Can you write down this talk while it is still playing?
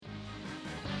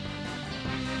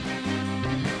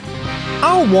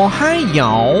Oh, well, hey,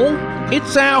 y'all.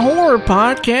 It's that horror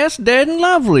podcast, Dead and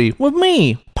Lovely, with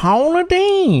me, Paula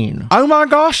Dean. Oh my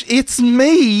gosh, it's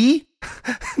me,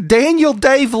 Daniel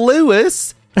Dave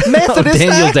Lewis, Methodist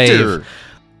Daniel actor. Dave.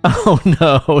 Oh,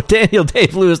 no. Daniel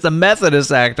Dave Lewis, the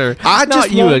Methodist actor. I Not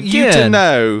just you want you to again.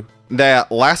 know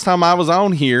that last time I was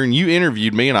on here and you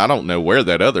interviewed me, and I don't know where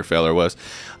that other fella was,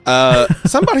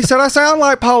 somebody said I sound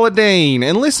like Paula Dean.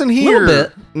 And listen here. Little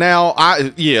bit. Now,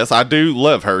 yes, I do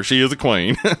love her. She is a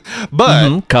queen.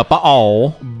 But Cup of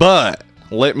all. But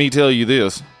let me tell you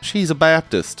this. She's a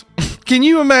Baptist. Can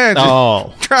you imagine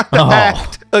trying to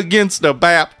act against a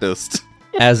Baptist?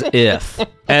 As if.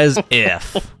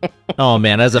 Oh,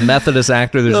 man, as a Methodist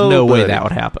actor, there's no way that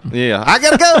would happen. Yeah. I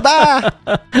gotta go. Bye.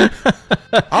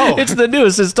 It's the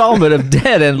newest installment of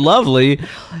Dead and Lovely.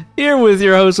 Here with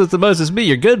your host with the most is me,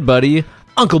 your good buddy,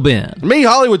 Uncle Ben. Me,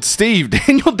 Hollywood Steve.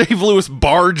 Daniel Dave Lewis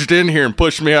barged in here and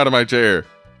pushed me out of my chair.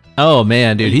 Oh,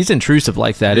 man, dude, he's intrusive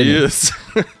like that, isn't he?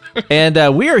 Yes.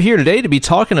 And we are here today to be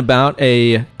talking about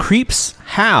a Creeps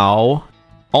How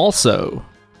also.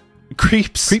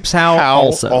 Creeps How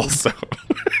also.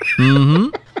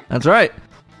 That's right.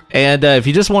 And if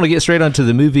you just want to get straight onto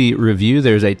the movie review,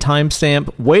 there's a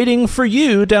timestamp waiting for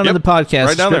you down in the podcast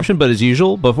right down description. But as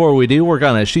usual, before we do, we're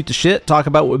going to shoot the shit, talk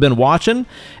about what we've been watching,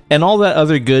 and all that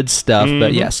other good stuff.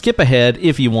 But yeah, skip ahead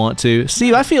if you want to.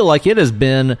 Steve, I feel like it has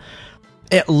been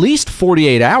at least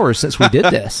 48 hours since we did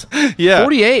this. Yeah.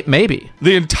 48, maybe.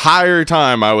 The entire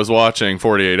time I was watching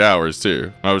 48 Hours,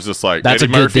 too. I was just like, That's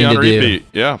Eddie a good Murphy thing on to do. repeat.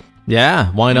 Yeah.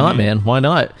 Yeah, why not, man? Why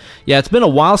not? Yeah, it's been a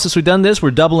while since we've done this.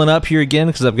 We're doubling up here again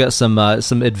because I've got some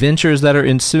adventures that are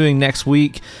ensuing next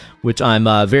week, which I'm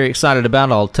very excited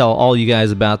about. I'll tell all you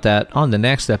guys about that on the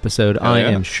next episode, I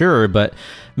am sure. But,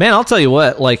 man, I'll tell you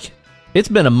what, like, it's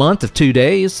been a month of 2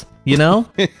 days, you know?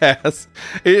 It has.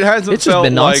 It hasn't It's just felt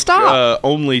been like nonstop.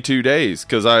 only 2 days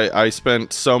because I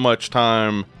spent so much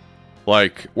time,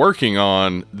 like, working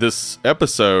on this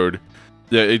episode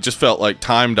that it just felt like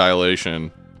time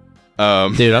dilation.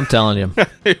 Dude, I'm telling you.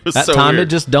 It was That so time weird.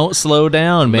 it just don't slow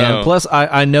down, man. No. Plus,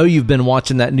 I know you've been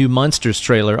watching that new Munsters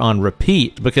trailer on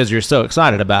repeat because you're so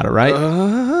excited about it, right?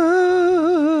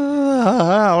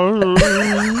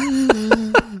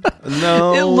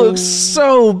 No. It looks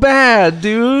so bad,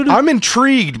 dude. I'm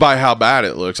intrigued by how bad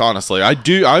it looks, honestly.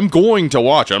 I'm going to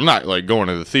watch it. I'm not like going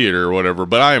to the theater or whatever,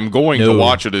 but I am going to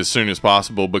watch it as soon as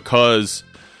possible because,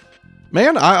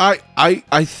 man,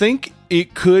 I think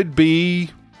it could be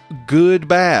good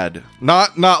bad.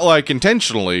 Not like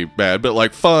intentionally bad, but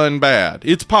like fun bad.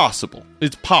 It's possible.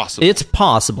 It's possible. It's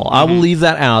possible. I will leave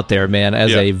that out there, man,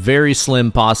 as Yeah. a very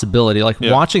slim possibility. Like,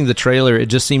 watching the trailer, it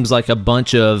just seems like a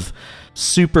bunch of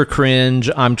super cringe.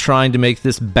 I'm trying to make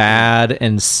this bad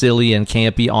and silly and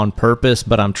campy on purpose,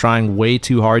 but I'm trying way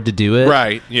too hard to do it.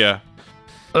 Right, yeah.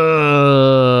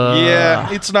 Yeah,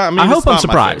 Yeah, it's not. I hope it's I'm not my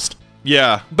surprised. favorite.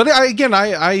 Yeah, but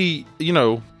I you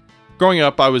know, growing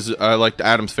up, I liked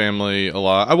Addams Family a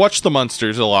lot. I watched The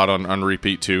Munsters a lot on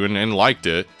repeat too, and liked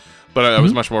it. But I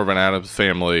was much more of an Addams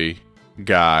Family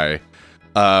guy.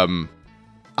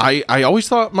 I always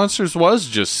thought Munsters was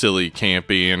just silly,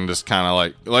 campy, and just kind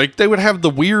of like they would have the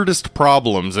weirdest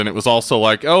problems, and it was also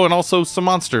like, oh, and also some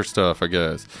monster stuff, I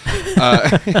guess.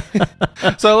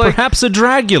 So like, Perhaps a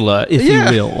Dragula, if you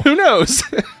will. who knows?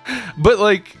 But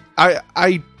like,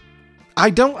 I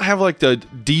don't have like the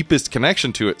deepest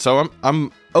connection to it, so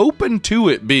I'm open to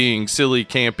it being silly,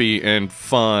 campy, and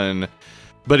fun.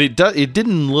 But it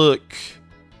didn't look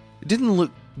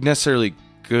necessarily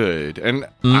good, and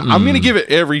I'm gonna give it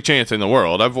every chance in the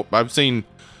world. I've seen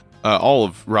all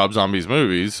of Rob Zombie's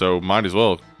movies, so might as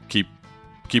well keep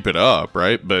it up,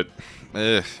 right? But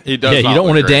it does. Yeah, not you don't look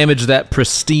want to great. damage that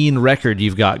pristine record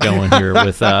you've got going here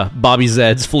with Bobby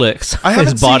Zed's flicks, haven't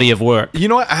his body seen- of work. You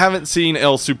know what? I haven't seen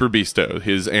El Super Bisto,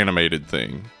 his animated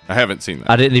thing. I haven't seen that.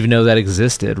 I didn't even know that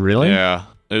existed, really? Yeah,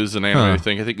 it was an animated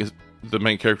thing. I think the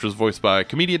main character was voiced by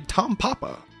comedian Tom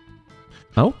Papa.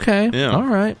 Okay. Yeah. All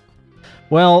right.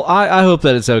 Well, I hope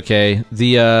that it's okay.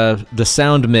 The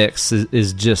sound mix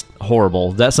is just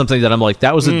horrible. That's something that I'm like,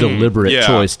 that was a deliberate yeah.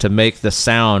 choice to make the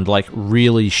sound like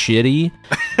really shitty,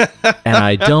 and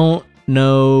I don't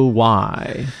know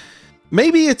why.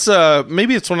 Maybe it's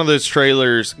one of those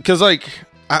trailers because like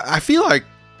I feel like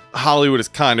Hollywood has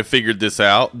kind of figured this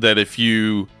out that if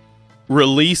you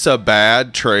release a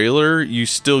bad trailer, you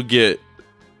still get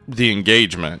the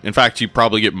engagement. In fact, you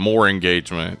probably get more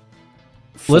engagement.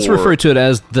 Let's refer to it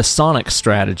as the Sonic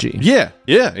strategy. Yeah,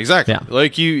 exactly. Yeah.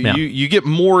 Like you get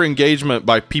more engagement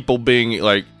by people being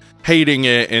like hating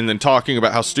it and then talking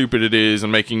about how stupid it is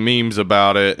and making memes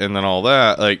about it and then all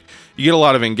that. Like you get a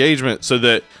lot of engagement so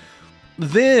that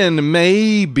then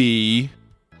maybe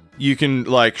you can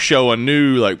like show a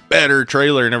new, like, better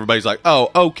trailer, and everybody's like,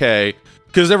 oh, okay,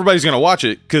 because everybody's gonna watch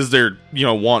it because they're, you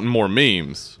know, wanting more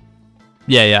memes.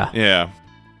 Yeah.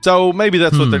 So maybe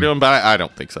that's what they're doing, but I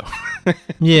don't think so.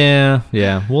 Yeah,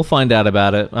 we'll find out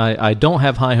about it. I don't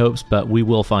have high hopes, but we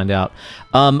will find out.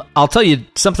 I'll tell you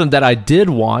something that I did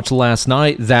watch last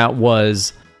night that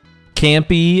was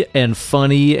campy and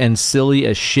funny and silly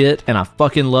as shit, and I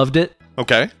fucking loved it.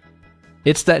 Okay.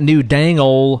 It's that new dang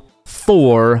ol'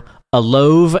 Thor, A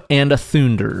Love and a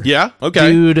Thunder. Yeah,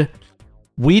 okay. Dude,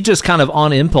 we just kind of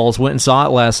on impulse went and saw it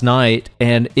last night,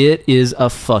 and it is a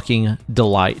fucking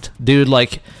delight. Dude,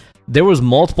 like, there was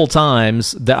multiple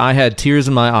times that I had tears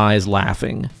in my eyes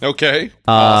laughing. Okay,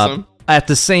 awesome. At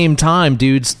the same time,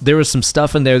 dudes, there was some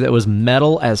stuff in there that was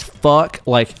metal as fuck.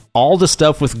 Like, all the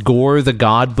stuff with Gore the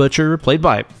God Butcher, played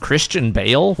by Christian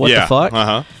Bale. What the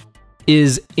fuck?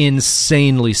 Is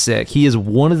insanely sick. He is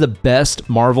one of the best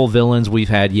Marvel villains we've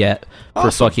had yet. For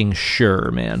fucking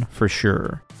sure, man. For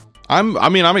sure.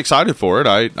 I'm excited for it.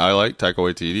 I like Taika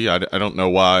Waititi. I don't know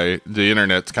why the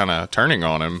internet's kind of turning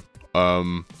on him.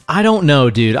 I don't know,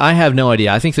 dude. I have no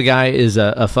idea. I think the guy is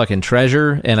a fucking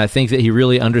treasure, and I think that he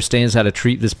really understands how to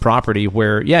treat this property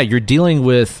where, yeah, you're dealing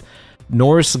with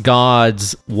Norse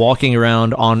gods walking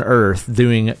around on Earth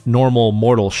doing normal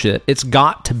mortal shit. It's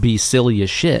got to be silly as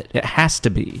shit. It has to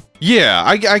be. Yeah,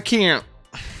 I can't...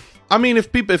 I mean,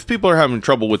 if people are having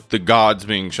trouble with the gods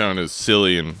being shown as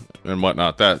silly and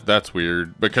whatnot, that's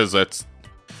weird, because that's...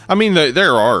 I mean,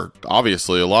 there are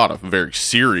obviously a lot of very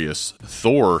serious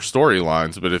Thor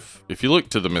storylines, but if you look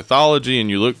to the mythology and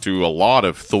you look to a lot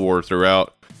of Thor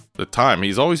throughout the time,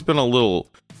 he's always been a little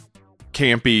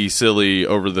campy, silly,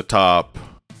 over the top.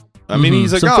 I mean,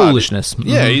 he's a some god. Foolishness.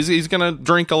 Yeah, he's gonna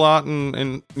drink a lot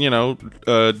and you know,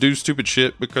 do stupid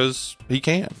shit because he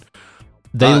can.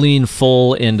 They lean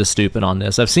full into stupid on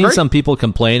this. I've seen some people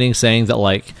complaining, saying that,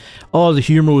 like, oh, the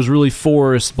humor was really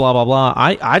forced, blah, blah, blah.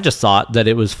 I just thought that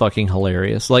it was fucking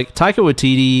hilarious. Like, Taika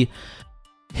Waititi,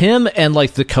 him and,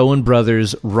 like, the Coen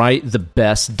brothers write the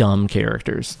best dumb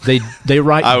characters. They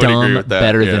write dumb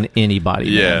better than anybody.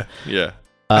 Yeah, man. yeah.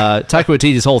 Taika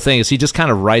Waititi's whole thing is he just kind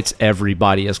of writes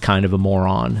everybody as kind of a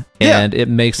moron. And it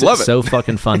makes it so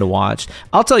fucking fun to watch.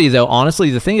 I'll tell you, though,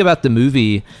 honestly, the thing about the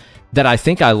movie that I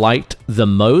think I liked the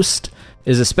most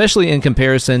is, especially in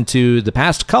comparison to the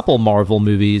past couple Marvel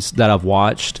movies that I've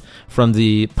watched from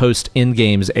the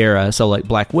post-Endgames era, so like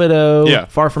Black Widow,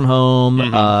 Far From Home,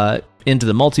 into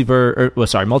the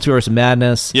Multiverse of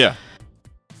Madness. Yeah.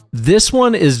 This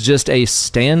one is just a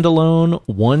standalone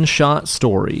one-shot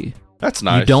story. That's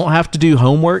nice. You don't have to do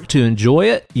homework to enjoy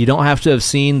it. You don't have to have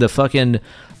seen the fucking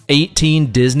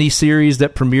 18 Disney series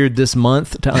that premiered this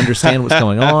month to understand what's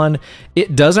going on.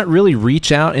 It doesn't really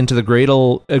reach out into the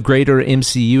greater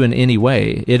MCU in any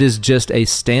way. It is just a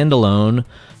standalone,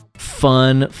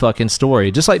 fun fucking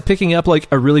story. Just like picking up like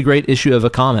a really great issue of a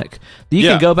comic that you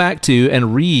can go back to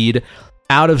and read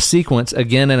out of sequence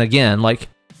again and again. Like,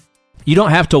 you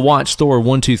don't have to watch Thor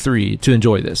 1, 2, 3 to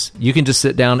enjoy this. You can just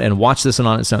sit down and watch this one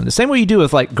on its own. The same way you do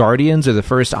with like Guardians or the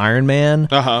first Iron Man.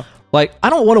 Like, I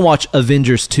don't want to watch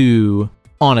Avengers 2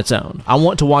 on its own. I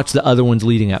want to watch the other ones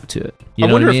leading up to it. You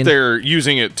know I wonder what I mean? if they're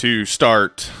using it to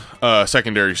start a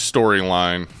secondary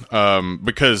storyline,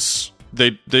 because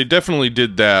they definitely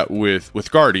did that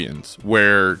with Guardians,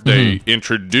 where they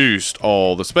introduced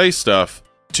all the space stuff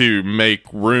to make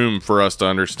room for us to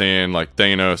understand, like,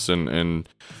 Thanos and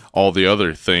all the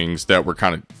other things that were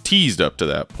kind of teased up to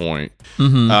that point.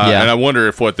 And I wonder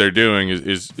if what they're doing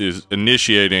is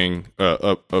initiating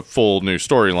a full new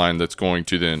storyline that's going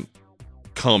to then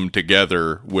come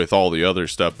together with all the other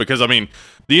stuff. Because, I mean,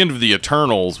 the end of the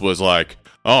Eternals was like,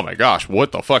 oh my gosh,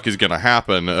 what the fuck is going to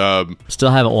happen?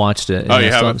 Still haven't watched it. Oh, you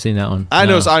still haven't seen that one.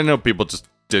 I know people just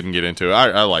didn't get into it.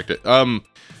 I liked it.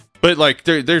 But, like,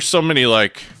 there's so many,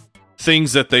 like,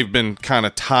 things that they've been kind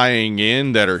of tying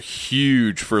in that are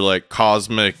huge for like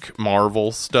cosmic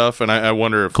Marvel stuff, and I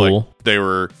wonder if like they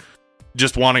were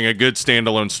just wanting a good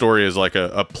standalone story as like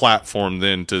a platform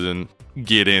then to then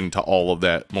get into all of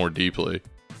that more deeply.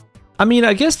 I mean,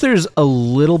 I guess there's a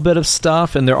little bit of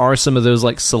stuff, and there are some of those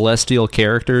like celestial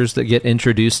characters that get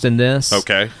introduced in this.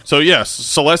 Okay, so yes,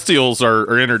 Celestials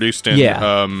are introduced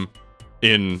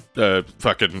in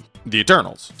fucking the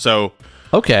Eternals. So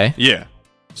okay, yeah.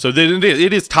 So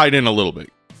it is tied in a little bit.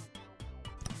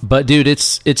 But dude,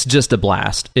 it's just a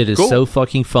blast. It is so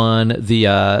fucking fun. The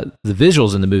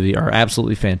visuals in the movie are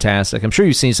absolutely fantastic. I'm sure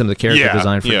you've seen some of the character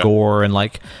design for Gore and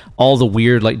like all the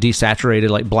weird like desaturated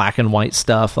like black and white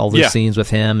stuff, all those scenes with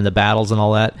him and the battles and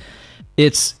all that.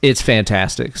 It's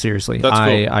fantastic. Seriously, That's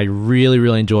cool. I really,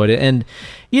 really enjoyed it. And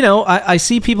you know, I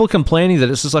see people complaining that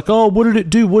it's just like, oh, what did it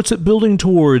do? What's it building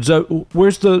towards?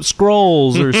 Where's the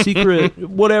Skrulls or Secret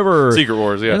whatever? Secret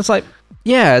Wars, yeah. And it's like,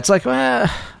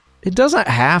 it doesn't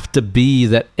have to be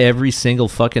that every single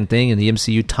fucking thing in the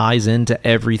MCU ties into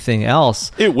everything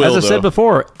else. It will, As I said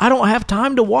before, I don't have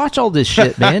time to watch all this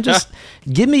shit, man. Just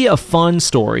give me a fun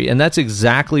story, and that's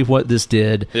exactly what this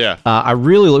did. Yeah. I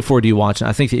really look forward to you watching.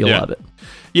 I think that you'll love it.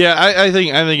 Yeah, I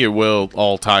think it will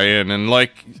all tie in, and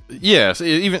like, yes,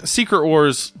 even Secret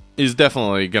Wars is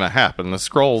definitely going to happen. The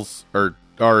Skrulls are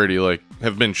already like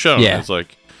have been shown. Yeah. It's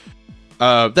like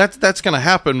that's going to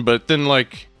happen, but then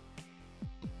like,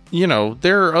 you know,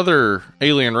 there are other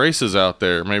alien races out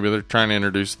there. Maybe they're trying to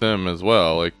introduce them as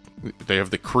well. Like they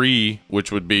have the Kree,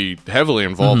 which would be heavily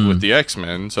involved with the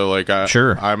X-Men. So like,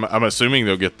 I'm assuming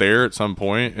they'll get there at some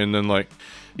point. And then like,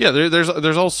 yeah, there's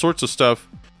all sorts of stuff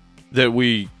that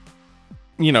we,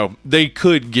 you know, they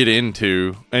could get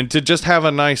into, and to just have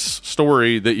a nice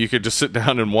story that you could just sit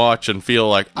down and watch and feel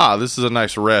like, this is a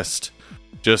nice rest,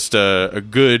 just a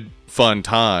good fun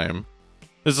time.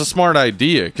 It's a smart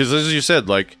idea because, as you said,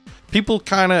 like, people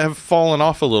kind of have fallen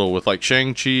off a little with like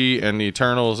Shang-Chi and the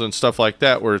Eternals and stuff like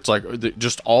that, where it's like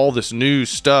just all this new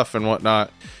stuff and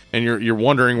whatnot, and you're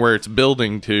wondering where it's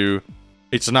building to.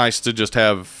 It's nice to just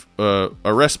have a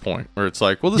rest point where it's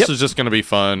like, well, this is just going to be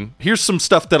fun. Here's some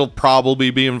stuff that'll probably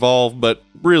be involved, but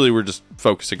really we're just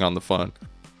focusing on the fun.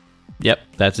 Yep,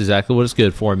 that's exactly what it's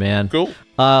good for, man. Cool.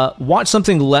 Watch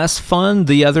something less fun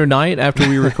the other night after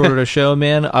we recorded our show,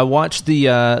 man. I watched the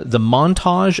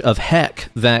montage of Heck,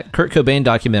 that Kurt Cobain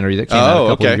documentary that came out a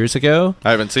couple of years ago.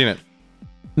 I haven't seen it.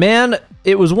 Man,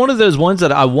 it was one of those ones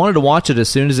that I wanted to watch it as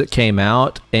soon as it came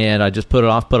out, and I just put it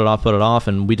off,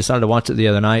 and we decided to watch it the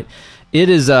other night. It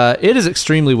is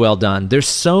extremely well done. There's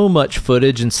so much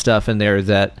footage and stuff in there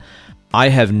that I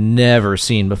have never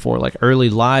seen before, like early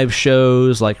live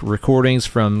shows, like recordings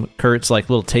from Kurt's like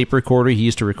little tape recorder he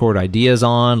used to record ideas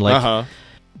on, like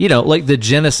you know, like the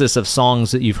genesis of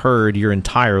songs that you've heard your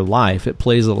entire life. It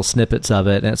plays little snippets of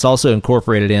it, and it's also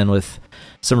incorporated in with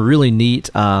some really neat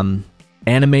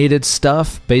animated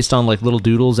stuff based on like little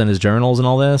doodles in his journals and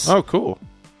all this. Oh, cool.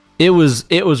 It was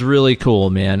really cool,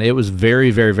 man. It was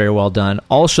very, very, very well done.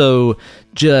 Also,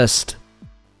 just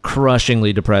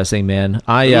crushingly depressing, man.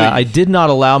 I did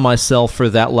not allow myself for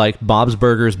that like Bob's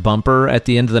Burgers bumper at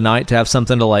the end of the night to have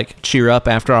something to like cheer up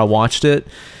after I watched it.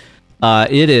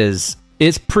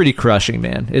 It's pretty crushing,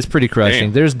 man. It's pretty crushing.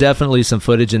 Damn. There's definitely some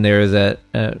footage in there that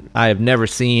I have never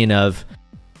seen of,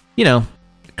 you know,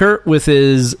 Kurt with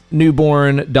his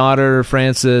newborn daughter,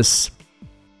 Frances,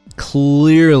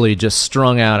 clearly just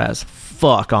strung out as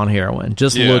fuck on heroin.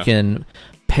 Just looking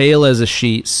pale as a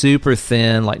sheet, super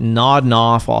thin, like nodding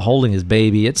off while holding his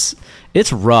baby. It's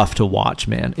rough to watch,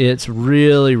 man. It's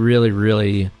really, really,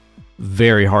 really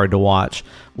very hard to watch.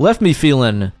 Left me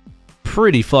feeling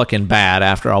pretty fucking bad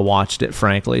after I watched it,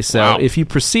 frankly. So if you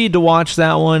proceed to watch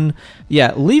that one,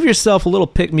 leave yourself a little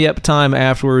pick-me-up time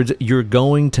afterwards. You're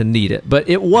going to need it. But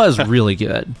it was really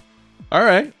good. All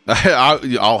right.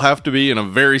 I'll have to be in a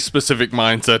very specific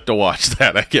mindset to watch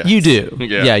that, I guess. You do.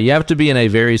 Yeah, you have to be in a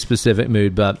very specific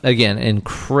mood. But again,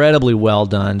 incredibly well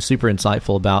done. Super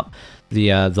insightful about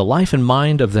the life and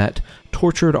mind of that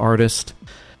tortured artist.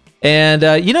 And,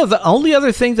 you know, the only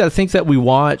other thing that I think that we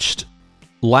watched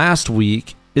last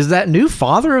week is that new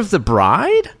Father of the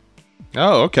Bride.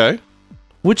 Oh, okay.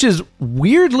 Which is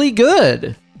weirdly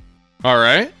good. All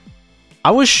right. I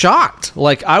was shocked.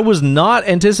 Like, I was not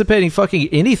anticipating fucking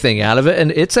anything out of it, and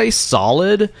it's a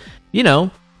solid, you know,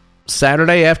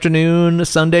 Saturday afternoon,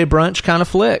 Sunday brunch kind of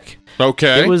flick.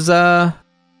 Okay. It was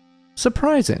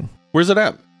surprising. Where's it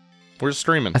at? Where's it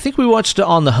streaming? I think we watched it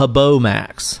on the Hobo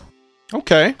Max.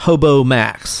 Okay. Hobo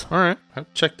Max. All right. I'll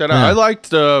check that out. I liked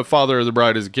Father of the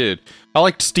Bride as a kid. I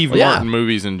liked Steve Martin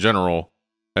movies in general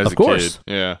as a kid.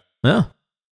 Yeah. Yeah.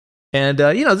 And,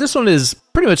 you know, this one is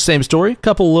pretty much the same story. A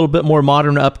couple a little bit more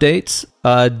modern updates.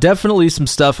 Definitely some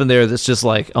stuff in there that's just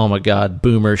like, oh my God,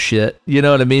 boomer shit. You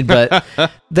know what I mean? But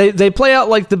they play out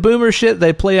like the boomer shit.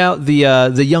 They play out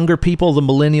the younger people, the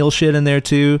millennial shit in there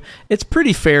too. It's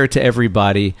pretty fair to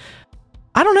everybody.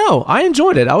 I don't know. I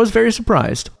enjoyed it. I was very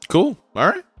surprised. Cool. All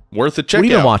right. Worth a check out. What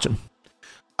have you been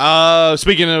watching?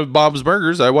 Speaking of Bob's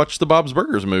Burgers, I watched the Bob's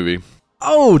Burgers movie.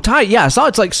 Oh, tight. Yeah, I saw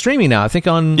it's like streaming now. I think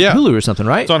on Hulu or something,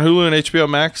 right? It's on Hulu and HBO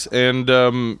Max. And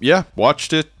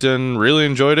watched it and really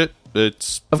enjoyed it.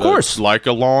 It's of course like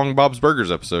a long Bob's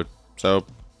Burgers episode. So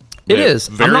it is.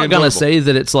 I'm not going to say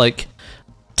that it's like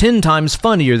 10 times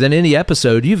funnier than any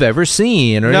episode you've ever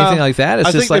seen or anything like that.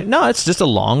 It's just like, no, it's just a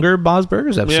longer Bob's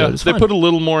Burgers episode. Yeah, they put a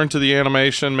little more into the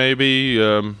animation maybe.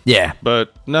 Yeah.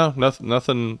 But no,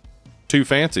 nothing too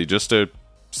fancy. Just a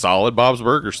solid Bob's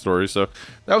Burgers story. So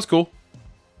that was cool.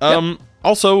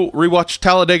 Also, rewatched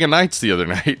Talladega Nights the other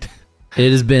night. It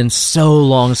has been so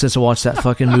long since I watched that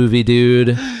fucking movie, dude.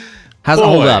 How's it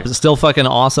hold up? Is it still fucking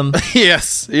awesome?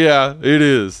 Yes. Yeah, it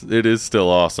is. It is still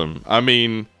awesome. I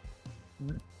mean,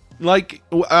 like,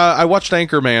 I watched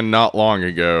Anchorman not long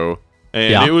ago,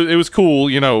 and it was cool,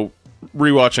 you know,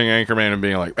 rewatching Anchorman and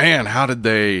being like, man, how did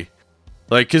they,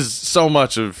 like, because so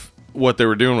much of what they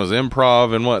were doing was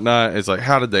improv and whatnot. It's like,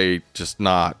 how did they just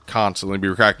not constantly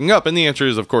be cracking up? And the answer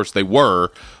is, of course, they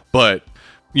were, but,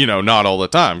 you know, not all the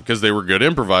time, because they were good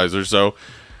improvisers. So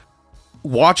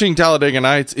watching Talladega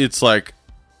Nights, it's like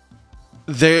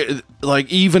they're like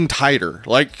even tighter,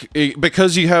 like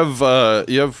because you have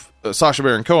Sacha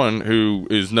Baron Cohen, who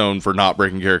is known for not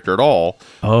breaking character at all.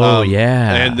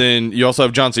 And then you also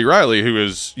have John C. Reilly, who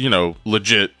is, you know,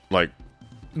 legit like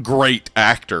great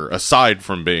actor aside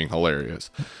from being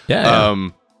hilarious.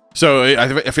 So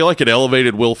I feel like it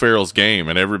elevated Will Ferrell's game,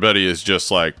 and everybody is just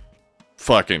like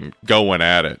fucking going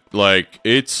at it. Like,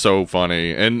 it's so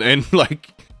funny, and like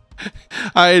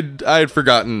I had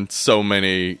forgotten so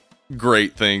many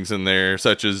great things in there,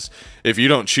 such as, if you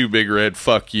don't chew Big Red,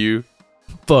 fuck you.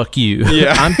 Fuck you.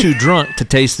 Yeah. I'm too drunk to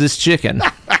taste this chicken.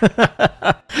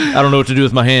 I don't know what to do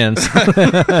with my hands.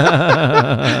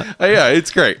 Yeah,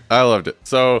 it's great. I loved it.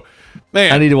 So,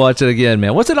 man, I need to watch it again,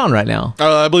 man. What's it on right now?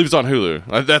 I believe it's on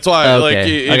Hulu. That's why like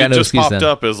it just popped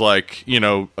up as like, you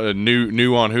know, a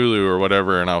new on Hulu or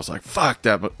whatever, and I was like, fuck,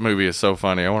 that movie is so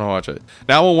funny. I want to watch it.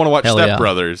 Now I want to watch Step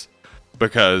Brothers,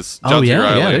 because John C.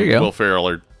 Reilly and Will Ferrell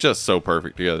are just so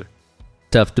perfect together.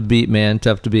 Tough to beat, man.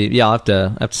 Tough to beat. Yeah, I'll have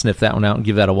to sniff that one out and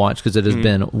give that a watch, because it has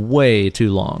been way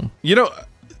too long. You know,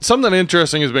 something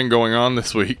interesting has been going on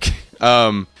this week.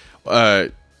 Or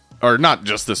not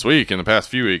just this week, in the past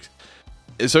few weeks.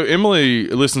 So Emily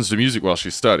listens to music while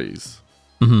she studies.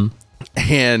 Mm-hmm.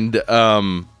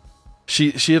 And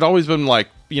she had always been like,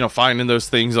 you know, finding those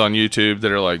things on YouTube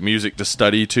that are like music to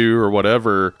study to or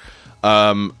whatever.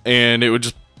 And it would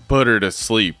just put her to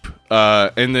sleep.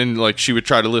 And then like she would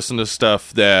try to listen to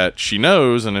stuff that she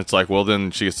knows, and it's like, well,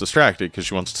 then she gets distracted because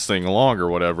she wants to sing along or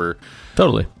whatever.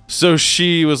 Totally. So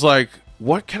she was like,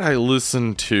 what can I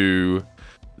listen to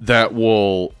that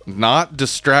will not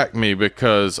distract me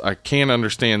because I can't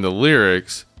understand the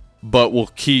lyrics, but will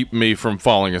keep me from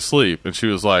falling asleep? And she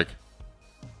was like,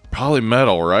 probably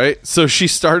metal, right? So she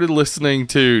started listening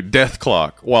to Death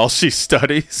Clock while she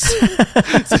studies.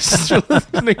 So she's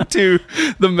listening to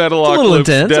the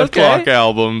Metalocalypse Death Clock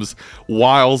albums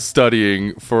while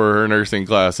studying for her nursing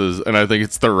classes, and I think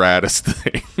it's the raddest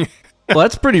thing. Well,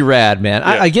 that's pretty rad, man.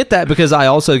 Yeah. I get that, because I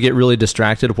also get really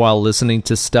distracted while listening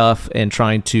to stuff and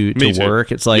trying to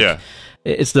work. It's like,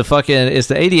 it's the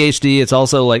ADHD. It's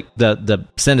also like the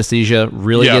synesthesia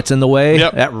really gets in the way.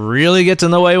 Yep. That really gets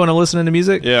in the way when I'm listening to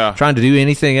music. Yeah. Trying to do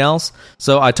anything else.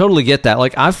 So I totally get that.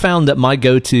 Like, I've found that my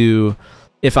go-to,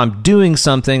 if I'm doing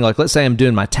something, like let's say I'm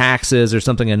doing my taxes or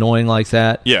something annoying like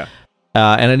that. Yeah.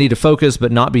 And I need to focus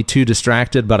but not be too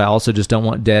distracted, but I also just don't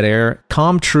want dead air.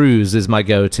 Calm Trues is my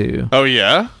go-to. Oh,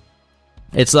 yeah?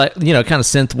 It's like, you know, kind of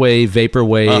synthwave,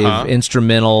 vaporwave,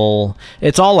 instrumental.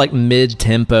 It's all like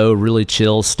mid-tempo, really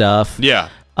chill stuff. Yeah.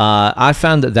 I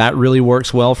found that really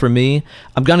works well for me.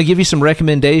 I'm going to give you some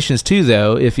recommendations too,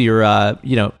 though, if you're,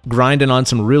 you know, grinding on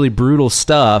some really brutal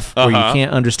stuff where you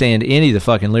can't understand any of the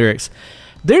fucking lyrics.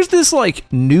 There's this like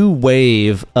new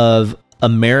wave of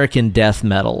American death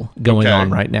metal going on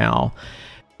right now,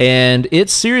 and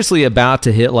it's seriously about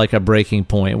to hit like a breaking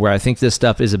point where I think this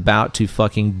stuff is about to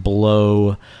fucking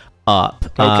blow up.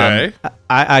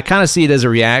 I kind of see it as a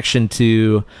reaction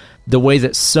to the way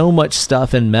that so much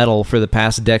stuff in metal for the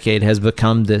past decade has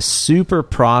become this super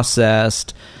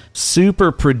processed,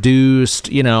 super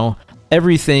produced, you know,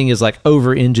 everything is like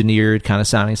over engineered kind of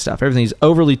sounding stuff. Everything's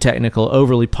overly technical,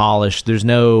 overly polished. There's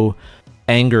no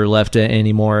anger left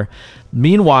anymore.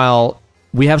 Meanwhile,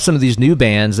 we have some of these new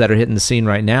bands that are hitting the scene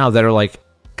right now that are like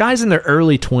guys in their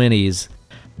early 20s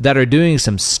that are doing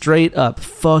some straight up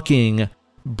fucking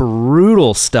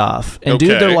brutal stuff. And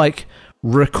dude, they're like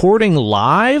recording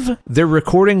live. They're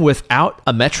recording without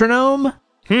a metronome.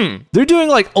 They're doing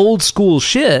like old school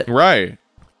shit. Right.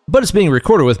 But it's being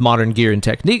recorded with modern gear and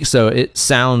technique, so it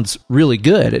sounds really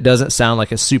good. It doesn't sound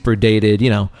like a super dated, you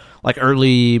know, like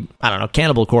early, I don't know,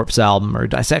 Cannibal Corpse album or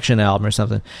Dissection album or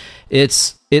something.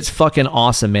 It's fucking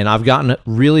awesome, man. I've gotten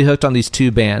really hooked on these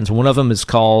two bands. One of them is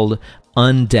called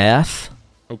Undeath.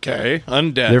 Okay,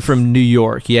 Undead. They're from New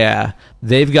York, yeah.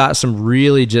 They've got some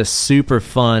really just super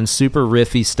fun, super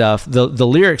riffy stuff. The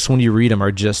lyrics, when you read them,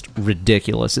 are just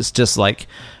ridiculous. It's just like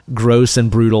gross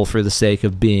and brutal for the sake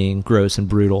of being gross and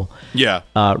brutal. Yeah.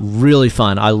 Really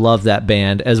fun. I love that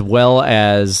band, as well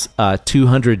as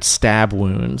 200 Stab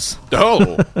Wounds.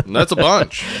 Oh, that's a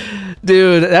bunch.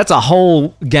 Dude, that's a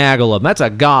whole gaggle of them. That's a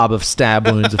gob of stab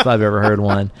wounds if I've ever heard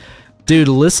one. Dude,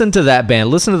 listen to that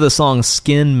band. Listen to the song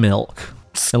Skin Milk.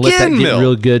 And let that get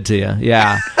real good to you.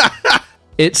 Yeah.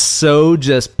 It's so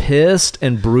just pissed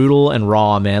and brutal and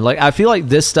raw, man. Like, I feel like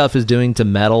this stuff is doing to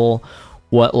metal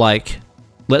what, like,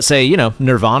 let's say,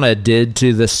 Nirvana did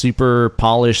to the super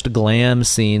polished glam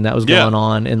scene that was going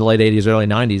on in the late 80s, early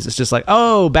 90s. It's just like,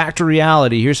 oh, back to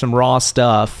reality. Here's some raw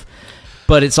stuff.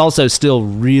 But it's also still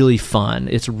really fun.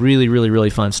 It's really, really, really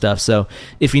fun stuff. So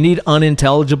if you need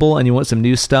unintelligible and you want some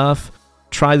new stuff,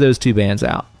 try those two bands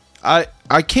out. I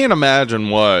can't imagine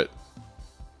what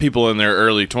people in their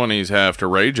early 20s have to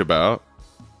rage about.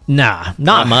 Nah,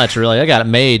 not much, really. I got it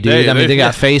made, dude. They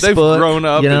got Facebook. They've grown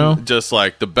up in just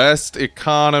like the best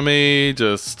economy,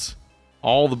 just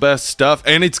all the best stuff.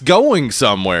 And it's going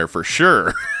somewhere for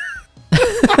sure.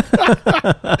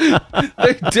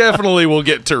 They definitely will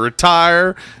get to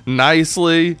retire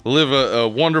nicely, live a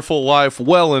wonderful life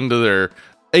well into their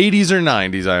 80s or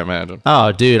 90s, I imagine.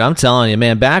 Oh, dude, I'm telling you,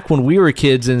 man, back when we were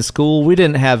kids in school, we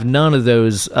didn't have none of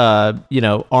those,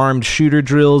 armed shooter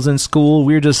drills in school.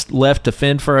 We were just left to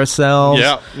fend for ourselves.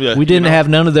 Yeah. We didn't have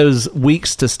none of those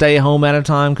weeks to stay home at a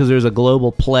time because there's a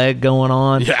global plague going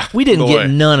on. Yeah, we didn't get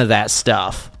none of that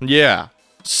stuff. Yeah.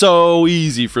 So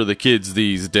easy for the kids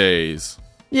these days.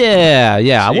 Yeah.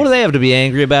 Jeez. What do they have to be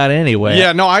angry about anyway?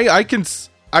 Yeah, no, I can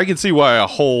see why a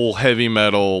whole heavy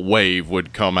metal wave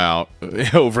would come out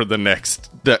over the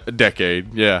next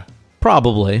decade. Yeah,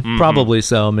 probably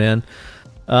so, man.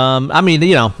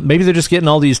 Maybe they're just getting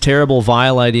all these terrible,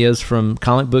 vile ideas from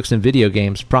comic books and video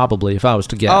games. Probably, if I was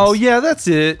to guess. Oh yeah, that's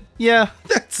it. Yeah,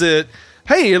 that's it.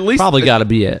 Hey, at least probably got to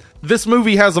be it. This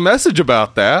movie has a message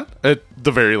about that, at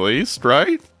the very least,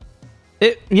 right?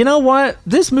 You know what?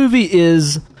 This movie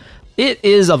is... It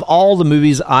is, of all the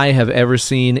movies I have ever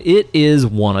seen, it is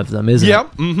one of them, isn't it?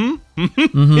 Yep.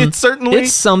 Mm-hmm. It's certainly...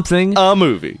 It's something. A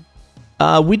movie.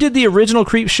 We did the original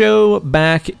Creep Show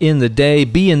back in the day,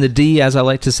 B and the D, as I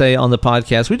like to say on the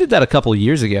podcast. We did that a couple of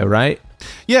years ago, right?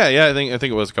 Yeah, I think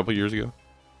it was a couple of years ago.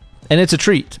 And it's a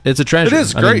treat. It's a treasure. It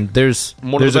is great. I mean, there's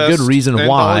a good reason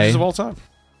why. Of all time.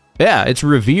 Yeah, it's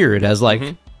revered as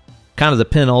kind of the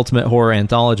penultimate horror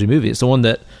anthology movie. It's the one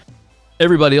that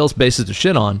everybody else bases their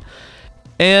shit on.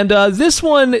 And this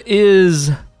one is,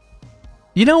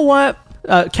 you know what?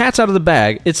 Cat's out of the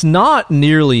bag. It's not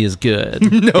nearly as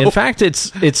good. No. In fact,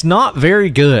 it's not very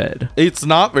good. It's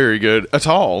not very good at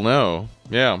all, no.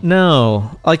 Yeah.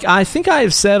 No. Like, I think I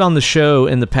have said on the show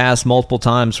in the past multiple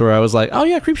times where I was like, oh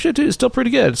yeah, Creepshow 2 is still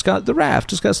pretty good. It's got The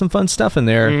Raft. It's got some fun stuff in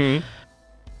there. Mm-hmm.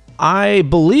 I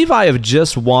believe I have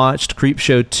just watched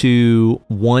Creepshow 2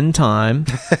 one time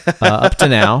up to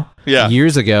now,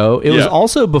 years ago. It was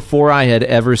also before I had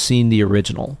ever seen the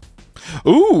original.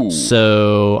 Ooh.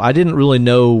 So I didn't really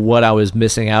know what I was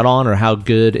missing out on or how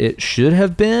good it should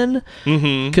have been.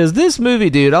 Because this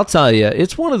movie, dude, I'll tell you,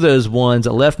 it's one of those ones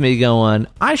that left me going,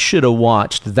 I should have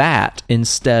watched that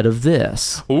instead of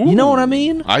this. Ooh. You know what I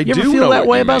mean? You ever feel that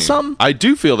way about something? I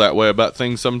do feel that way about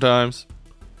things sometimes.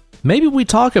 Maybe we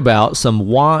talk about some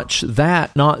watch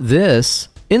that, not this,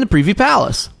 in the Preview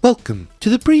Palace. Welcome to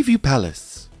the Preview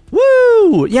Palace.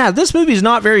 Woo! Yeah, this movie's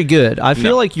not very good. I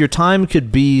feel like your time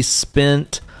could be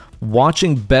spent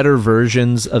watching better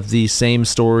versions of these same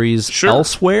stories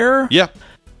elsewhere. Yeah.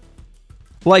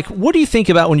 Like, what do you think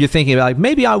about when you're thinking about, like,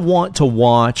 maybe I want to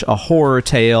watch a horror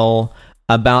tale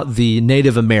about the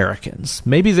Native Americans?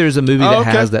 Maybe there's a movie that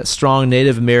has that strong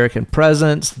Native American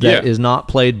presence that is not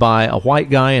played by a white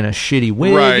guy in a shitty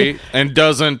wig. Right, and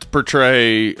doesn't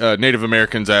portray Native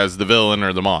Americans as the villain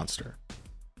or the monster.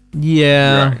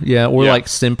 Yeah, or like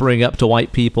simpering up to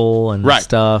white people and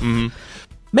stuff. Mm-hmm.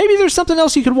 Maybe there's something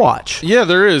else you could watch. Yeah,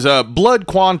 there is. Blood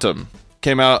Quantum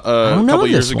came out a couple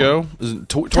years ago,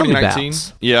 2019.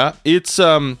 Yeah, it's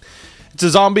a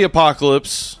zombie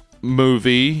apocalypse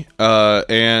movie,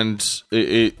 and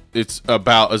it's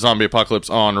about a zombie apocalypse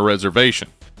on a reservation.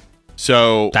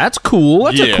 So that's cool.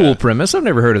 That's a cool premise. I've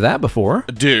never heard of that before.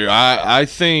 Dude, I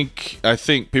think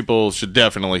people should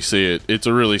definitely see it. It's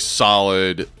a really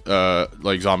solid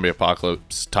like zombie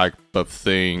apocalypse type of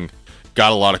thing.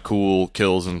 Got a lot of cool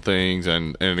kills and things,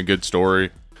 and a good story.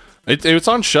 It's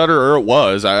on Shudder, or it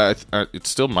was. It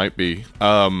still might be.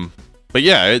 But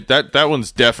yeah, that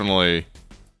one's definitely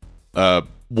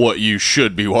what you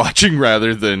should be watching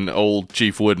rather than old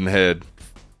Chief Woodenhead,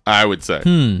 I would say.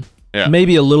 Yeah.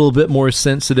 Maybe a little bit more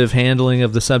sensitive handling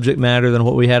of the subject matter than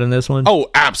what we had in this one. Oh,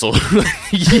 absolutely.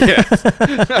 Yes.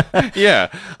 Yeah.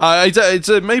 It's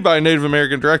made by a Native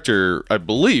American director, I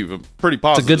believe. I'm pretty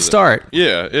positive. It's a good start.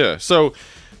 Yeah. So,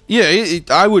 yeah,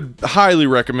 I would highly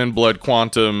recommend Blood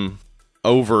Quantum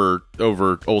over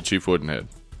Old Chief Woodenhead.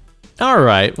 All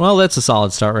right. Well, that's a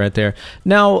solid start right there.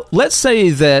 Now, let's say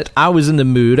that I was in the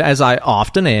mood, as I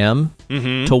often am,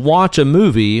 to watch a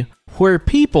movie where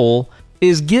people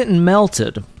is getting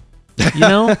melted. You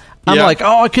know? I'm like,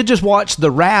 I could just watch The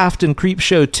Raft and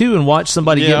Creepshow 2 and watch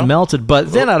somebody get melted,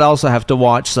 but then I'd also have to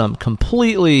watch some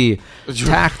completely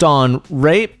tacked on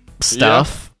rape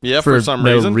stuff for some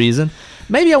reason.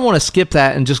 Maybe I want to skip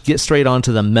that and just get straight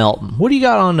onto the melting. What do you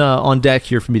got on deck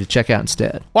here for me to check out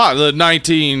instead? Wow, the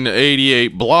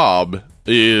 1988 Blob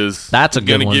is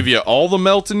going to give you all the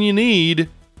melting you need,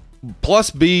 plus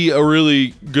be a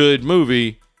really good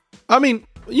movie. I mean,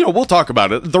 we'll talk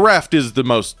about it. The Raft is the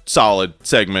most solid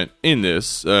segment in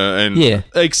this, and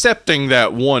accepting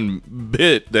that one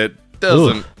bit that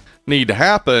doesn't need to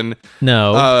happen,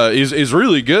 is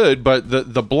really good. But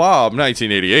the Blob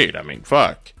 1988, I mean,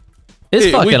 fuck, it's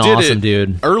fucking awesome,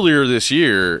 dude. Earlier this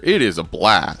year, it is a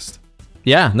blast.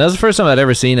 Yeah, that was the first time I'd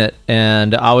ever seen it,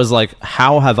 and I was like,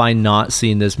 how have I not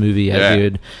seen this movie yet,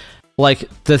 dude? Like,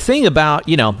 the thing about,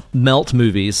 melt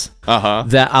movies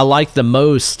that I like the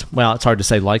most, well, it's hard to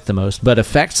say like the most, but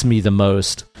affects me the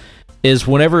most, is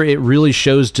whenever it really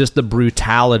shows just the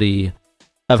brutality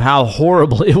of how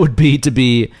horrible it would be to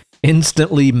be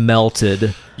instantly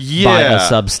melted by a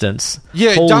substance.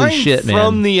 Yeah, holy dying shit, man.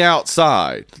 From the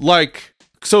outside. Like,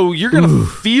 so you're going to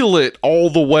feel it all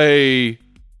the way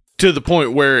to the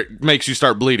point where it makes you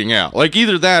start bleeding out. Like,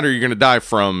 either that or you're going to die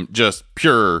from just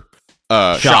pure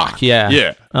shock.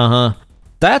 Yeah.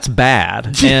 That's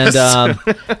bad. Yes. And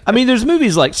I mean, there's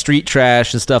movies like Street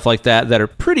Trash and stuff like that that are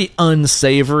pretty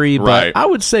unsavory, but I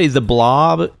would say The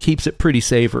Blob keeps it pretty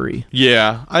savory.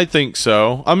 Yeah, I think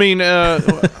so. I mean, have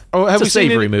we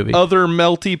seen any movie. Other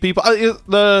melty people?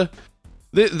 That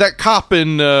cop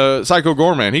in Psycho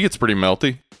Goreman, he gets pretty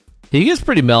melty. He gets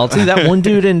pretty melty. That one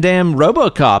dude in damn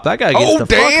RoboCop, that guy gets fuck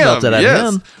melted out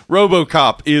of him.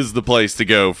 RoboCop is the place to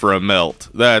go for a melt.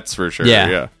 That's for sure.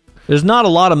 Yeah. There's not a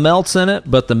lot of melts in it,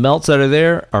 but the melts that are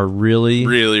there are really,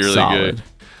 really solid. Good.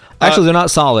 Actually, they're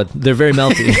not solid. They're very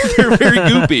melty. They're very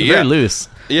goopy. Very loose.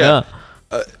 Yeah.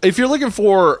 If you're looking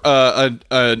for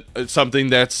something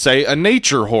that's, say, a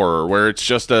nature horror, where it's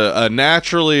just a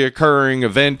naturally occurring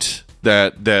event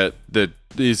that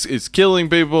is killing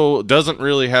people, doesn't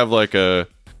really have like a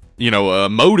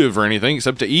motive or anything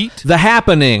except to eat. The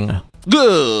Happening.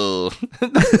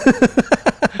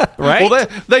 Right? Well,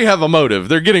 they have a motive.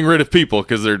 They're getting rid of people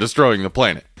because they're destroying the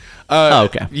planet.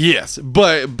 Okay. Yes,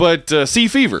 but Sea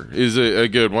Fever is a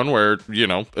good one where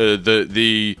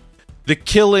the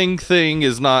killing thing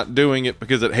is not doing it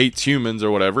because it hates humans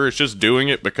or whatever. It's just doing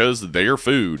it because they're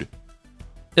food.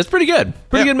 It's pretty good.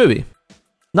 Pretty good movie.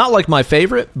 Not like my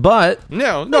favorite, but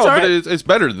no, but it's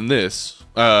better than this.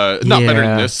 Not better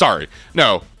than this. Sorry,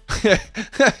 no.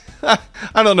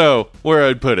 I don't know where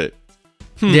I'd put it.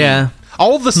 Yeah.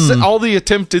 All the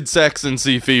attempted sex in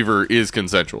Sea Fever is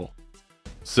consensual.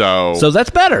 So that's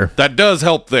better. That does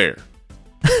help there.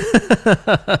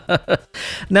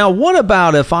 Now, what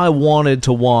about if I wanted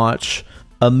to watch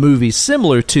a movie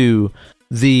similar to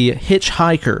The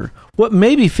Hitchhiker? What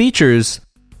maybe features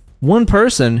one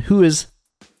person who is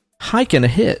hiking a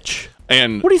hitch.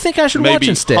 And what do you think I should watch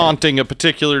instead? Maybe haunting a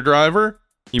particular driver?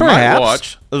 You Perhaps. might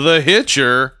watch The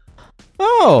Hitcher.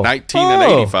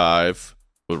 1985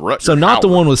 with Rutger So not Hauer. the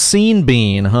one with Scene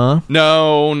Bean, huh?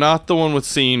 No, not the one with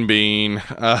Scene Bean.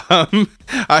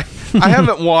 I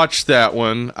haven't watched that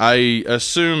one. I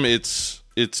assume it's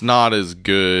not as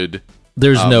good.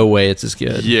 There's no way it's as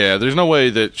good. Yeah, there's no way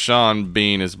that Sean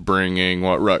Bean is bringing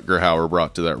what Rutger Hauer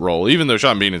brought to that role, even though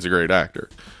Sean Bean is a great actor.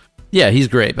 Yeah, he's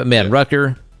great. But man,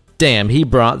 Rutger, damn, he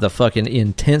brought the fucking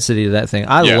intensity to that thing.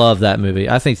 I love that movie.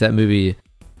 I think that movie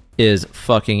is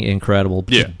fucking incredible.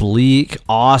 Just bleak,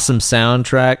 awesome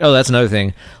soundtrack. Oh, that's another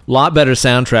thing. A lot better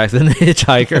soundtrack than The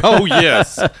Hitchhiker. Oh,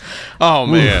 yes. Oh,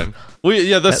 man. The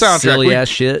soundtrack. Silly ass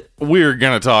shit. We're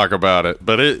going to talk about it,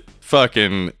 but it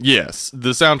fucking, yes.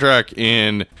 The soundtrack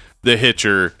in The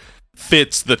Hitcher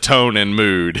fits the tone and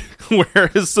mood,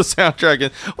 whereas the soundtrack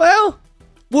in, well,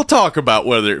 we'll talk about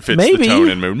whether it fits the tone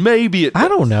and mood. Maybe it does. I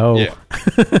don't know. Yeah.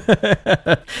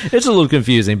 It's a little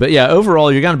confusing, but yeah,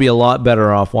 overall, you're going to be a lot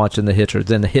better off watching The Hitcher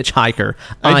than The Hitchhiker,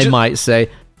 I might say.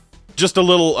 just a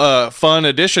little fun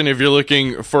addition if you're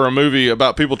looking for a movie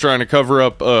about people trying to cover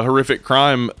up a horrific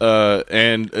crime,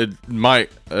 and it might,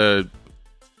 we're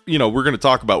going to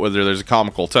talk about whether there's a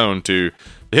comical tone to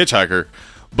The Hitchhiker,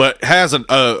 but has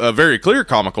a very clear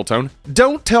comical tone.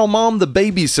 Don't Tell Mom the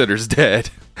Babysitter's Dead.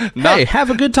 Hey, have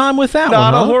a good time with that one.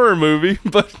 Not a horror movie,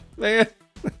 but man,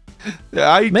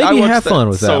 I watched have fun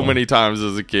with that so one. many times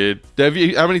as a kid.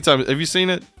 How many times have you seen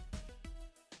it?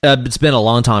 It's been a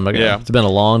long time ago. Yeah. It's been a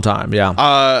long time.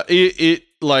 Yeah. It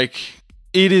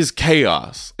is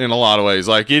chaos in a lot of ways.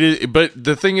 Like it is, but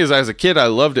the thing is, as a kid, I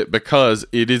loved it because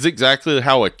it is exactly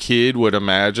how a kid would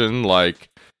imagine, like,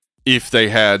 if they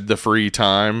had the free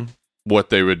time, what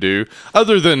they would do.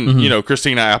 Other than,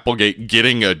 Christina Applegate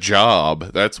getting a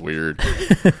job. That's weird.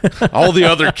 All the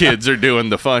other kids are doing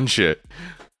the fun shit.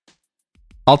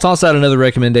 I'll toss out another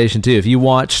recommendation too. If you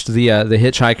watched the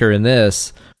Hitchhiker in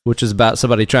this, which is about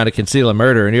somebody trying to conceal a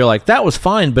murder, and you're like, that was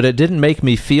fine, but it didn't make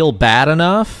me feel bad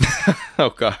enough. Oh,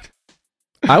 God.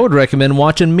 I would recommend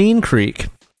watching Mean Creek.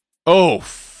 Oh,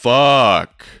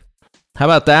 fuck. How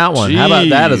about that one? Jesus. How about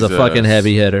that as a fucking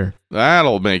heavy hitter?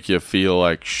 That'll make you feel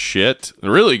like shit.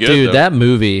 Really good, dude, though. That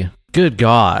movie, good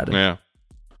God. Yeah.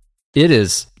 It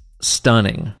is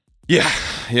stunning. Yeah.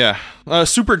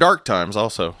 Super Dark Times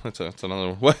also. That's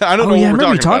another one. I don't know what we're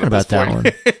we're talking about that one.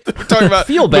 We're talking about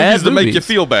feel bad movies that make you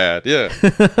feel bad. Yeah.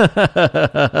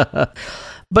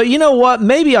 But you know what?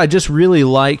 Maybe I just really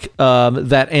like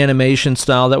that animation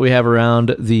style that we have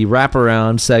around the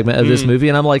wraparound segment of this movie.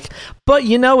 And I'm like, but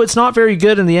it's not very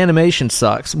good and the animation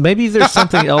sucks. Maybe there's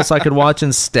something else I could watch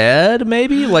instead,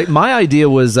 maybe? Like, my idea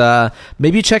was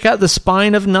maybe check out The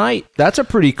Spine of Night. That's a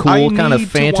pretty cool kind of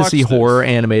fantasy horror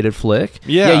animated flick.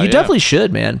 Yeah, you definitely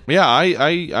should, man. Yeah,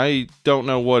 I don't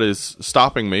know what is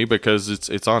stopping me because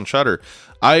it's on Shudder.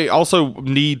 I also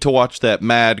need to watch that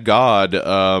Mad God.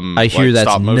 I hear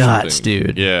that's nuts, thing.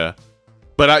 Dude. Yeah,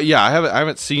 but I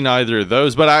haven't seen either of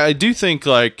those. But I do think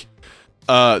like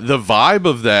the vibe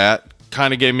of that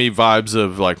kind of gave me vibes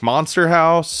of like Monster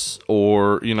House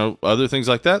or other things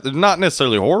like that. They're not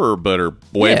necessarily horror, but are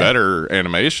way better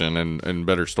animation and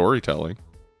better storytelling.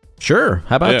 Sure,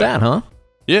 how about that, huh?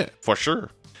 Yeah, for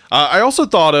sure. I also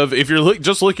thought of, if you're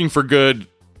just looking for good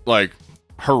like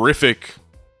horrific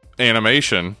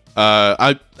animation,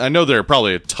 I know there are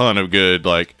probably a ton of good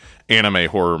like anime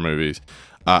horror movies.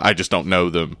 I just don't know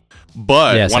them.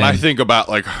 But when I think about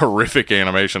like horrific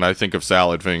animation, I think of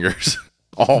Salad Fingers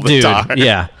all the time.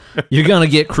 Yeah, you're gonna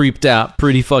get creeped out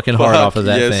pretty fucking hard off of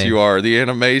that thing. Yes, you are. The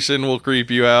animation will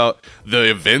creep you out. The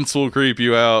events will creep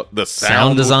you out. The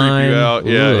sound design will creep you out.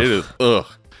 Yeah, it is. Ugh.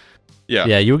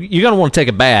 Yeah, you're gonna want to take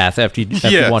a bath after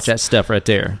you watch that stuff right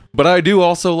there. But I do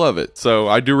also love it, so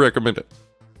I do recommend it.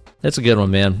 That's a good one,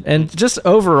 man. And just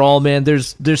overall, man,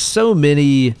 there's so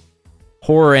many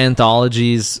horror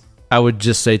anthologies I would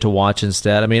just say to watch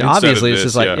instead. I mean, obviously, it's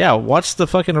just like, watch the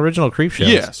fucking original Creepshow.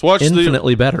 Yes, watch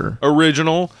infinitely better.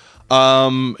 Original.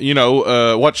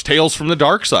 Watch Tales from the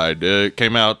Dark Side. It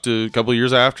came out a couple of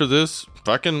years after this.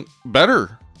 Fucking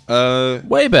better.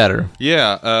 Way better.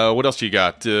 Yeah. What else you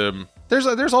got?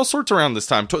 There's all sorts around this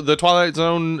time. The Twilight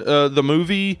Zone, the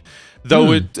movie.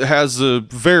 Though it has a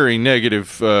very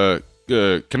negative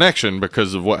connection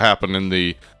because of what happened in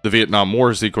the Vietnam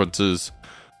War sequences.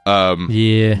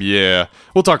 Yeah.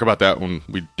 We'll talk about that when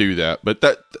we do that. But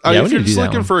if you're just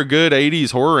looking for a good 80s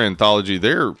horror anthology,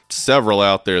 there are several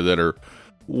out there that are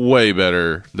way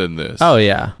better than this. Oh,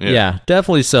 yeah. Yeah,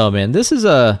 definitely so, man. This is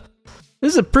a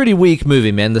pretty weak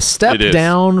movie, man. The step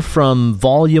down from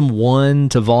Volume 1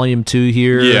 to Volume 2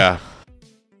 here. Yeah.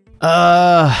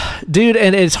 Dude,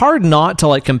 and it's hard not to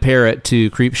like compare it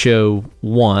to Creepshow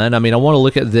 1. I mean, I want to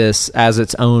look at this as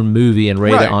its own movie and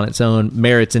rate it on its own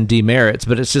merits and demerits,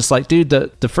 but it's just like, dude,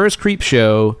 the first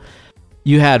Creepshow,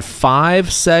 you had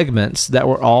 5 segments that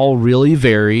were all really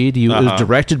varied. It was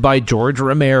directed by George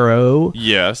Romero.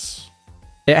 Yes.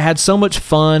 It had so much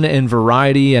fun and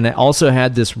variety, and it also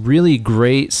had this really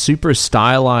great, super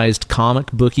stylized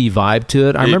comic booky vibe to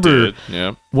it. I remember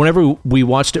whenever we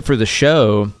watched it for the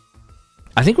show,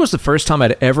 I think it was the first time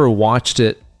I'd ever watched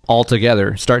it all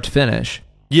together, start to finish.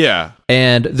 Yeah.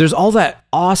 And there's all that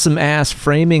awesome ass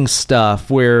framing stuff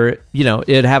where,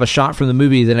 it'd have a shot from the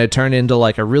movie, then it'd turn into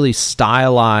like a really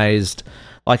stylized,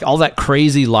 like all that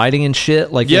crazy lighting and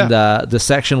shit, like in the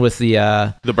section with the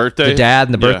birthday, the dad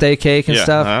and the birthday cake and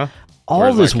stuff.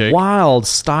 All this wild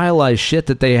stylized shit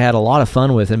that they had a lot of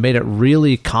fun with and made it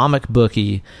really comic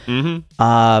booky.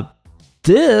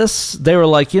 They were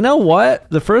like, you know what?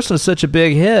 The first one's such a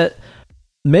big hit.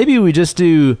 Maybe we just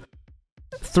do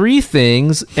 3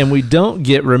 things and we don't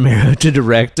get Romero to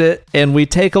direct it and we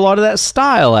take a lot of that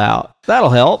style out.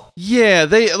 That'll help. Yeah,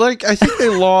 I think they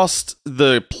lost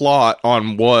the plot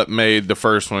on what made the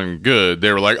first one good.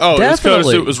 They were like, oh, it's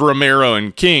because it was Romero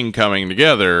and King coming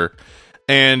together.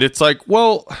 And it's like,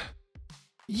 well,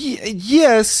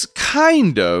 yes,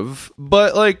 kind of.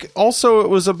 But, like, also it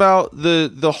was about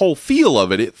the whole feel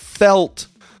of it. It felt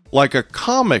like a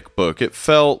comic book. It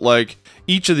felt like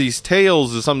each of these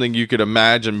tales is something you could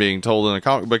imagine being told in a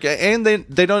comic book. And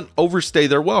they don't overstay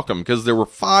their welcome because there were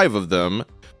 5 of them.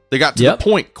 They got to the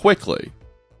point quickly.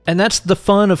 And that's the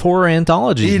fun of horror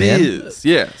anthologies, man. It is,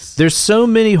 yes. There's so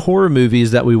many horror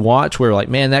movies that we watch where, like,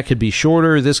 man, that could be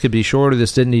shorter, this could be shorter,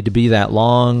 this didn't need to be that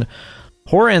long.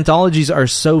 Horror anthologies are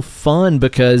so fun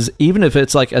because even if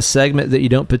it's like a segment that you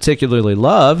don't particularly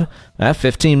love,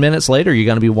 15 minutes later, you're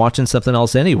going to be watching something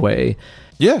else anyway.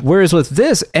 Yeah. Whereas with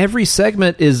this, every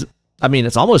segment is, I mean,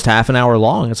 it's almost half an hour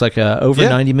long. It's like a over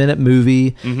 90-minute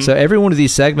movie. Mm-hmm. So every one of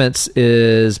these segments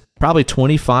is probably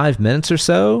 25 minutes or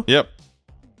so. Yep.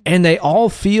 And they all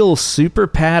feel super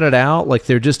padded out, like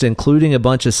they're just including a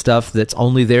bunch of stuff that's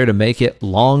only there to make it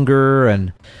longer.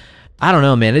 And I don't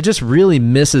know, man, it just really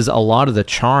misses a lot of the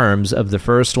charms of the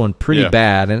first one pretty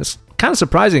bad. And it's kind of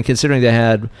surprising considering they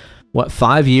had,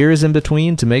 5 years in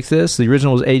between to make this? The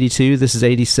original was 82, this is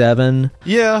 87.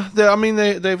 Yeah, they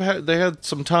had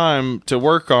some time to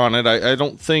work on it. I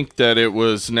don't think that it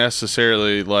was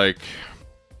necessarily like,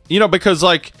 because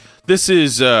like this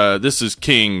is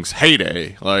King's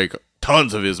heyday. Like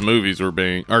tons of his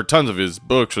tons of his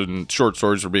books and short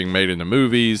stories were being made into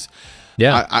movies.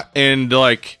 Yeah. And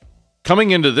like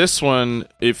coming into this one,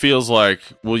 it feels like,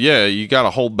 well, yeah, you got to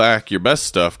hold back your best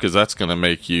stuff because that's going to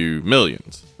make you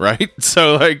millions, right?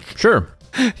 So like, sure,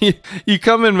 you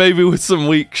come in maybe with some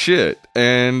weak shit,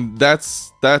 and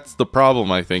that's the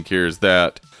problem. I think here is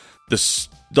that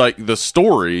the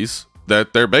stories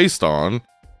that they're based on.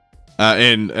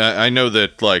 And I know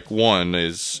that like one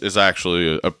is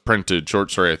actually a printed short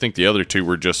story. I think the other 2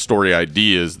 were just story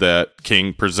ideas that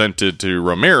King presented to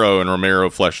Romero, and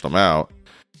Romero fleshed them out.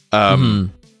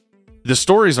 The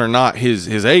stories are not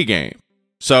his A game,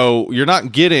 so you're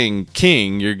not getting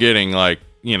King. You're getting like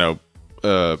King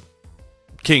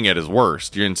at his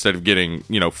worst. You're instead of getting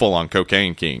full on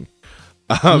cocaine King.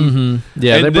 Yeah,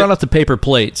 they brought out the paper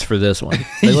plates for this one.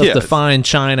 They left the fine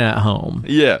china at home.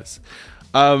 Yes.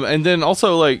 And then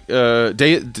also like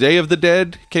Day of the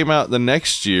Dead came out the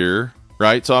next year,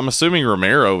 right? So I'm assuming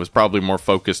Romero was probably more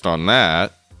focused on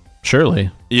that. Surely.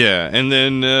 Yeah, and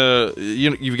then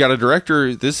you've got a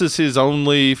director. This is his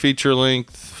only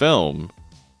feature-length film.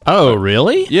 Oh,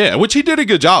 really? Yeah, which he did a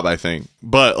good job, I think.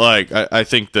 But like, I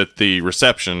think that the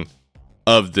reception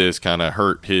of this kind of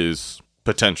hurt his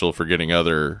potential for getting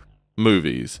other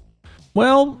movies.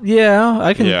 Well, yeah,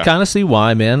 I can kind of see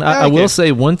why, man. I will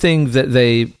say one thing that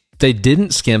they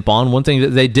didn't skimp on, one thing that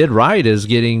they did right is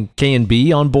getting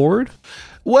K&B on board.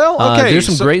 Well, okay. There's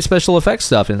some great special effects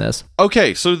stuff in this.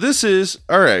 Okay, so this is,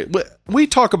 all right, we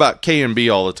talk about K&B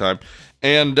all the time,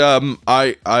 and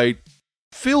I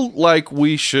feel like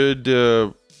we should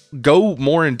go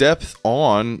more in depth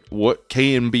on what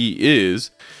K&B is.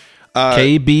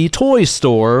 KB Toy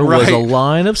Store was a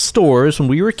line of stores when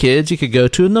we were kids. You could go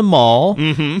to in the mall,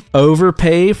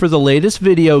 overpay for the latest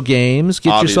video games,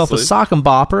 get yourself a sock and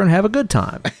bopper, and have a good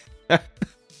time.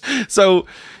 So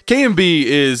K&B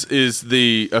is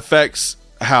the effects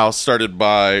house started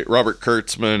by Robert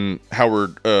Kurtzman,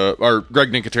 or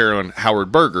Greg Nicotero, and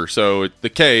Howard Berger. So the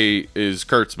K is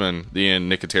Kurtzman, the N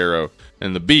Nicotero,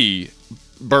 and the B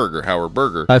Berger, Howard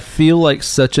Berger. I feel like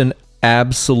such an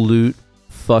absolute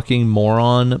fucking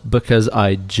moron because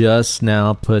I just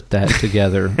now put that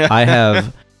together. I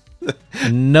have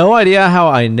no idea how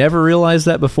I never realized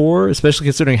that before, especially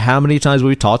considering how many times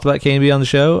we've talked about K&B on the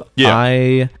show. Yeah.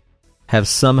 I have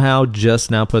somehow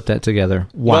just now put that together.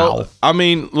 Wow. Well, I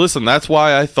mean, listen, that's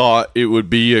why I thought it would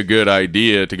be a good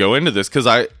idea to go into this,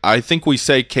 because I think we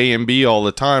say K&B all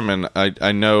the time, and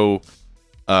I know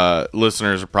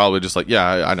listeners are probably just like,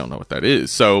 yeah, I don't know what that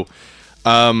is. So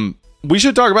we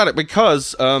should talk about it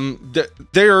because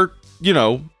they're,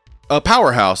 a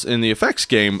powerhouse in the effects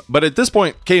game, but at this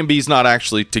point, K&B's not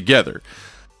actually together.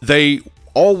 They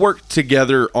all worked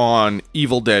together on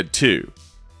Evil Dead 2.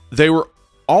 They were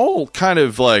all kind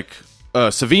of like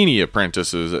Savini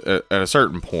apprentices at a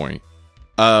certain point.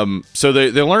 So they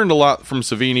learned a lot from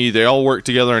Savini. They all worked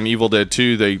together on Evil Dead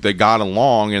 2. They got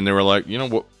along, and they were like,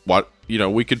 what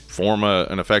we could form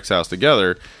an effects house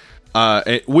together,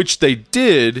 which they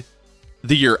did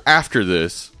the year after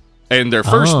this. And their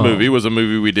first movie was a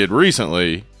movie we did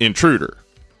recently, Intruder.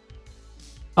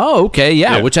 Oh, okay,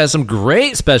 yeah, which has some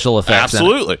great special effects.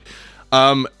 Absolutely.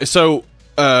 So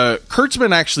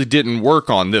Kurtzman actually didn't work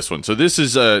on this one. So this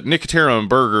is Nicotero and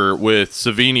Berger with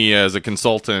Savini as a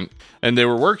consultant, and they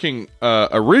were working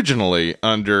originally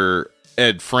under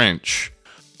Ed French,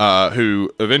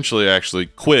 who eventually actually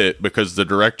quit because the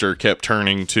director kept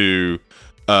turning to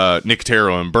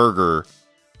Nicotero and Berger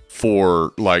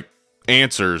for like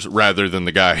answers rather than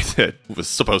the guy that was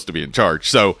supposed to be in charge.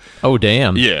 So, oh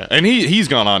damn, yeah, and he's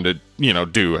gone on to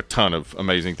do a ton of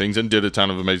amazing things and did a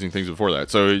ton of amazing things before that.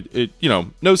 So it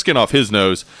no skin off his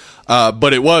nose,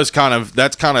 but it was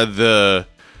that's kind of the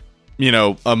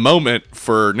a moment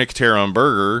for Nicotero and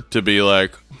Berger to be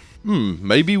like,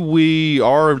 maybe we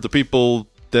are the people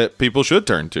that people should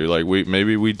turn to. Like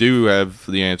maybe we do have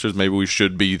the answers. Maybe we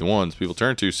should be the ones people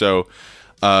turn to. So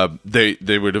they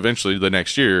would eventually the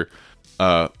next year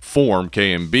form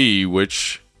KMB,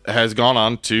 which has gone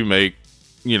on to make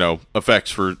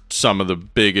effects for some of the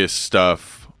biggest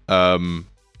stuff and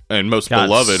most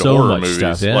beloved so horror much movies.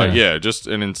 Stuff, yeah. Like just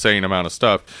an insane amount of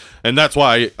stuff, and that's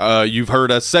why you've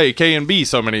heard us say KMB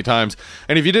so many times.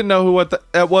 And if you didn't know what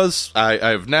that was, I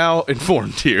have now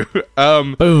informed you.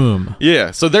 Boom.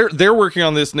 Yeah, so they're working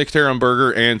on this. Nicotero and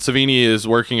Berger, and Savini is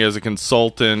working as a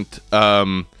consultant.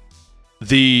 What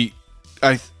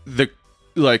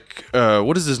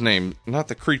is his name? Not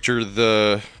the creature,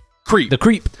 the Creep.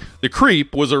 The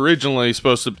Creep was originally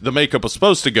the makeup was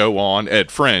supposed to go on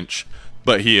Ed French,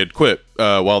 but he had quit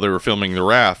while they were filming the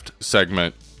Raft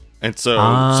segment, and so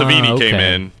Savini came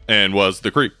in and was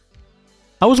the Creep.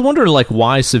 I was wondering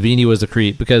why Savini was the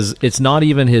Creep, because it's not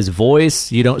even his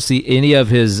voice. You don't see any of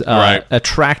his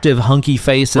attractive hunky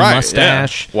face and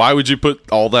mustache. Yeah. Why would you put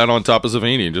all that on top of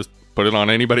Savini? Just put it on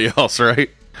anybody else, right?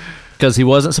 Because he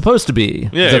wasn't supposed to be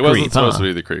he wasn't supposed to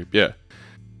be the Creep, yeah.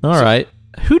 All right.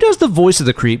 Who does the voice of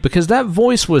the Creep? Because that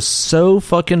voice was so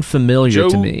fucking familiar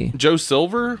to me. Joe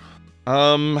Silver?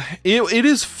 It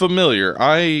is familiar.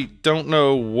 I don't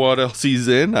know what else he's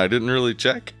in. I didn't really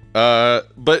check.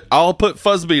 But I'll put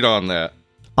Fuzzbeat on that.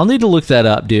 I'll need to look that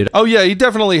up, dude. Oh, yeah, he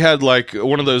definitely had,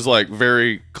 one of those,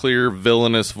 very clear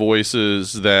villainous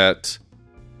voices that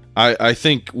I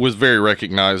think was very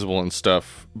recognizable and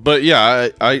stuff. But, yeah,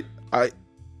 I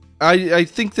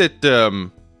think that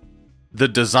the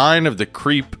design of the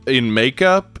Creep in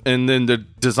makeup and then the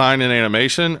design in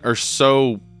animation are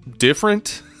so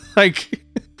different. They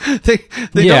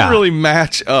don't really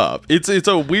match up. It's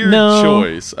a weird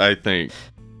choice, I think.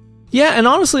 Yeah, and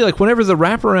honestly, whenever the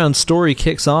wraparound story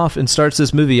kicks off and starts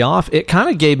this movie off, it kind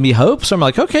of gave me hope. So I'm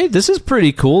like, okay, this is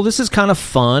pretty cool. This is kind of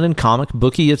fun and comic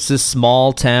booky. It's this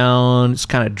small town. It's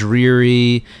kind of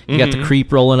dreary. You got the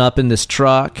Creep rolling up in this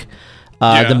truck.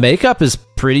 The makeup is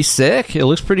pretty sick. It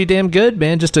looks pretty damn good,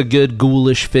 man. Just a good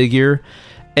ghoulish figure.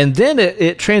 And then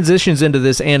it transitions into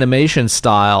this animation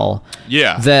style.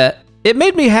 Yeah. That it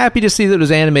made me happy to see that it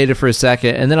was animated for a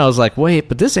second. And then I was like, wait,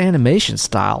 but this animation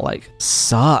style,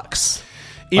 sucks.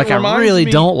 I really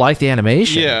don't like the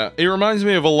animation. Yeah, it reminds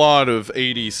me of a lot of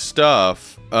 80s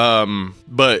stuff,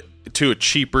 but to a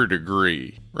cheaper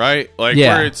degree, right?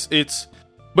 Where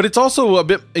but it's also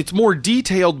it's more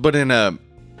detailed, but in a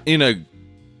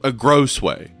gross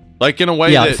way. In a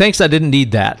way that... thanks, I didn't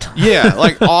need that. Yeah,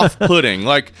 off-putting.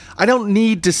 I don't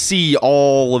need to see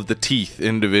all of the teeth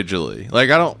individually. I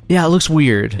don't... Yeah, it looks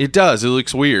weird. It does. It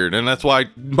looks weird, and that's why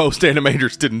most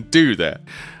animators didn't do that.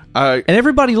 And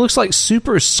everybody looks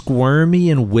super squirmy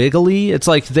and wiggly. It's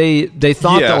they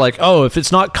thought that if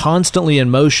it's not constantly in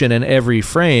motion in every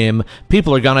frame,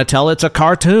 people are gonna tell it's a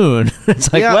cartoon. It's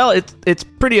well, it's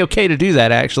pretty okay to do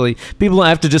that, actually. People don't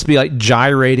have to just be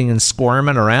gyrating and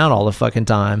squirming around all the fucking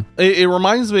time. It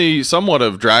reminds me somewhat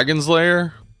of Dragon's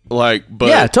Lair, but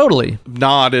yeah, totally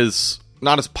not as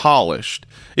polished.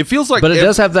 It feels but it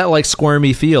does have that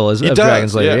squirmy feel of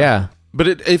Dragon's Lair. Yeah. But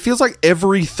it feels like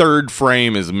every third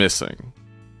frame is missing.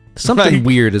 Something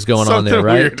weird is going on there,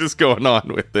 right? Something weird is going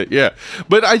on with it, yeah.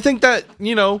 But I think that,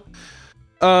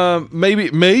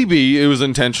 maybe it was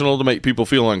intentional to make people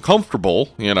feel uncomfortable,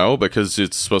 because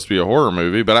it's supposed to be a horror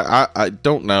movie. But I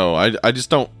don't know. I just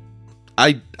don't...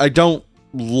 I don't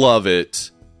love it.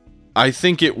 I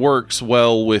think it works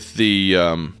well with the...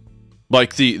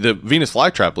 the Venus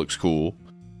flytrap looks cool,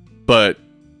 but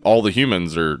all the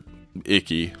humans are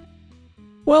icky.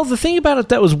 Well, the thing about it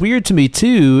that was weird to me,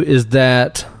 too, is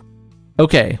that,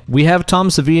 okay, we have Tom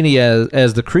Savini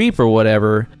as the Creep or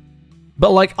whatever,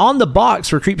 but, on the box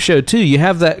for Creepshow 2, you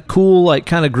have that cool,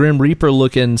 kind of Grim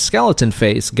Reaper-looking skeleton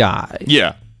face guy.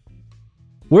 Yeah.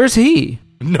 Where's he?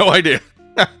 No idea.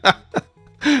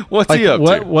 What's he up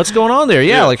to? What's going on there?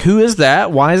 Yeah, who is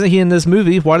that? Why isn't he in this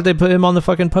movie? Why did they put him on the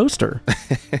fucking poster?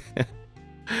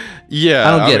 Yeah.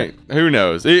 I don't get it. Who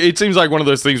knows? It seems like one of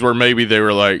those things where maybe they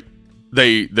were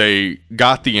they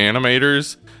got the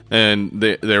animators and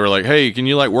they were like, hey, can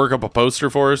you like work up a poster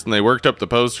for us? And they worked up the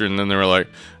poster, and then they were like,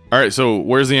 all right, so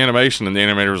where's the animation? And the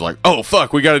animator was like, oh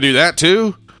fuck, we got to do that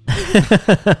too.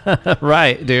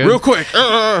 Right, dude. Real quick.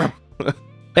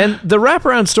 And the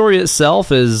wraparound story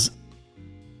itself is,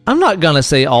 I'm not going to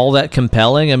say all that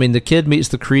compelling. I mean, the kid meets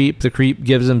the creep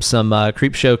gives him some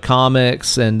creep show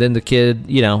comics, and then the kid,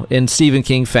 you know, in Stephen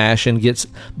King fashion, gets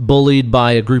bullied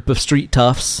by a group of street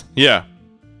toughs. Yeah.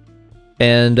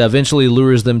 And eventually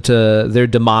lures them to their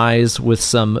demise with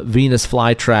some Venus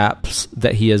flytraps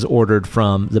that he has ordered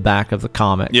from the back of the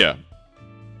comic. Yeah.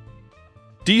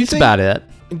 That's about it.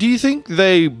 Do you think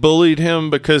they bullied him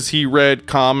because he read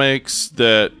comics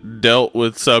that dealt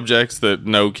with subjects that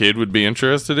no kid would be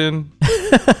interested in?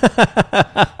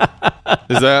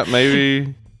 Is that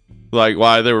maybe like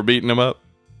why they were beating him up?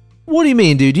 What do you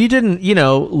mean, dude? You didn't,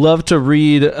 love to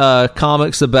read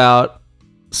comics about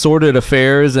sordid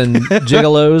affairs and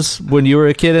gigolos when you were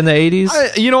a kid in the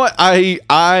 80s? You know what?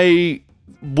 I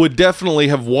would definitely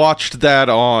have watched that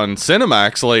on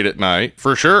Cinemax late at night,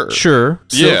 for sure. Sure.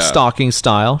 Silk stocking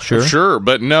style, sure. For sure,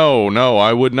 but no,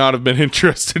 I would not have been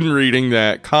interested in reading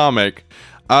that comic.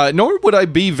 Nor would I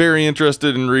be very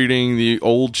interested in reading the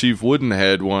old Chief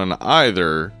Woodenhead one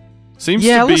either. Seems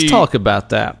to be let's talk about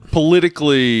that.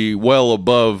 Politically well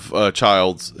above a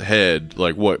child's head,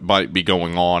 like what might be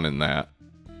going on in that.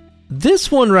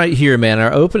 This one right here, man,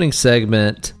 our opening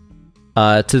segment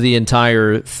to the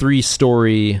entire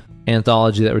 3-story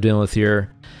anthology that we're dealing with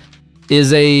here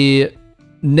is a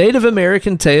Native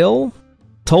American tale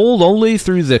told only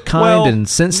through the kind and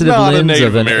sensitive lens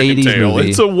of an American 80s tale. movie.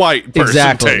 It's a white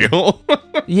person tale.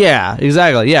 Yeah,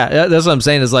 exactly. Yeah, that's what I'm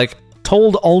saying, is like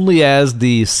told only as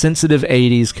the sensitive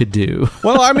 80s could do.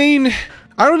 Well, I mean,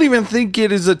 I don't even think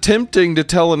it is attempting to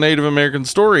tell a Native American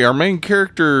story. Our main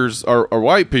characters are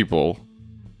white people.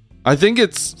 I think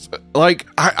it's like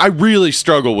I really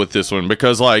struggle with this one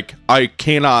because like I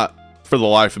cannot for the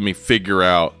life of me figure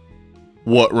out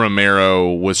what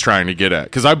Romero was trying to get at,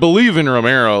 because I believe in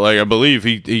Romero. Like I believe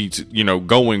he's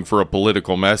going for a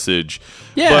political message.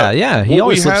 Yeah, he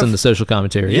always slips in the social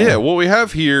commentary. Yeah, what we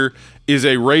have here is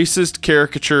a racist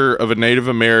caricature of a Native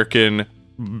American,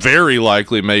 very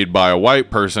likely made by a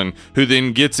white person, who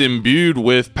then gets imbued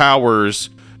with powers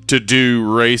to do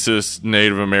racist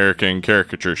Native American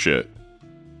caricature shit.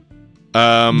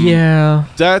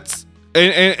 That's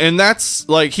and that's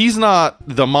like, he's not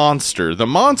the monster. The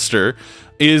monster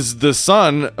is the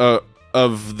son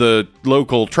of the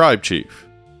local tribe chief.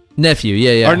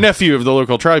 Nephew, Our nephew of the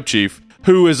local tribe chief,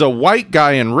 who is a white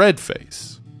guy in red face.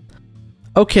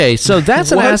 Okay, so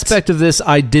that's an aspect of this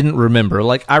I didn't remember.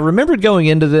 Like, I remembered going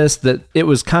into this that it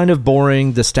was kind of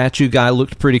boring. The statue guy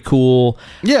looked pretty cool.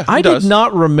 Yeah, I did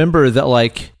not remember that,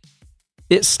 like,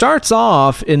 it starts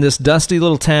off in this dusty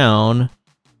little town,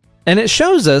 and it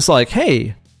shows us, like,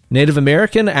 hey, Native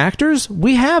American actors,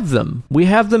 we have them. We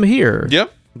have them here.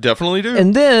 Yep, definitely do.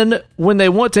 And then, when they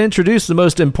want to introduce the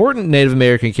most important Native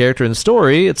American character in the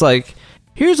story, it's like,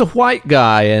 here's a white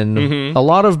guy and a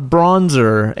lot of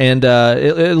bronzer, and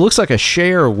it looks like a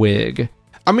Cher wig.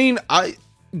 I mean,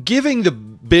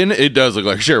 it does look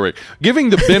like a Cher wig. Giving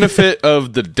the benefit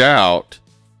of the doubt,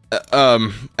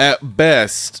 at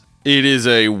best, it is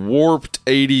a warped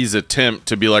 80s attempt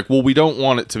to be like, well, we don't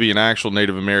want it to be an actual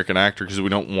Native American actor because we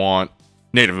don't want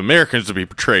Native Americans to be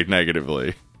portrayed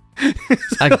negatively.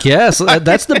 I guess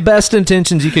that's the best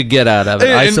intentions you could get out of it,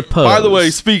 I suppose. By the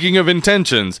way, speaking of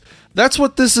intentions, that's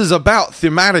what this is about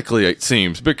thematically, it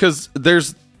seems, because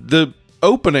there's the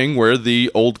opening where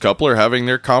the old couple are having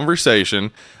their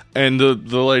conversation, and the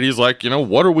lady's like,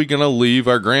 what are we going to leave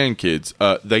our grandkids?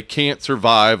 They can't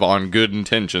survive on good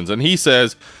intentions. And he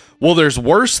says, well, there's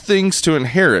worse things to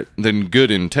inherit than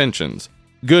good intentions.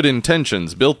 Good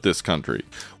intentions built this country.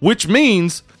 Which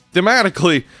means,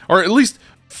 thematically, or at least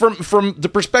from the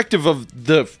perspective of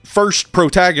the first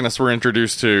protagonist we're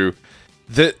introduced to,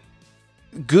 that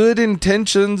good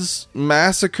intentions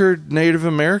massacred Native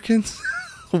Americans?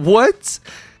 What?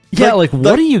 Yeah,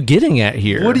 what are you getting at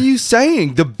here? What are you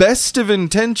saying? The best of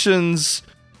intentions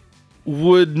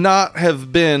would not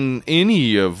have been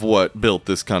any of what built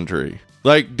this country.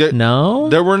 No?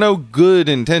 There were no good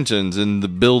intentions in the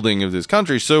building of this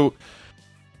country. So,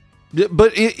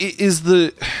 but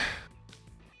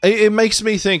it makes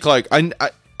me think, like,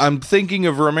 I'm thinking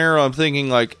of Romero. I'm thinking,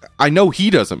 like, I know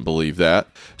he doesn't believe that.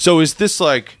 So is this,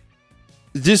 like,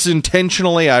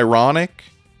 intentionally ironic?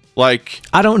 Like,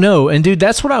 I don't know. And dude,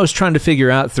 that's what I was trying to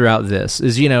figure out throughout this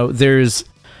is,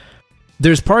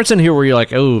 there's parts in here where you're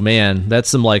like, oh man, that's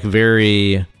some like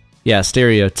very,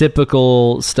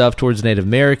 stereotypical stuff towards Native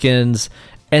Americans.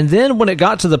 And then when it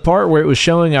got to the part where it was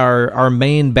showing our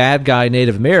main bad guy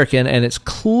Native American, and it's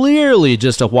clearly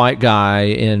just a white guy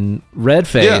in red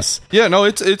face. Yeah, no,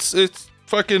 it's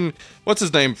fucking, what's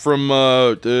his name from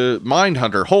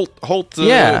Mindhunter, Holt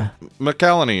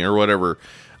McCallany or whatever.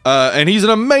 And he's an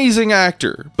amazing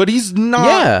actor, but he's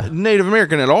not Native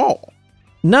American at all.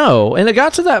 No, and it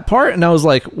got to that part, and I was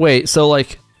like, wait, so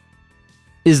like,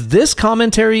 is this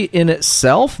commentary in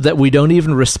itself that we don't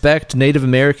even respect Native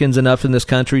Americans enough in this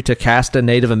country to cast a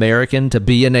Native American to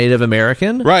be a Native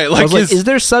American? Right. Like, I was like, is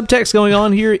there subtext going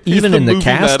on here even in the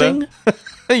casting?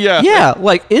 Yeah. Yeah,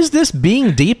 like, is this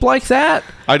being deep like that?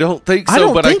 I don't think so. I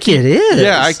don't think it is.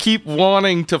 Yeah, I keep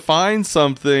wanting to find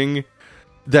something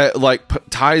that like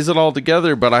ties it all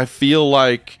together, but I feel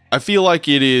like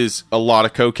it is a lot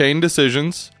of cocaine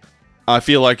decisions. I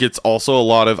feel like it's also a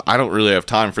lot of, I don't really have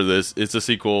time for this. It's a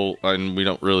sequel, and we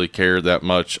don't really care that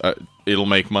much. It'll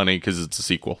make money because it's a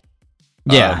sequel.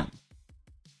 Yeah.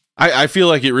 I feel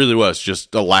like it really was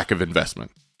just a lack of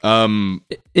investment.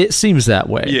 It seems that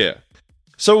way. Yeah.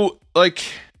 So, like,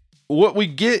 what we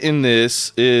get in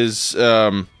this is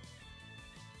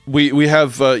we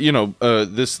have,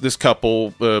 this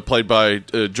couple played by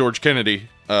George Kennedy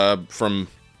from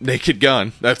Naked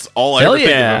Gun. That's all I ever think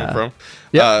of him from.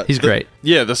 Yeah, he's great.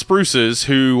 The Spruces,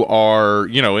 who are,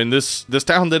 in this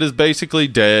town that is basically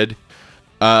dead,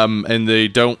 and they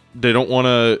don't want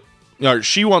to.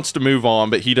 She wants to move on,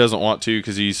 but he doesn't want to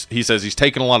because he says he's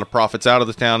taken a lot of profits out of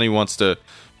the town. He wants to,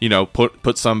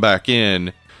 put some back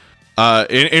in.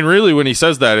 And really, when he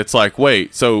says that, it's like,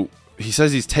 wait, so he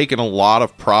says he's taken a lot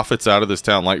of profits out of this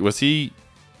town. Like, was he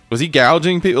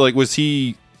gouging people? Like, was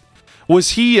he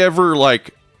ever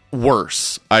like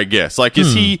worse, I guess? Like,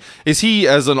 is he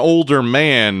as an older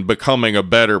man becoming a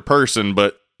better person,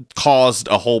 but caused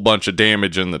a whole bunch of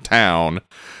damage in the town?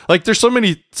 Like, there's so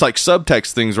many like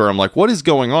subtext things where I'm like, what is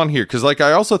going on here? Because like,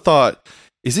 I also thought,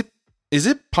 is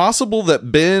it possible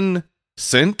that Ben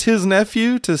sent his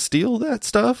nephew to steal that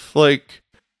stuff? Like,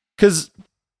 because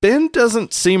Ben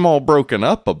doesn't seem all broken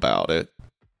up about it.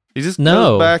 He just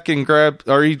goes back and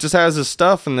he just has his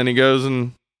stuff, and then he goes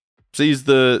and sees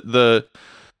the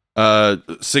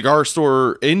cigar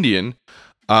store Indian,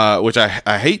 which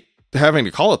I hate having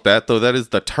to call it that, though that is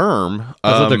the term.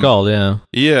 That's what they're called, yeah.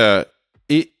 Yeah.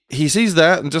 He sees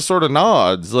that and just sort of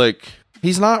nods. Like,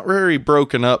 he's not very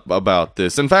broken up about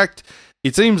this. In fact,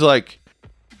 it seems like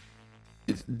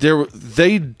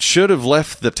they should have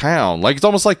left the town. Like, it's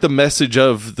almost like the message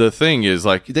of the thing is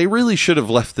like, they really should have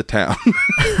left the town.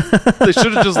 They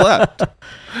should have just left.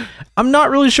 I'm not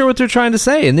really sure what they're trying to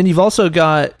say. And then you've also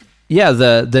got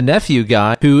the nephew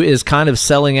guy who is kind of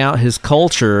selling out his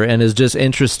culture and is just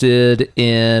interested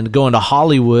in going to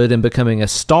Hollywood and becoming a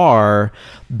star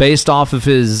based off of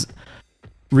his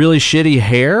really shitty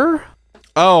hair.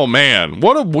 Oh man,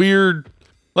 what a weird,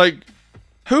 like,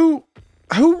 who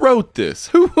wrote this?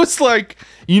 Who was like,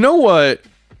 you know what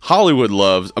Hollywood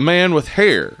loves? A man with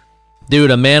hair.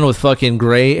 Dude, a man with fucking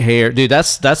great hair. Dude,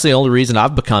 that's the only reason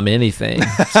I've become anything.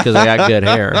 It's because I got good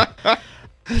hair.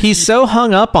 He's so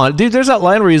hung up on it. Dude, there's that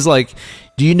line where he's like,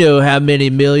 do you know how many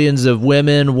millions of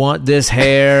women want this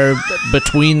hair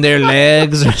between their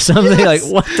legs or something? Yes,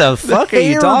 like, what the fuck are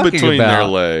you talking between about? Their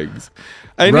legs.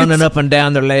 And running up and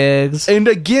down their legs. And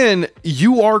again,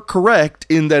 you are correct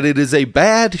in that it is a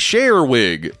bad Cher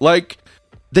wig. Like,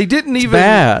 they didn't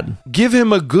even give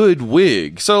him a good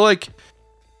wig. So, like,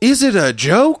 is it a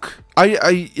joke?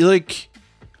 I like,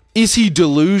 is he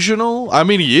delusional? I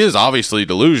mean, he is obviously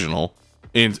delusional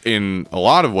in a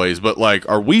lot of ways, but like,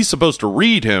 are we supposed to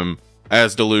read him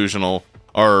as delusional,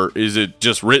 or is it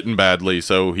just written badly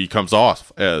so he comes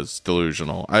off as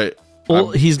delusional?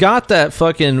 He's got that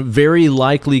fucking very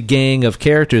likely gang of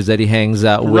characters that he hangs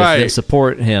out with that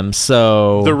support him,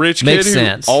 so the rich makes kid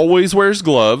sense. Who always wears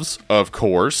gloves, of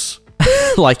course.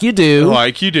 Like you do.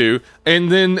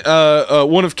 And then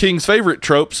one of King's favorite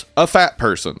tropes, a fat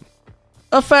person.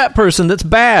 A fat person that's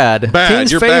bad.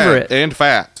 King's you're favorite. Bad and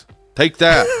fat. Take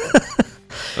that.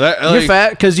 You're fat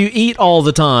because you eat all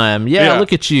the time. Yeah,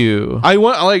 look at you. I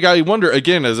wonder,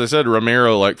 again, as I said,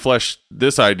 Romero like fleshed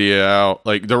this idea out.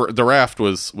 Like, the Raft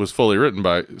was fully written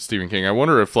by Stephen King. I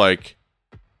wonder if like,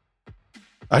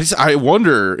 I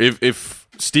wonder if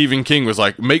Stephen King was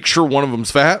like, make sure one of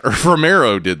them's fat, or if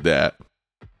Romero did that.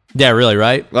 Yeah, really,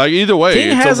 right? Like, either way,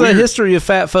 King has a history of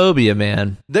fat phobia,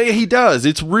 man. He does.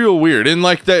 It's real weird, and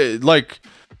like that, like.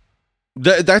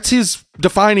 That's his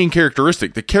defining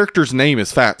characteristic. The character's name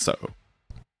is Fatso.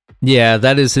 Yeah,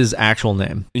 that is his actual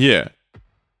name. Yeah.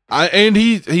 And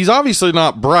he's obviously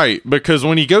not bright, because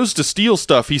when he goes to steal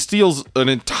stuff, he steals an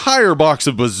entire box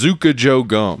of Bazooka Joe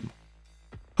gum.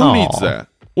 Who needs that?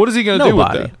 What is he going to do with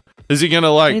Nobody. that? Is he going to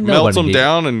like Ain't melt nobody them need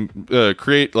down and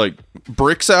create like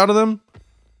bricks out of them?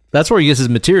 That's where he gets his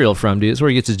material from, dude. That's where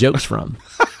he gets his jokes from.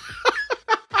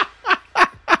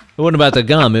 It wasn't about the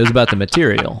gum. It was about the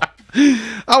material.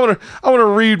 I want to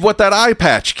read what that eye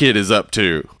patch kid is up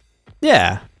to.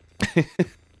 Yeah.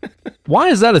 Why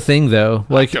is that a thing, though?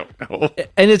 Like, I don't know.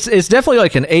 and it's definitely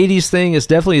like an 80s thing. It's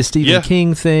definitely a Stephen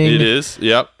King thing. It is.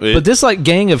 Yep. But this like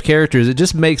gang of characters, it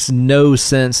just makes no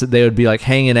sense that they would be like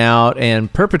hanging out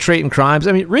and perpetrating crimes.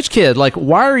 I mean, rich kid, like,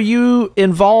 why are you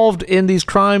involved in these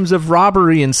crimes of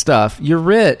robbery and stuff? You're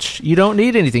rich. You don't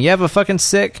need anything. You have a fucking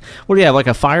sick, what do you have, like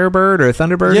a Firebird or a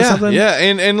Thunderbird or something? Yeah,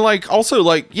 and like also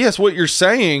like yes, what you're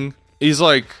saying is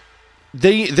like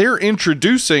they're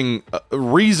introducing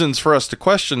reasons for us to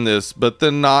question this, but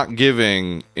then not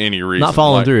giving any reason. Not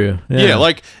following like, through. Yeah,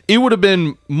 like it would have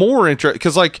been more interesting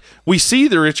because like we see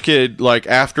the rich kid like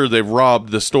after they've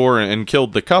robbed the store and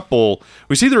killed the couple,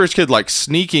 we see the rich kid like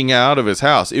sneaking out of his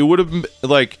house. It would have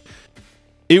like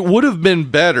it would have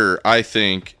been better, I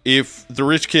think, if the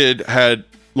rich kid had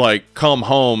like come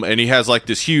home and he has like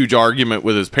this huge argument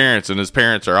with his parents, and his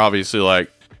parents are obviously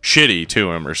like shitty to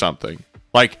him or something.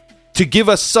 Like to give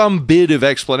us some bit of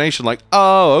explanation, like,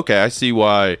 oh, okay, I see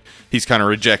why he's kind of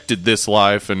rejected this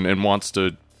life and wants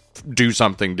to do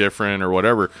something different or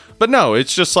whatever. But no,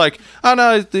 it's just like, oh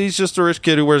no, he's just a rich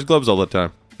kid who wears gloves all the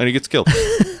time and he gets killed.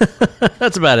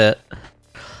 That's about it.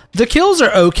 The kills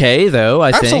are okay, though.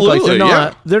 I think like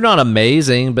they're not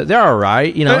amazing, but they're all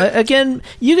right. You know, again,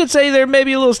 you could say they're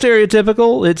maybe a little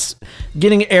stereotypical. It's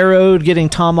getting arrowed, getting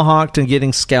tomahawked, and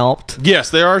getting scalped. Yes,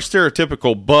 they are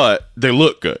stereotypical, but they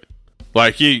look good.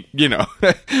 Like you know,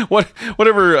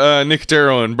 whatever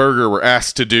Nicotero and Berger were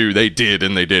asked to do, they did,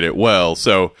 and they did it well.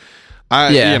 So,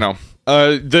 you know.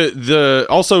 The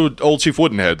also Old Chief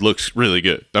Woodenhead looks really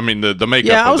good. I mean the makeup.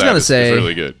 Yeah, I was gonna say say is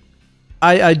really good.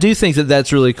 I do think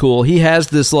that's really cool. He has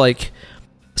this like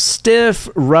stiff,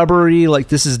 rubbery, like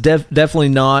this is definitely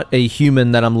not a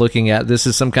human that I'm looking at. This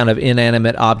is some kind of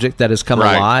inanimate object that has come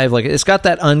alive. Like it's got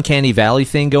that uncanny valley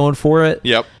thing going for it.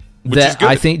 Yep. Which that is good.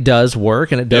 I think does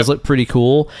work, and it does look pretty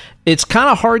cool. It's kind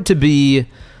of hard to be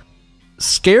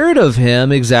scared of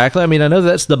him exactly. I mean, I know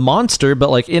that's the monster, but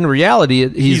like in reality,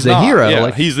 he's the hero. Yeah,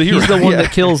 like he's the hero. He's the one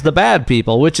that kills the bad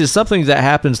people, which is something that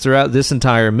happens throughout this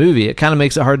entire movie. It kind of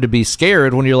makes it hard to be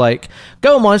scared when you're like,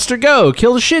 "Go monster, go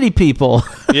kill the shitty people."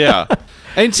 Yeah,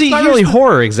 and see, it's not really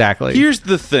horror exactly. Here's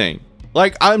the thing.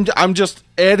 Like I'm just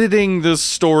editing this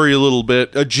story a little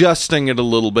bit, adjusting it a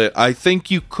little bit. I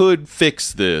think you could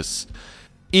fix this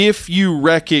if you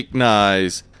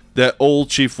recognize that Old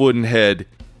Chief Woodenhead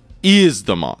is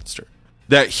the monster,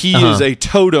 that he is a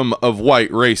totem of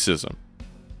white racism.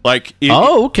 Like,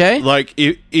 okay. Like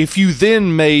if you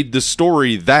then made the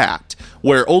story that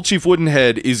where Old Chief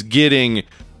Woodenhead is getting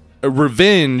a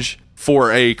revenge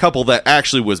for a couple that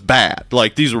actually was bad,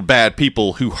 like these were bad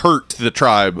people who hurt the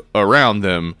tribe around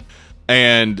them,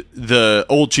 and the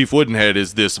Old Chief Woodenhead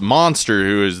is this monster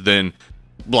who is then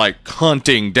like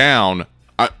hunting down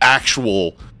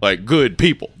actual like good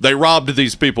people. They robbed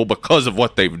these people because of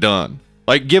what they've done.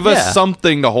 Like give us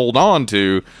something to hold on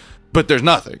to, but there's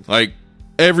nothing. Like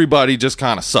everybody just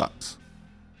kind of sucks.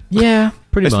 Yeah,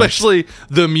 pretty much. Especially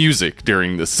the music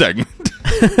during this segment.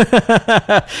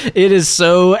 It is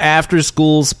so after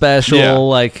school special,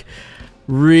 like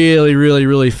really, really,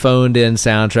 really phoned in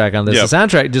soundtrack on this. Yep. The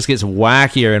soundtrack just gets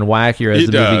wackier and wackier as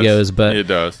the movie goes, but it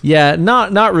does. Yeah,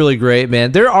 not really great,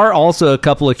 man. There are also a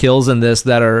couple of kills in this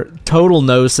that are total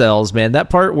no-sells, man. That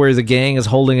part where the gang is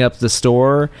holding up the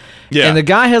store, and the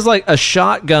guy has like a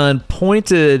shotgun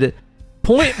pointed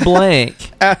point blank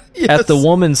at the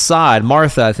woman's side,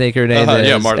 Martha, I think her name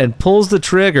is, and pulls the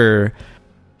trigger.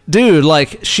 Dude,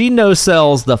 like, she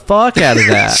no-sells the fuck out of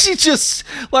that. She just,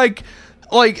 like,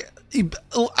 I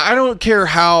don't care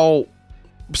how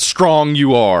strong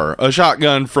you are, a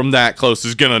shotgun from that close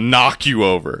is gonna knock you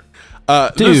over.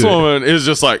 This woman is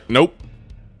just like, nope,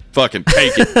 fucking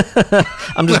take it.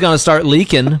 I'm just gonna start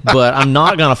leaking, but I'm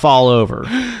not gonna fall over.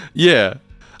 Yeah.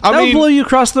 That would blow you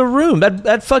across the room.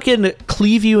 That fucking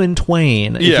cleave you in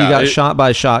twain if you got shot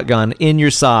by a shotgun in your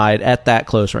side at that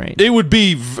close range. It would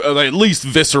be at least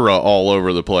viscera all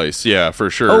over the place. Yeah,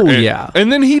 for sure. Oh, yeah.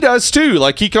 And then he does too.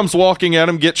 Like he comes walking at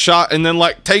him, gets shot, and then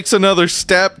like takes another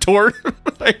step toward him.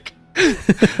 Like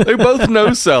they both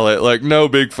no-sell it. Like no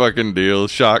big fucking deal.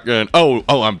 Shotgun. Oh,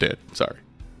 I'm dead. Sorry.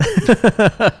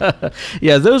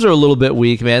 Yeah, those are a little bit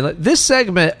weak, man. This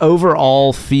segment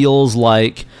overall feels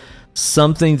like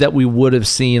something that we would have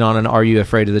seen on an Are You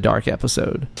Afraid of the Dark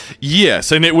episode.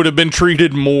 Yes, and it would have been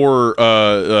treated more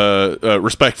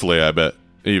respectfully, I bet,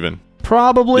 even.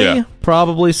 Probably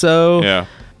so. Yeah.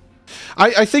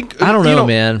 I think I don't know,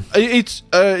 man. It's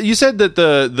you said that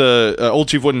the old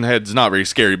Chief Woodenhead's not very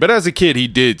scary, but as a kid he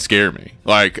did scare me.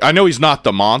 Like, I know he's not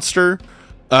the monster,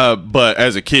 but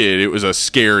as a kid it was a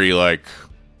scary, like,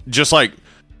 just like,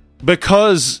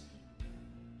 because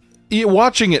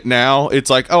watching it now, it's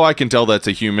like, oh, I can tell that's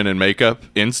a human in makeup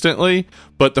instantly.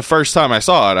 But the first time I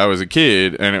saw it, I was a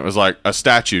kid, and it was like a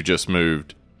statue just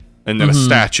moved, and then a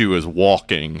statue was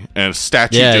walking, and a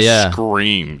statue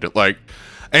screamed. Like,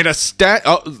 and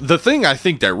the thing I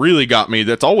think that really got me,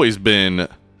 that's always been,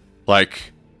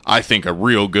 like, I think a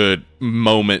real good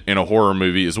moment in a horror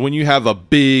movie, is when you have a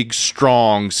big,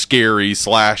 strong, scary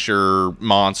slasher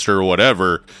monster or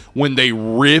whatever, when they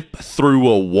rip through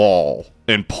a wall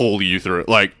and pull you through it.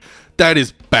 Like, that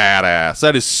is badass.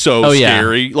 That is so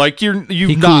scary. Yeah. Like,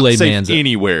 you've not safe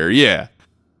anywhere. Yeah.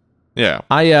 Yeah.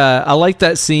 I like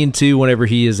that scene too, whenever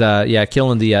he is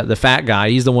killing the fat guy.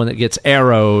 He's the one that gets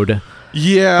arrowed.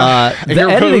 Yeah. The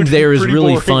editing there is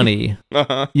really funny.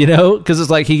 You know, because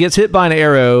it's like he gets hit by an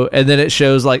arrow, and then it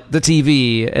shows like the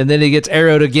TV, and then he gets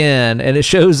arrowed again, and it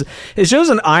shows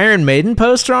an Iron Maiden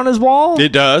poster on his wall.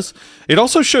 It does. It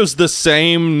also shows the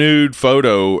same nude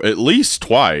photo at least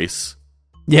twice.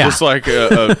 Yeah. It's like,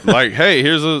 like, hey,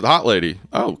 here's a hot lady.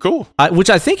 Oh, cool. Which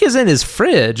I think is in his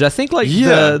fridge. I think, like,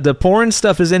 the porn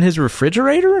stuff is in his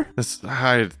refrigerator.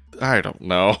 I don't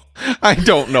know. I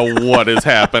don't know what is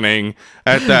happening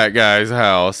at that guy's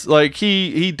house. Like,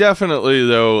 he definitely,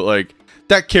 though, like,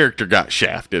 that character got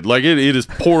shafted. Like, it is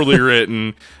poorly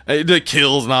written. The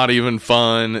kill's not even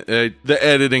fun. The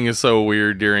editing is so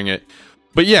weird during it.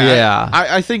 But yeah.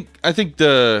 I think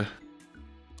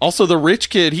also the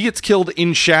rich kid, he gets killed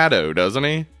in shadow, doesn't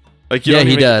he? Like, you don't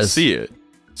even get to see it.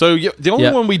 So the only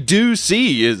one we do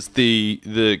see is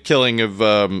the killing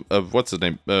of what's his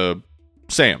name,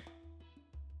 Sam.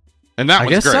 And that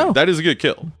was great. So. That is a good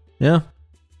kill. Yeah.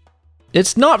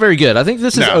 It's not very good. I think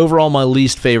this is overall my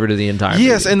least favorite of the entire movie.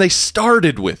 Yes, and they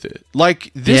started with it.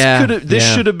 Like, this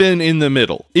should have been in the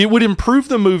middle. It would improve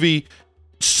the movie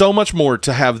so much more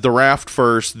to have the raft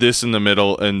first, this in the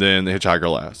middle, and then the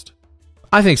hitchhiker last.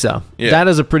 I think so. Yeah. That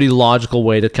is a pretty logical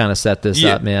way to kind of set this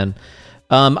up, man.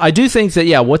 I do think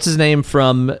that, what's his name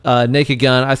from Naked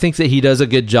Gun? I think that he does a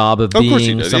good job of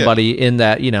being somebody in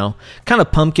that, kind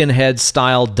of Pumpkinhead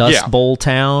style Dust Bowl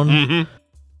town. Mm-hmm.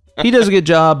 He does a good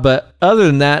job, but other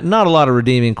than that, not a lot of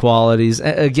redeeming qualities.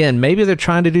 Again, maybe they're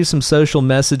trying to do some social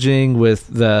messaging with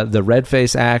the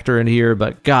red-face actor in here,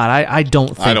 but God, I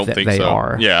don't think they so.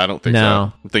 are. Yeah, I don't think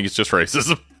so. I think it's just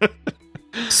racism.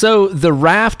 So the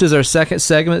raft is our second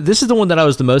segment. This is the one that I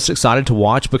was the most excited to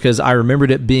watch because I remembered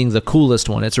it being the coolest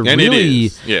one. It's a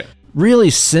really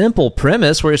simple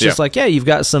premise where it's just like, you've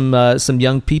got some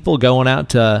young people going out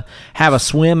to have a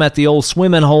swim at the old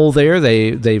swimming hole there.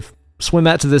 They swim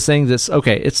out to this thing that's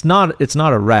it's not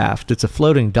a raft, it's a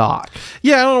floating dock.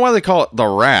 Yeah, I don't know why they call it the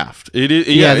raft. It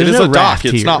is a dock.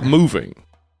 It's not moving.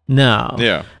 No.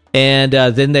 Yeah. And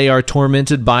then they are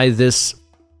tormented by this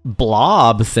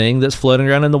blob thing that's floating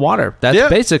around in the water. That's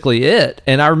basically it.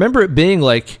 And I remember it being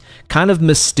like kind of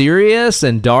mysterious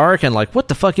and dark and like, what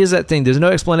the fuck is that thing? There's no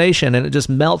explanation, and it just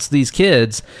melts these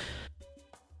kids.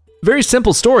 Very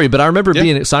simple story, but I remember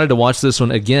being excited to watch this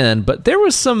one again. But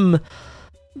there's some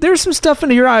stuff in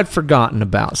here I had forgotten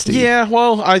about, Steve. Yeah,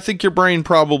 well, I think your brain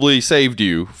probably saved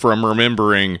you from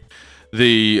remembering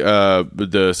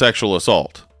the sexual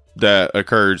assault that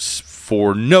occurs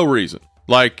for no reason.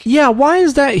 Like, why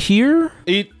is that here?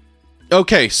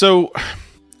 Okay, so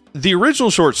the original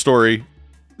short story,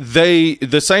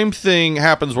 the same thing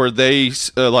happens where they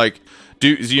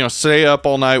stay up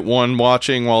all night, one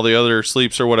watching while the other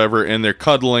sleeps or whatever, and they're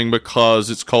cuddling because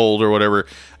it's cold or whatever,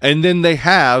 and then they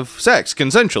have sex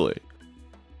consensually.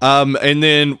 And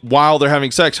then while they're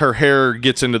having sex, her hair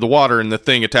gets into the water and the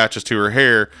thing attaches to her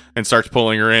hair and starts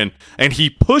pulling her in, and he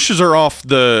pushes her off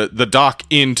the dock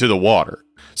into the water.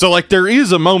 So, like, there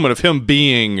is a moment of him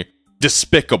being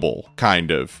despicable, kind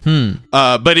of.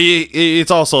 But it's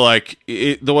also, like,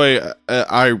 the way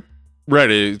I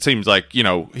read it, it seems like,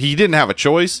 he didn't have a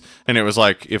choice. And it was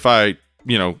like, if I,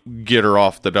 get her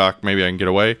off the dock, maybe I can get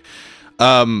away.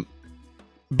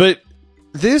 But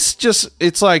this just,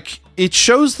 it's like, it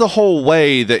shows the whole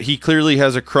way that he clearly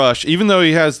has a crush, even though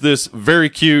he has this very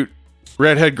cute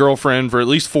redhead girlfriend for at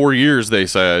least 4 years, they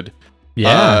said.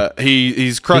 Yeah,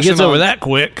 he's crushing. He gets over that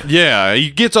quick. Yeah,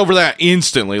 he gets over that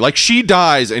instantly. Like, she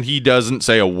dies and he doesn't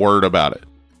say a word about it.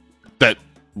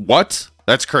 What?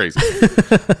 That's crazy.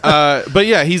 But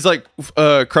yeah, he's like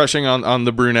crushing on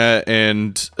the brunette,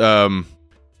 and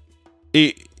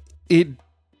it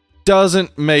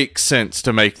doesn't make sense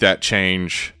to make that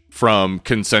change from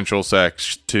consensual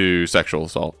sex to sexual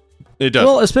assault. It does.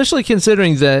 Well, especially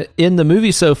considering that in the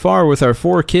movie so far with our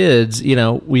 4 kids,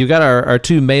 we've got our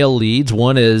 2 male leads.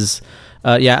 One is,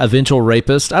 eventual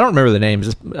rapist. I don't remember the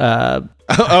names.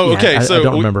 Okay. I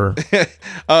don't remember.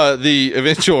 The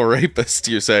eventual rapist,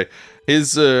 you say.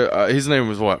 His name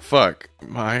was what? Fuck.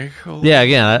 Michael? Yeah,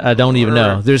 again, I don't even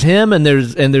know. There's him and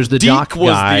there's the Deke jock was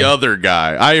guy. the other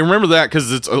guy. I remember that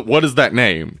because it's, what is that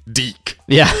name? Deke.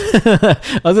 Yeah.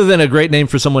 Other than a great name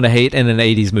for someone to hate in an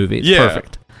 80s movie. It's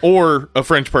perfect. Or a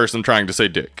French person trying to say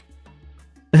dick.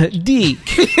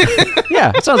 Deke.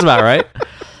 Yeah, sounds about right.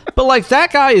 But like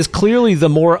that guy is clearly the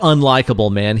more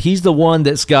unlikable man. He's the one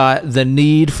that's got the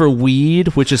need for weed,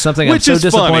 which is something I'm so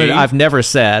disappointed funny. I've never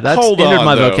said. That's entered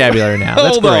my vocabulary now.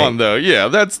 That's Hold on, though. Yeah,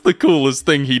 that's the coolest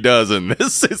thing he does in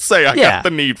this. Is say, I got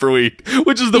the need for weed,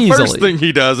 which is the first thing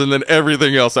he does, and then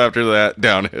everything else after that,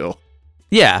 downhill.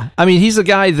 Yeah. I mean, he's a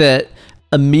guy that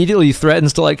immediately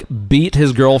threatens to, like, beat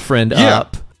his girlfriend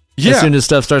up. As soon as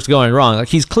stuff starts going wrong. Like,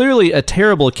 he's clearly a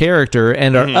terrible character,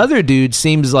 and our other dude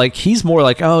seems like he's more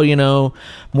like,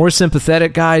 more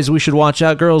sympathetic guys. We should watch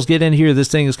out. Girls, get in here. This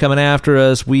thing is coming after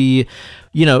us. We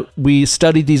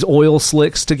studied these oil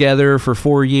slicks together for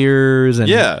 4 years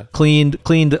and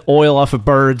cleaned oil off of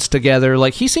birds together.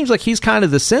 Like, he seems like he's kind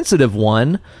of the sensitive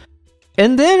one.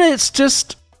 And then it's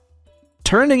just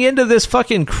turning into this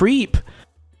fucking creep.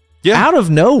 Yeah. Out of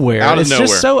nowhere. It's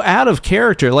just so out of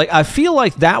character. Like, I feel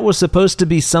like that was supposed to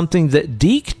be something that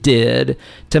Deke did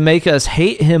to make us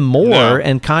hate him more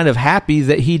and kind of happy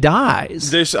that he dies.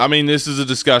 This is a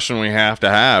discussion we have to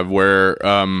have where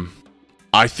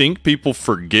I think people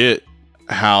forget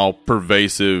how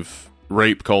pervasive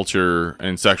rape culture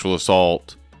and sexual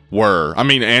assault were. I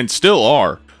mean, and still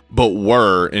are, but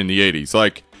were in the 80s.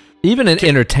 Like, even in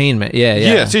entertainment. Yeah.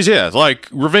 Yes. Like,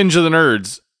 Revenge of the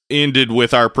Nerds ended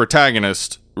with our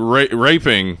protagonist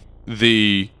raping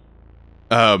the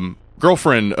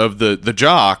girlfriend of the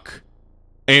jock,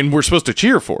 and we're supposed to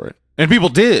cheer for it, and people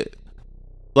did.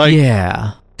 Like,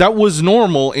 that was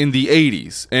normal in the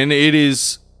 80s, and it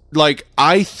is like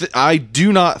I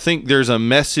do not think there's a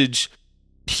message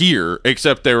here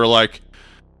except they were like,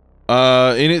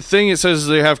 in it thing it says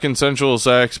they have consensual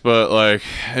sex, but like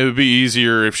it would be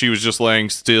easier if she was just laying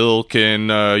still. Can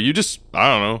you just, I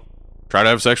don't know, try to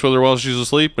have sex with her while she's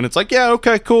asleep? And it's like, yeah,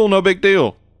 okay, cool, no big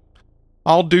deal.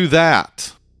 I'll do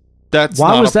that. That's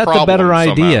why not was that the better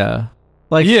somehow. idea?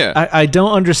 Like, I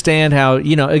don't understand how,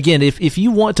 again, if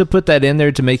you want to put that in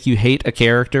there to make you hate a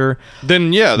character, then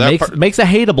make the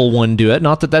hateable one do it.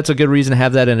 Not that that's a good reason to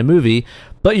have that in a movie,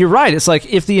 but you're right. It's like,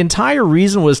 if the entire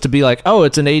reason was to be like, oh,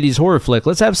 it's an 80s horror flick,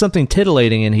 let's have something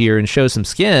titillating in here and show some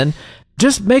skin.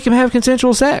 Just make him have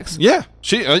consensual sex. Yeah,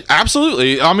 she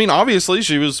absolutely. I mean, obviously,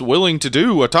 she was willing to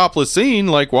do a topless scene.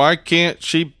 Like, why can't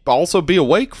she also be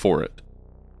awake for it?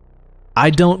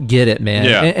 I don't get it, man.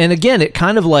 Yeah. And again, it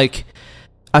kind of like,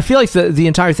 I feel like the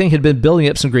entire thing had been building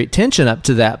up some great tension up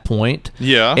to that point.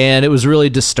 Yeah. And it was really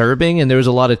disturbing, and there was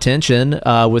a lot of tension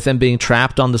with them being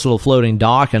trapped on this little floating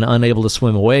dock and unable to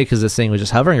swim away because this thing was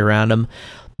just hovering around them.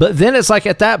 But then it's like,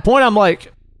 at that point, I'm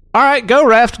like, all right, go,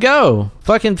 Raft, go.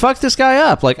 Fucking fuck this guy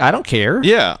up. Like, I don't care.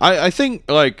 Yeah, I think,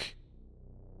 like,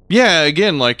 yeah,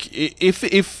 again, like,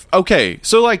 if okay,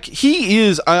 so, like, he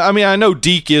is, I mean, I know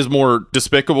Deke is more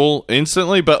despicable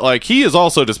instantly, but, like, he is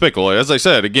also despicable. As I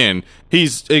said, again,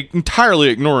 he's entirely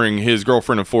ignoring his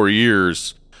girlfriend of 4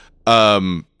 years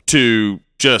to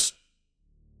just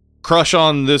crush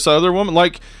on this other woman.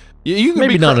 Like, you can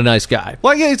maybe be not a nice guy.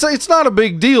 Like, it's not a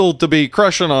big deal to be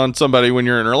crushing on somebody when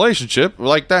you're in a relationship.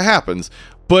 Like, that happens.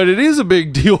 But it is a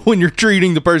big deal when you're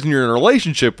treating the person you're in a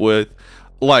relationship with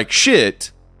like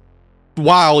shit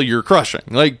while you're crushing.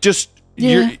 Like, just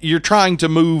you're trying to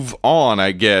move on,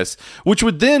 I guess. Which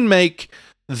would then make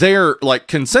their, like,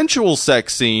 consensual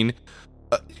sex scene,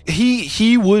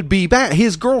 he would be back.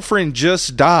 His girlfriend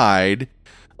just died.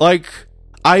 Like,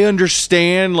 I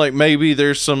understand, like, maybe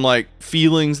there's some, like,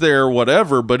 feelings there or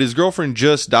whatever, but his girlfriend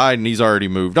just died and he's already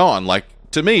moved on. Like,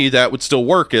 to me, that would still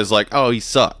work as, like, oh, he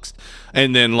sucks.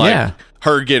 And then, like,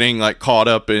 her getting, like, caught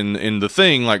up in the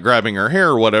thing, like, grabbing her hair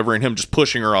or whatever, and him just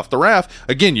pushing her off the raft.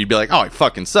 Again, you'd be like, oh, he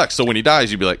fucking sucks. So when he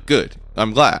dies, you'd be like, good,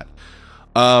 I'm glad.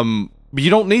 But you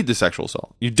don't need the sexual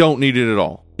assault. You don't need it at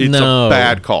all. It's a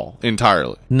bad call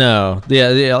entirely. No.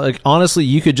 Yeah, like, honestly,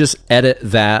 you could just edit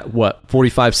that,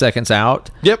 45 seconds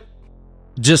out? Yep.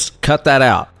 Just cut that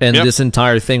out, and this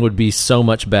entire thing would be so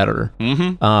much better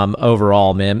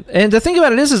overall, man. And the thing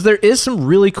about it is there is some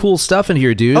really cool stuff in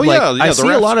here, dude. Oh, like, yeah, I see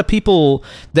a lot of people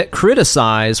that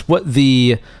criticize what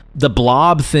the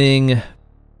blob thing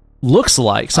looks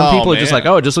like. Some people are just like,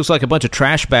 oh, it just looks like a bunch of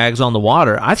trash bags on the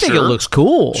water. I think it looks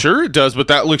cool. Sure it does, but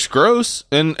that looks gross.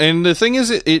 And the thing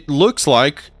is, it looks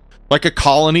like a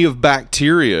colony of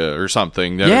bacteria or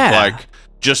something that like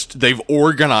just they've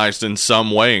organized in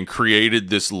some way and created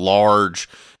this large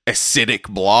acidic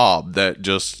blob that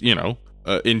just,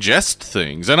 ingest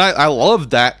things. And I love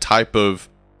that type of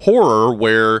horror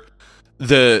where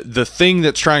the thing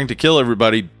that's trying to kill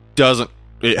everybody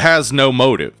it has no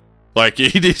motive. Like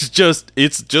it's just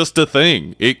a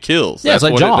thing. It kills. Yeah, That's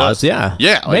it's like Jaws. Yeah,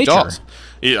 like Nature. Jaws.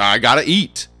 I gotta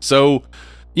eat. So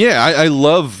yeah, I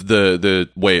love the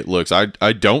way it looks. I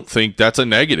don't think that's a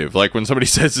negative. Like when somebody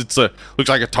says looks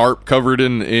like a tarp covered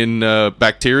in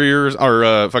bacteria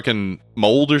or fucking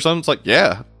mold or something. It's like,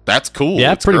 yeah, that's cool.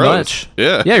 Yeah, it's pretty gross. much.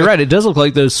 Yeah, you're right. It does look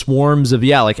like those swarms of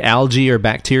like algae or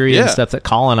bacteria and stuff that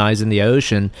colonize in the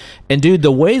ocean. And dude,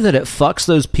 the way that it fucks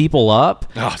those people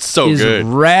up it's so is good.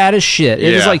 rad as shit.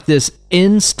 It is like this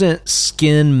instant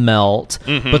skin melt.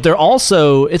 But they're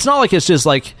also, it's not like it's just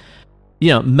like,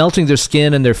 melting their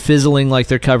skin and they're fizzling like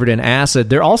they're covered in acid.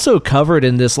 They're also covered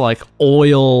in this like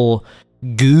oil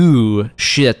goo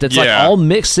shit that's like all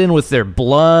mixed in with their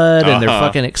blood and their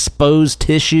fucking exposed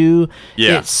tissue.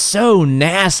 It's so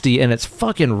nasty and it's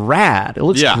fucking rad. It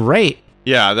looks great.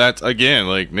 Yeah, that's again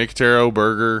like Nicotero,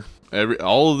 Burger,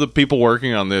 all of the people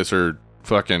working on this are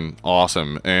fucking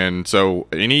awesome. And so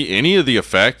any of the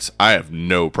effects I have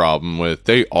no problem with.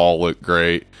 They all look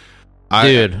great.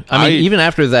 Dude, I mean, even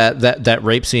after that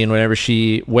rape scene, whenever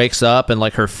she wakes up and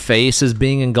like her face is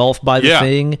being engulfed by the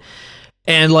thing,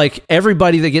 and like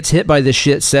everybody that gets hit by this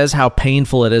shit says how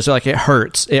painful it is. Like it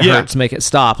hurts. It hurts. Make it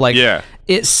stop. Like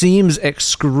it seems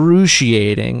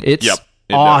excruciating. It's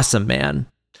awesome, man.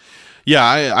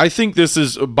 Yeah, I think this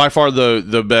is by far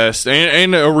the best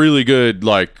and a really good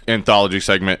like anthology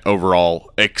segment overall,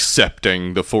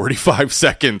 excepting the 45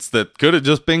 seconds that could have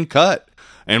just been cut.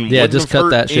 And just cut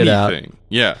that shit out.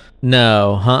 Yeah.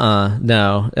 No,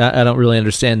 no. I don't really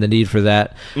understand the need for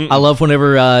that. I love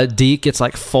whenever Deke gets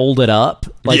like folded up,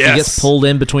 like he gets pulled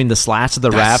in between the slats of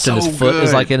the raft, and his foot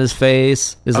is like in his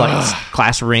face. His like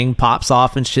class ring pops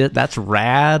off and shit. That's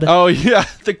rad. Oh yeah,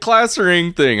 the class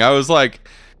ring thing. I was like,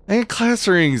 man, class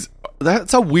rings.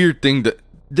 That's a weird thing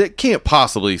that can't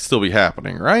possibly still be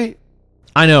happening, right?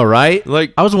 I know, right?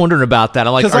 Like, I was wondering about that.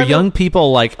 I'm like, are young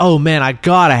people like, oh man, I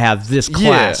gotta have this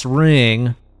class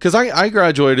ring? Because I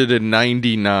graduated in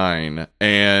 99,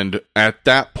 and at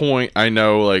that point, I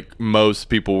know like most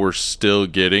people were still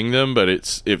getting them, but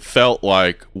it felt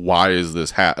like, why is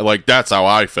this like that's how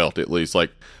I felt, at least.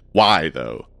 Like, why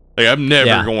though? Like, I'm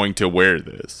never going to wear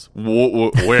this.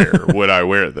 Where would I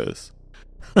wear this?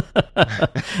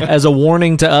 As a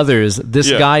warning to others,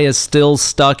 this guy is still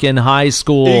stuck in high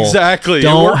school. Exactly.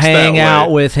 Don't hang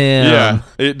out with him. Yeah,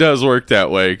 it does work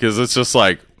that way, because it's just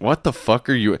like, what the fuck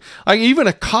are you? Like, even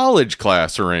a college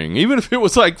class ring, even if it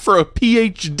was like for a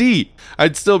PhD,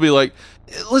 I'd still be like,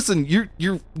 listen,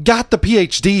 you got the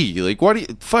PhD. Like,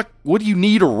 what do you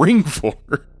need a ring for?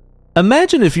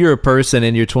 Imagine if you're a person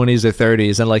in your 20s or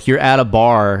 30s and like you're at a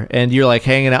bar and you're like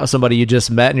hanging out with somebody you just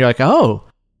met and you're like, oh,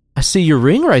 I see your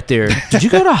ring right there. Did you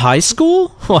go to high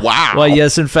school? Wow. Well,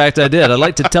 yes, in fact, I did. I'd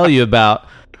like to tell you about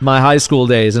my high school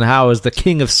days and how I was the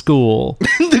king of school.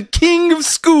 The king of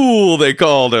school, they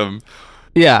called him.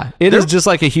 Yeah, it is just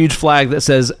like a huge flag that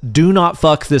says, do not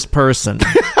fuck this person.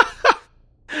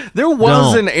 There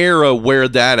was an era where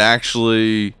that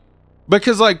actually...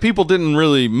 Because, like, people didn't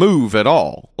really move at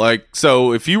all. Like,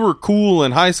 so if you were cool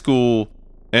in high school...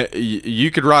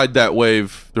 You could ride that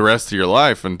wave the rest of your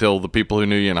life until the people who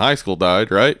knew you in high school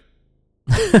died, right?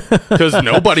 Because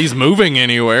nobody's moving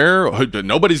anywhere.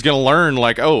 Nobody's going to learn,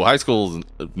 like, oh, high school is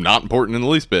not important in the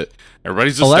least bit.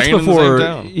 Everybody's just staying in the same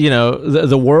town.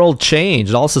 The world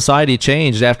changed. All society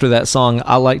changed after that song,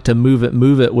 I Like to Move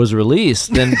It was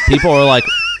released. Then people are like,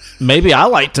 maybe I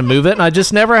like to move it, and I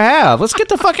just never have. Let's get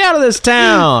the fuck out of this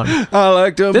town. I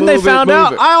like to then move it. Then they found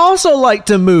out, I also like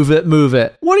to move it.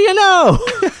 What do you know?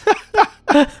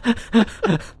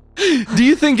 Do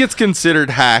you think it's considered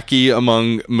hacky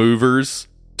among movers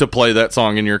to play that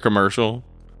song in your commercial?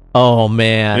 Oh,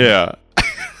 man. Yeah.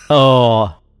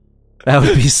 Oh, that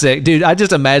would be sick. Dude, I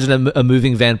just imagine a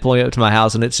moving van pulling up to my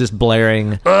house, and it's just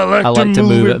blaring, I like to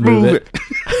move it.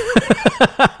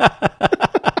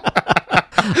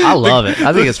 I love it.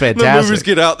 I think it's fantastic. The movers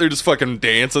get out, they're just fucking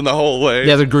dancing the whole way.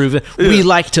 Yeah, they're grooving. Yeah. We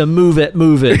like to move it.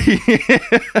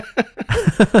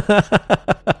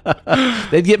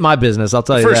 They'd get my business, I'll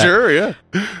tell you that. For sure, yeah.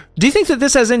 Do you think that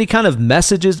this has any kind of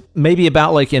messages, maybe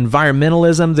about like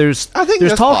environmentalism? There's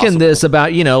that's talk in possible. this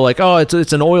about, like, oh,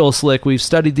 it's an oil slick. We've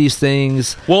studied these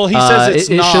things. Well, he says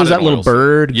it not shows an that little oil slick.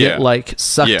 bird Yeah. get like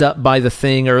sucked Yeah. up by the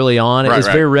thing early on. Right, It's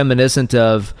right. very reminiscent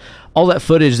of all that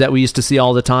footage that we used to see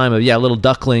all the time of little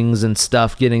ducklings and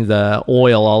stuff getting the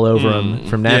oil all over them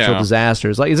from natural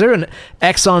disasters. Like, is there an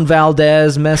Exxon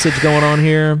Valdez message going on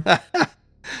here?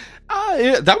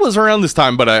 That was around this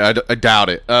time, but I doubt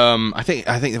it. I think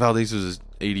Valdez was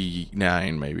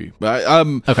 89, maybe. But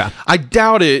Okay. I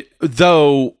doubt it,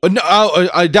 though. No,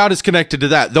 I doubt it's connected to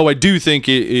that, though. I do think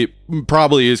it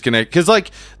probably is connected, because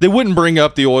like they wouldn't bring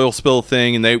up the oil spill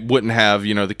thing, and they wouldn't have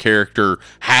the character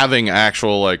having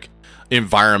actual like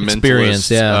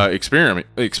environmentalist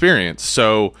experience.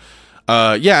 So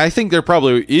I think there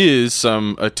probably is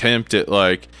some attempt at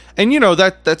like, and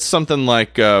that's something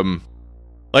like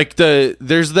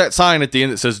there's that sign at the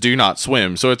end that says "Do not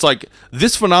swim." So it's like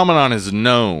this phenomenon is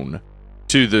known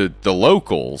to the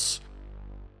locals,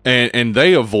 and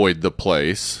they avoid the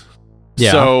place.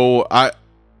 Yeah. So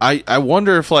I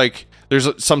wonder if like there's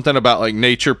something about like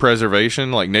nature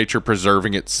preservation, like nature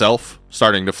preserving itself,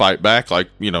 starting to fight back, like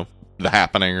The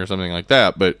Happening or something like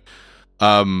that. But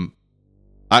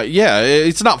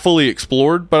it's not fully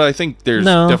explored, but I think there's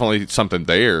definitely something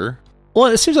there. Well,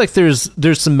 it seems like there's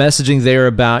some messaging there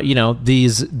about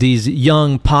these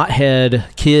young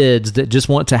pothead kids that just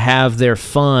want to have their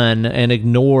fun and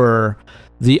ignore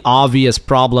the obvious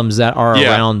problems that are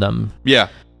around them. Yeah,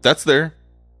 that's there.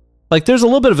 Like, there's a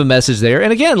little bit of a message there,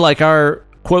 and again, like, our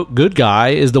quote good guy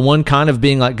is the one kind of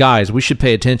being like, guys, we should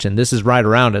pay attention. This is right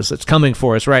around us. It's coming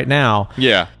for us right now.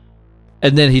 Yeah,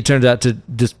 and then he turns out to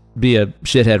just be a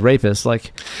shithead rapist.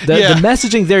 Like, the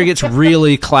messaging there gets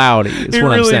really cloudy. Is it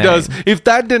what really I'm saying. does. If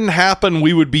that didn't happen,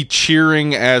 we would be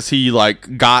cheering as he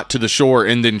like got to the shore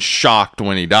and then shocked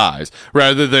when he dies,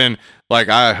 rather than like,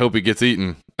 I hope he gets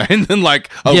eaten, and then like,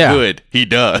 good, he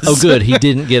does. Oh, good, he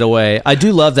didn't get away. I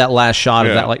do love that last shot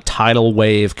of that like tidal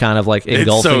wave kind of like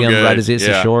engulfing him right as he hits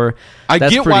the shore. I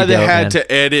That's get why pretty they dope, had man.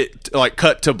 to edit, like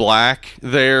cut to black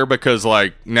there, because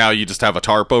like now you just have a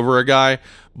tarp over a guy,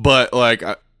 but like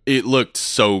it looked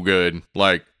so good,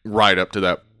 like right up to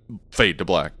that fade to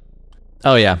black.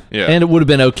 Oh yeah, and it would have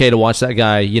been okay to watch that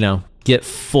guy, get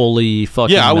fully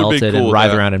fucking melted and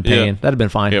writhe around in pain. That'd have been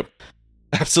fine. Yep,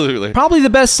 absolutely. Probably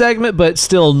the best segment, but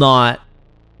still not,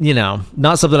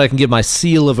 not something I can give my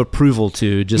seal of approval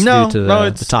to, just due to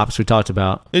the topics we talked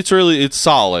about. It's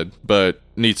solid, but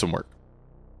needs some work.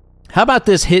 How about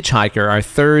this Hitchhiker, our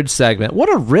third segment? What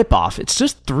a ripoff! It's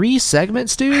just 3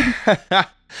 segments, dude.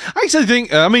 I actually think,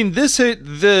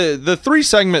 the 3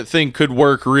 segment thing could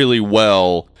work really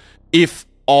well if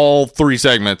all 3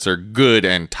 segments are good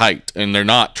and tight, and they're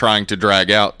not trying to drag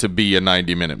out to be a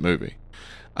 90-minute movie,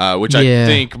 which I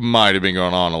think might have been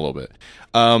going on a little bit.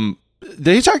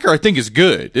 The Hitchhiker, I think, is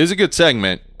good. It is a good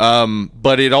segment,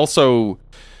 but it also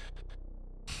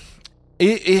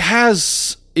it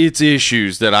has its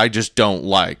issues that I just don't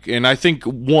like, and I think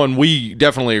one we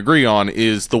definitely agree on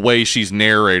is the way she's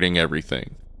narrating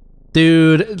everything.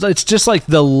 Dude, it's just like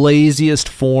the laziest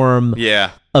form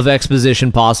of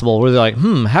exposition possible, where they're like,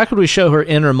 how could we show her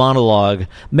inner monologue?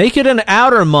 Make it an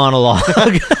outer monologue.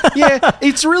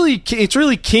 It's really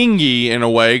Kingy in a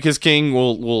way, because King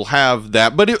will have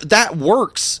that, but that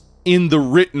works in the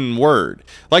written word.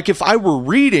 Like, if I were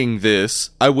reading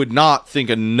this, I would not think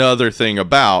another thing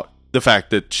about the fact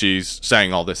that she's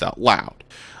saying all this out loud.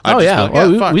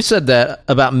 We said that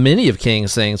about many of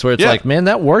King's things, where it's like, man,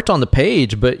 that worked on the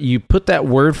page, but you put that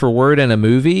word for word in a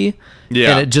movie,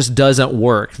 and it just doesn't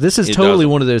work. This is totally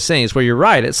one of those things where you're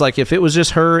right. It's like, if it was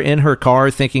just her in her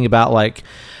car thinking about like,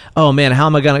 oh man, how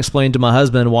am I going to explain to my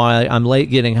husband why I'm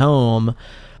late getting home?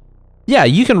 Yeah,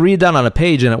 you can read that on a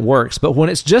page and it works. But when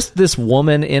it's just this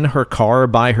woman in her car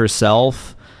by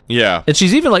herself, and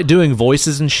she's even like doing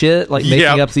voices and shit, like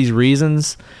making up these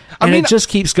reasons. And it just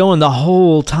keeps going the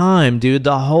whole time, dude,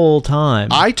 the whole time.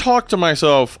 I talk to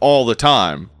myself all the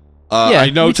time. I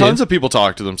know tons of people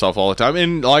talk to themselves all the time.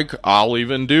 And like, I'll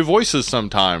even do voices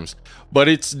sometimes. But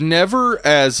it's never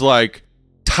as like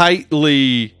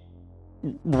tightly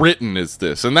written as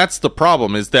this. And that's the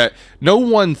problem, is that no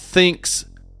one thinks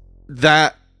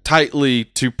that tightly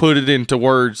to put it into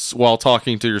words while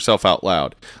talking to yourself out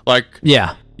loud. Like,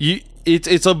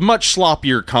 it's a much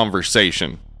sloppier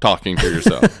conversation talking to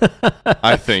yourself.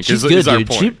 I think is our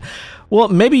point. Well,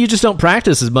 maybe you just don't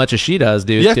practice as much as she does,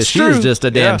 dude, because she's just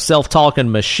a damn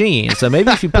self-talking machine. So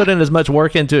maybe if you put in as much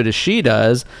work into it as she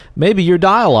does, maybe your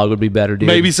dialogue would be better, dude.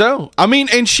 Maybe so. I mean,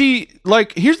 and she,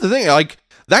 like, here's the thing, like,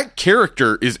 that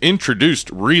character is introduced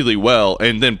really well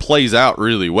and then plays out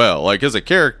really well. Like, as a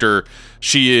character,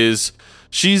 she's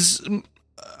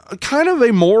kind of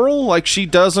amoral. Like, she's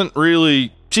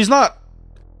not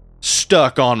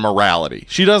stuck on morality.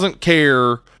 She doesn't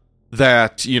care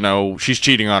that, she's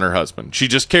cheating on her husband. She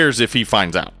just cares if he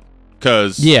finds out,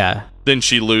 because then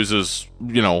she loses,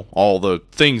 all the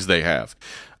things they have.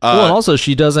 And also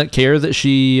she doesn't care that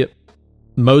she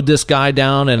mowed this guy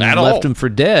down and left him for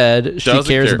dead. She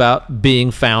cares about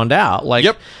being found out. Like,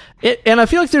 and I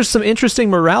feel like there's some interesting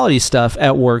morality stuff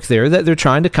at work there that they're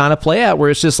trying to kind of play at, where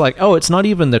it's just like, it's not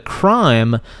even the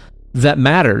crime that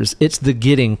matters, it's the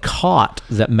getting caught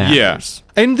that matters.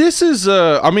 Yeah. And this is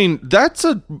that's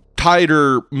a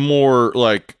tighter, more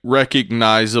like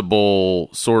recognizable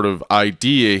sort of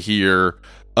idea here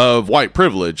of white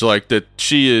privilege, like that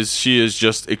she is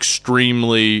just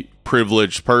extremely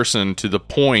privileged person to the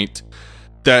point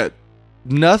that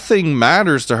nothing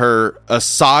matters to her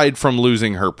aside from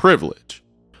losing her privilege.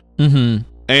 Mm-hmm.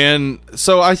 And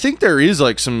so I think there is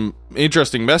like some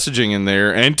interesting messaging in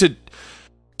there, and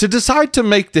to decide to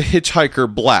make the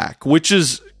hitchhiker black, which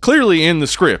is clearly in the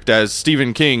script, as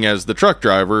Stephen King, as the truck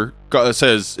driver,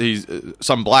 says he's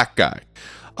some black guy.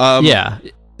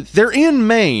 They're in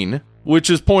Maine, which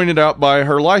is pointed out by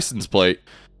her license plate.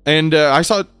 And I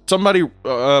saw somebody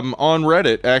on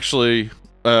Reddit actually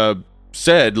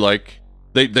said, like,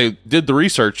 they did the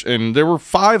research, and there were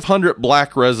 500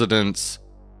 black residents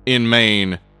in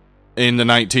Maine in the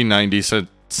 1990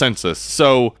 census.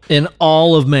 So in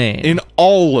all of Maine.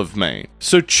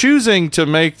 So choosing to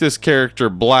make this character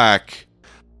black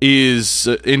is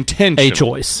intentional. A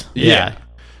choice. Yeah.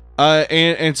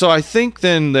 And so I think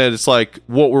then that it's like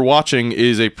what we're watching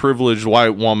is a privileged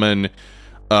white woman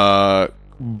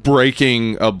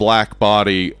breaking a black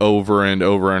body over and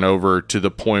over and over to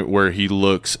the point where he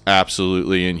looks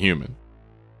absolutely inhuman.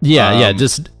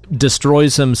 Just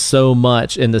destroys him so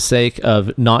much in the sake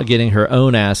of not getting her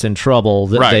own ass in trouble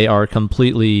that they are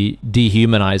completely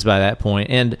dehumanized by that point.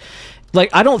 And like,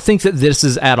 I don't think that this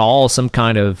is at all some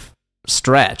kind of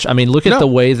stretch. I mean, look at the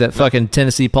way that fucking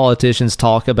Tennessee politicians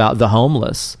talk about the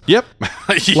homeless. Yep.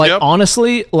 Like,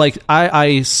 honestly, like,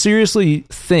 I seriously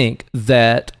think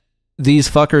that these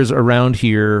fuckers around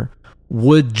here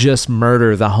would just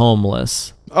murder the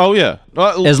homeless. Oh, yeah.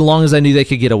 As long as I knew they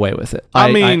could get away with it.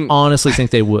 I honestly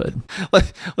think they would.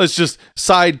 Let's just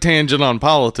side tangent on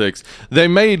politics. They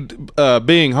made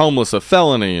being homeless a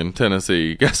felony in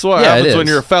Tennessee. Guess what happens when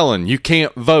you're a felon? You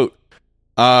can't vote.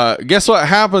 Guess what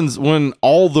happens when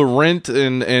all the rent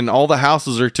and all the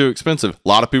houses are too expensive? A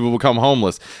lot of people become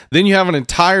homeless. Then you have an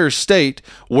entire state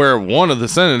where one of the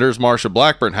senators, Marsha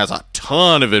Blackburn, has a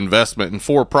ton of investment in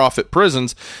for-profit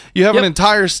prisons. You have an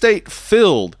entire state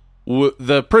filled,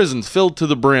 the prisons filled to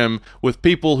the brim with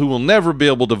people who will never be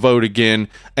able to vote again,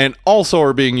 and also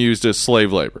are being used as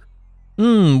slave labor.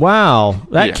 Wow.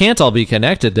 That can't all be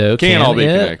connected, though. Can't all be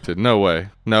connected. No way.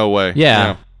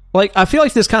 Yeah. Like, I feel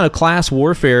like this kind of class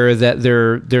warfare that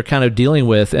they're kind of dealing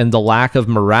with, and the lack of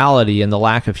morality and the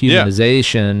lack of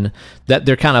humanization that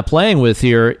they're kind of playing with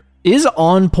here is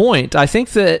on point. I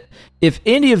think that if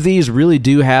any of these really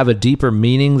do have a deeper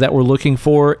meaning that we're looking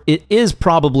for, it is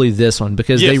probably this one,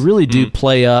 because they really do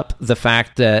play up the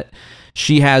fact that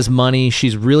she has money.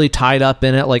 She's really tied up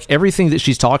in it. Like, everything that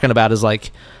she's talking about is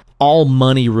like all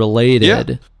money related.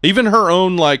 Yeah. Even her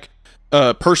own like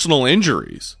personal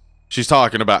injuries. She's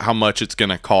talking about how much it's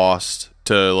going to cost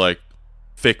to like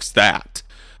fix that.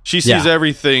 She sees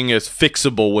everything as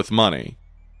fixable with money.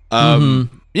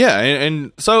 Yeah,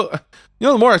 and so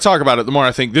the more I talk about it, the more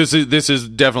I think this is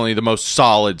definitely the most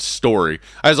solid story.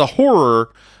 As a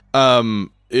horror,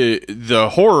 the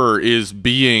horror is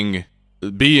being the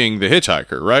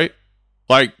hitchhiker, right?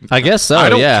 Like, I guess so. I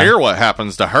don't care what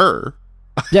happens to her.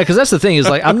 Yeah, because that's the thing, is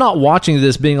like, I'm not watching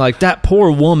this being like, that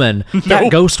poor woman,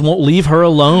 that ghost won't leave her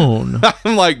alone.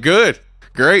 I'm like, good,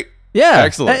 great. Yeah,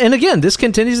 excellent. And again, this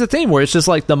continues the theme where it's just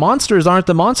like the monsters aren't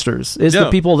the monsters. It's the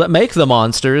people that make the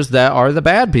monsters that are the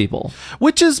bad people.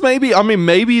 Which is maybe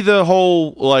the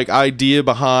whole like idea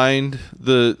behind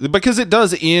because it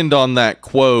does end on that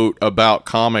quote about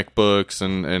comic books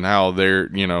and how they're,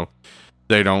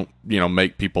 they don't,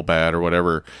 make people bad or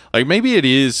whatever. Like, maybe it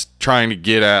is trying to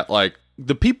get at like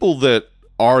the people that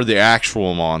are the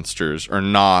actual monsters are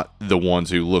not the ones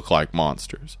who look like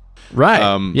monsters. Right.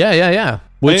 Yeah.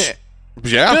 Which,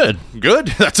 good.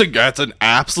 That's an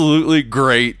absolutely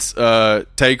great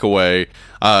takeaway.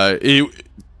 It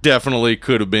definitely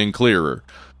could have been clearer.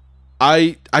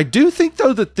 I do think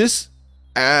though that this,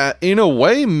 in a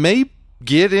way, may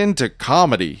get into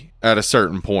comedy at a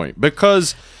certain point,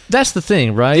 because That's the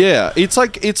thing, right? Yeah, it's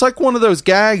like one of those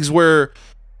gags where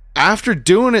after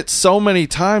doing it so many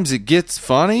times, it gets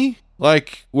funny.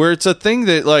 Like where it's a thing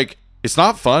that like it's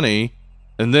not funny,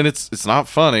 and then it's not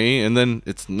funny, and then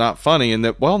it's not funny, and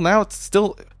that now it's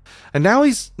still, and now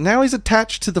he's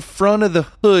attached to the front of the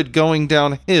hood going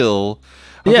downhill.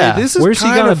 Okay, yeah, this is where's he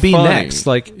gonna be funny. next?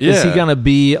 Like, is he gonna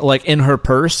be like in her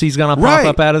purse? He's gonna pop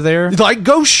up out of there, like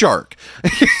Ghost Shark.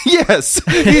 Yes,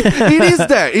 it is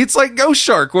that. It's like Ghost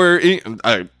Shark, where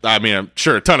I mean, I'm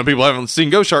sure a ton of people haven't seen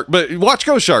Ghost Shark, but watch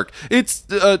Ghost Shark. It's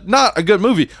not a good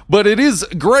movie, but it is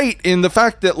great in the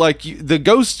fact that like the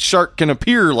ghost shark can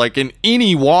appear like in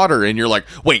any water, and you're like,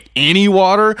 wait, any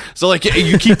water? So like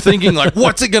you keep thinking like,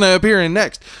 what's it gonna appear in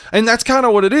next? And that's kind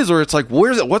of what it is, where it's like,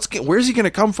 where's he gonna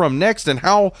come from next, and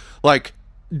how like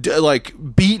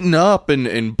beaten up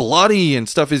and bloody and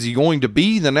stuff is he going to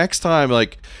be the next time?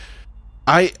 Like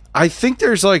I think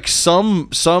there's like some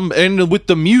and with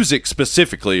the music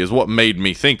specifically is what made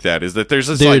me think that is that there's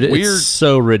this like weird, it's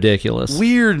so ridiculous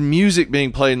weird music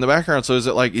being played in the background. So is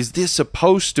it like, is this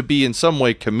supposed to be in some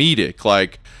way comedic?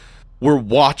 Like we're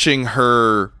watching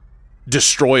her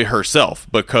destroy herself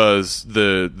because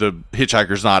the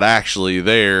hitchhiker's not actually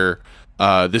there.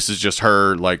 This is just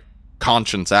her like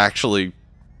conscience actually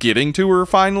getting to her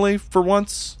finally for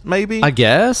once, maybe, I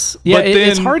guess. Yeah, but then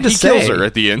it's hard to say. He kills her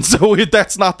at the end, so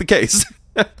that's not the case.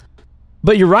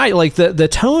 But you're right, like the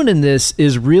tone in this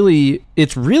is really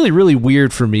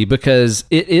weird for me because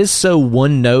it is so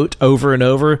one note over and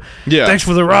over. Yeah, thanks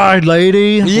for the ride,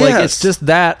 lady. Yes. Like it's just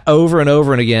that over and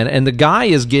over and again, and the guy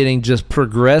is getting just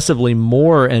progressively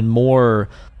more and more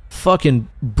fucking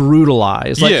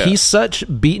brutalized. Like he's such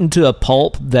beaten to a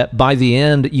pulp that by the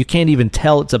end you can't even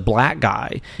tell it's a black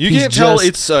guy. You can't tell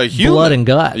it's a human. Blood and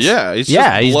guts. Yeah,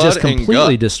 he's just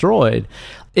completely destroyed.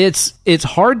 It's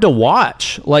hard to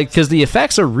watch, like, because the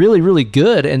effects are really, really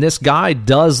good, and this guy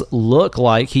does look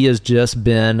like he has just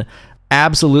been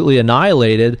absolutely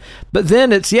annihilated. But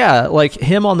then it's like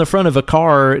him on the front of a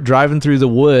car driving through the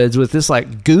woods with this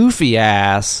like goofy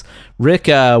ass Rick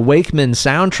Wakeman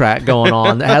soundtrack going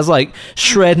on that has like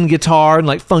shredding guitar and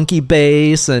like funky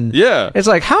bass, and it's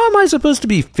like, how am I supposed to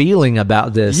be feeling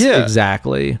about this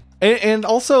exactly? And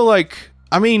also, like,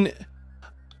 I mean,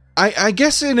 I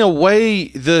guess in a way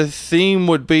the theme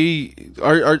would be,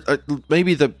 or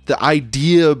maybe the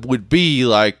idea would be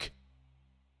like,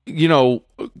 you know,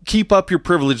 keep up your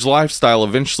privileged lifestyle.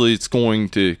 Eventually, it's going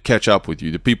to catch up with you.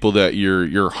 The people that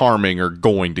you're harming are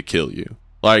going to kill you.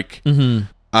 Like,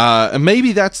 and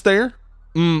maybe that's there.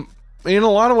 In a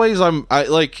lot of ways,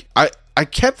 I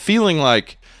kept feeling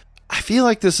like, I feel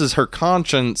like this is her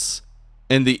conscience,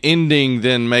 and the ending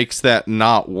then makes that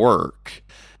not work.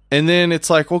 And then it's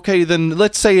like, okay, then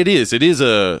let's say it is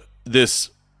this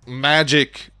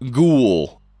magic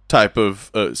ghoul type of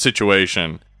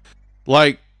situation.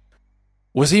 Like,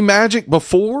 was he magic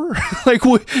before? Like,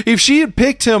 if she had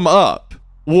picked him up,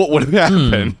 what would have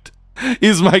happened?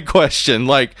 Is my question.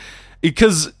 Like,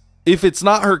 because if it's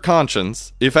not her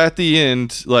conscience, if at the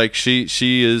end, like, she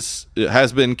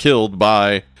has been killed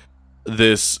by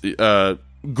this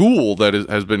ghoul that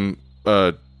has been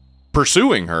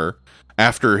pursuing her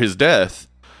after his death,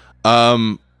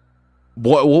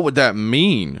 what would that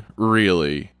mean,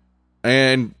 really?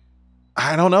 And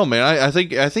I don't know, man. I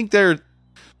think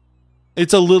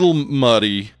it's a little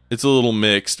muddy, it's a little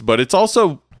mixed, but it's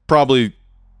also probably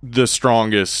the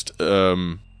strongest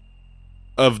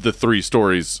of the three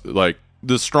stories, like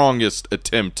the strongest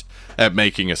attempt at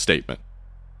making a statement.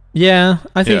 Yeah,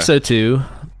 I think so too.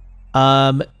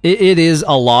 It is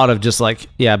a lot of just like,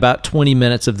 about 20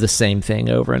 minutes of the same thing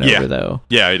over and over, though.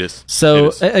 Yeah, it is.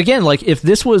 So again, like if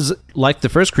this was like the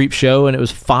first Creep Show and it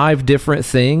was 5 different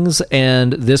things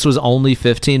and this was only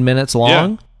 15 minutes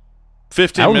long,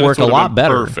 15 that would minutes work a lot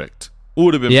better. Perfect.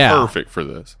 Would have been perfect for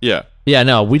this. Yeah. Yeah,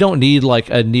 no, we don't need like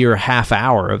a near half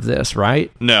hour of this,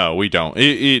 right? No, we don't.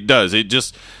 It does. It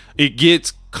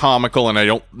gets comical, and I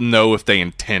don't know if they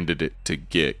intended it to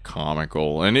get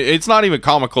comical. And it's not even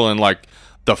comical in like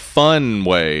the fun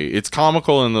way. It's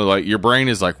comical in the like your brain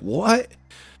is like, what?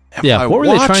 What were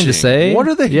they trying to say? What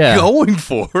are they going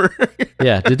for?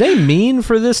 Did they mean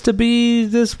for this to be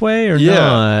this way or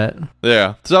not?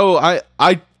 Yeah. So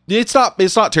it's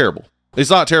not terrible. It's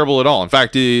not terrible at all. In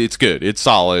fact, it's good. It's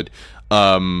solid.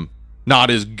 Not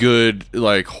as good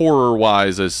like horror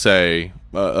wise as say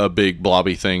a big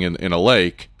blobby thing in a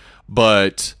lake,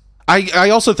 but I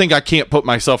also think I can't put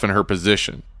myself in her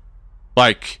position.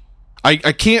 Like I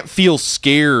can't feel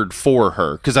scared for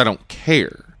her because I don't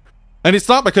care. And it's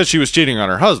not because she was cheating on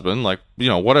her husband, like, you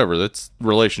know, whatever, that's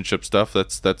relationship stuff,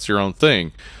 that's your own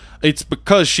thing. It's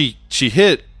because she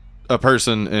hit a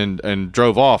person and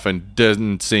drove off and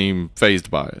didn't seem fazed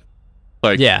by it.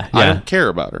 Like, yeah. I don't care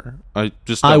about her. I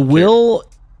just don't I care. will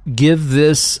give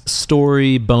this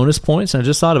story bonus points. I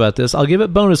just thought about this. I'll give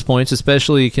it bonus points,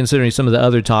 especially considering some of the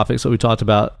other topics that we talked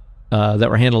about that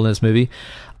were handled in this movie.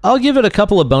 I'll give it a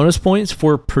couple of bonus points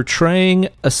for portraying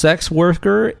a sex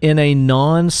worker in a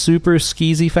non-super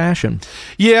skeezy fashion.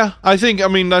 Yeah, I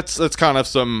mean that's kind of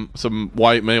some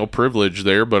white male privilege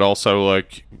there, but also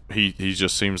like he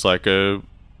just seems like a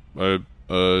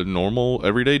normal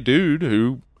everyday dude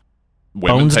who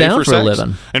women bones pay down for for sex. a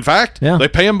living. In fact, they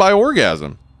pay him by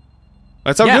orgasm.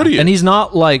 That's how good he is. And he's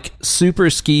not like super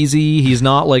skeezy. He's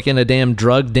not like in a damn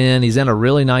drug den. He's in a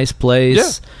really nice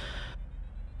place. Yeah.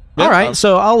 All right,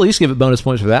 so I'll at least give it bonus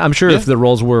points for that. I'm sure if the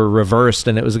roles were reversed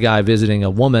and it was a guy visiting a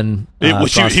woman,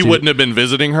 he wouldn't have been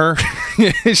visiting her.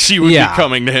 She would be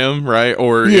coming to him, right?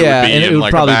 Or it would be in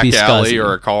like a back alley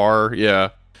or a car. Yeah.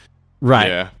 Right.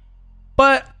 Yeah.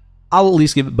 But I'll at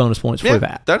least give it bonus points for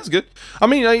that. That is good. I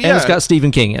mean, And it's got Stephen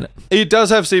King in it. It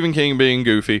does have Stephen King being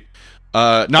goofy.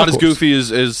 Not as goofy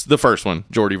as the first one,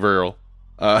 Jordy Verrill.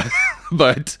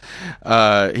 But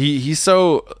he's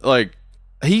so like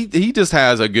he just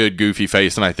has a good goofy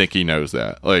face, and I think he knows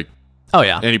that. Like, oh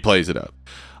yeah, and he plays it up.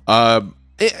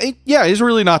 It's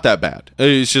really not that bad.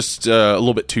 It's just a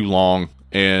little bit too long,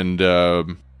 and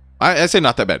I say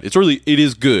not that bad. It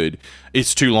is good.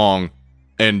 It's too long,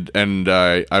 and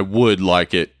I would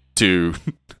like it to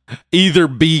either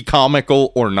be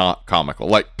comical or not comical.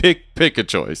 Like pick a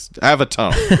choice. Have a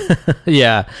tone.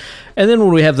 Yeah. And then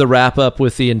when we have the wrap up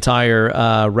with the entire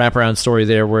wraparound story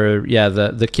there where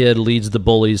the kid leads the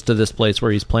bullies to this place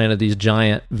where he's planted these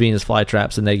giant Venus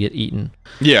flytraps and they get eaten.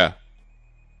 Yeah.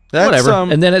 Whatever.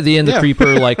 And then at the end the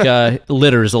creeper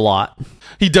litters a lot.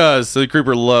 He does. The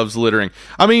creeper loves littering.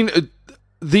 I mean,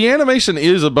 the animation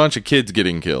is a bunch of kids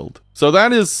getting killed. So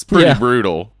that is pretty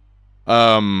brutal.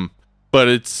 But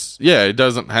it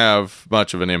doesn't have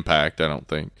much of an impact, I don't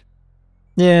think.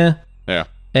 Yeah. Yeah.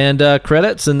 And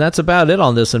credits, and that's about it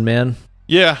on this one, man.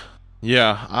 Yeah.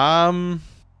 Yeah.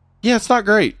 It's not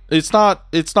great. It's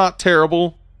not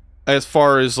terrible as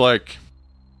far as like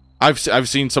I've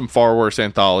seen some far worse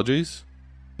anthologies,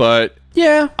 but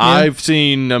I've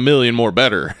seen a million more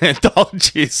better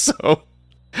anthologies, so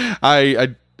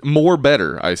I more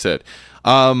better, I said.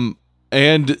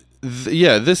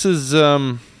 This is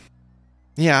I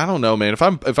don't know, man.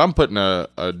 If I'm putting a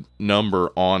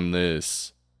number on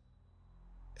this,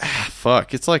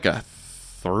 it's like a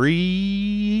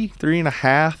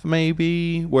 3.5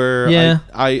 maybe, where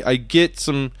I get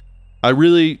some. I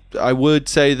would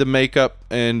say the makeup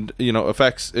and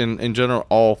effects in general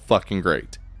all fucking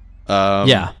great.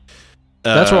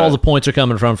 That's where all the points are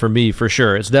coming from for me, for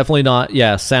sure. It's definitely not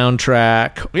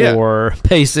soundtrack or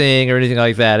pacing or anything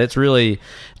like that. It's really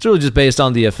just based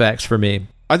on the effects for me.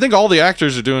 I think all the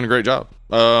actors are doing a great job.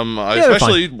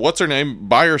 Especially what's her name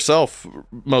by herself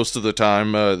most of the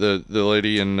time. The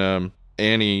lady in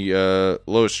Annie,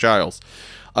 Lois Chiles.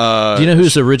 Do you know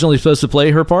who's originally supposed to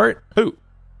play her part? Who?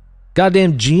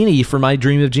 Goddamn Jeannie from I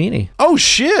Dream of Jeannie. Oh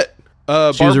shit!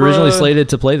 She was originally slated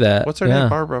to play that. What's her name?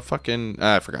 Barbara fucking...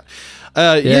 I forgot.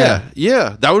 That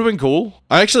would have been cool.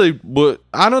 I actually would...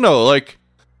 I don't know, like...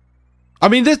 I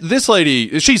mean, this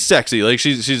lady, she's sexy. Like,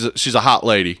 she's a hot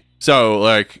lady. So,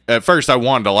 like, at first I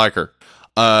wanted to like her.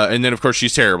 And then, of course,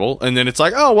 she's terrible. And then it's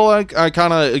like, oh, well, I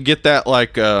kind of get that,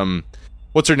 like...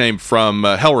 what's her name from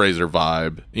Hellraiser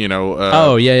vibe,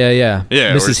 Yeah,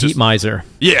 Mrs. Heat Miser.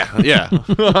 Yeah.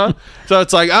 So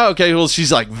it's like, oh, okay, well,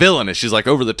 she's like villainous. She's like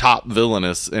over the top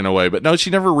villainous in a way, but no, she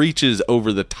never reaches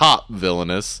over the top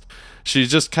villainous.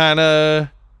 She's just kind of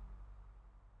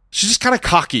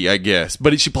cocky, I guess,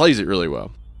 but she plays it really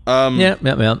well. Yeah.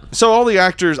 So all the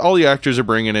actors are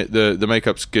bringing it. The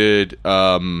makeup's good.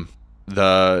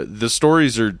 The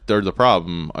stories are the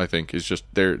problem. I think is just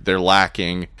they're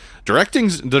lacking.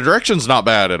 The direction's not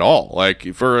bad at all.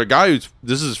 Like for a guy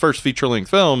this is his first feature-length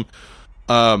film,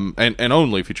 and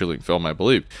only feature-length film, I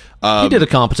believe. He did a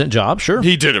competent job. Sure,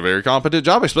 he did a very competent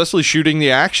job, especially shooting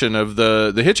the action of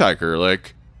the hitchhiker.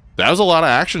 Like that was a lot of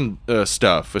action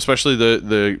stuff, especially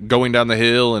the going down the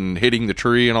hill and hitting the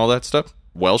tree and all that stuff.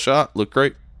 Well shot, looked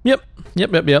great. Yep.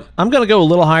 I'm gonna go a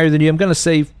little higher than you. I'm gonna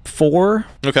say 4.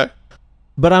 Okay.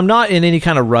 But I'm not in any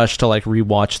kind of rush to like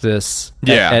rewatch this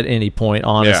at any point,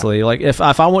 honestly. Yeah. Like if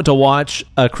I want to watch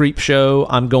a creep show,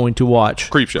 I'm going to watch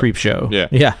Creep Show.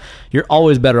 Yeah. You're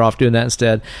always better off doing that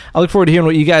instead. I look forward to hearing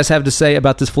what you guys have to say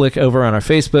about this flick over on our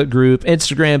Facebook group,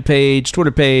 Instagram page,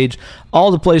 Twitter page, all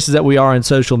the places that we are in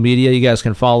social media. You guys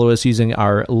can follow us using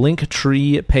our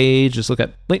Linktree page. Just look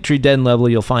at Linktree Dead and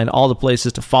Lovely. You'll find all the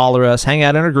places to follow us. Hang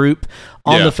out in our group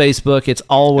on the Facebook. It's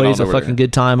always a fucking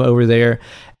good time over there.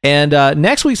 And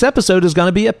next week's episode is going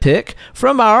to be a pick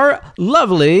from our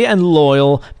lovely and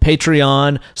loyal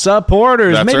Patreon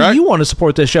supporters. That's Maybe right. you want to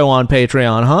support this show on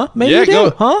Patreon, huh? Maybe you do, go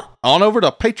huh? On over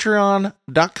to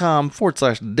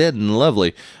patreon.com/dead and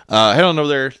lovely. Head on over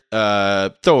there,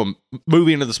 throw a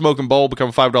movie into the smoking bowl, become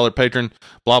a $5 patron,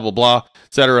 blah, blah, blah,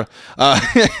 etc.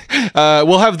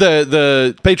 We'll have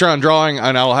the Patreon drawing,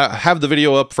 and I'll have the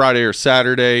video up Friday or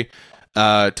Saturday.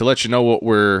 To let you know what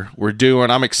we're doing.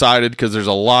 I'm excited because there's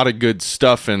a lot of good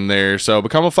stuff in there. So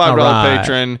become a $5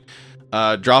 patron.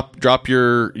 Drop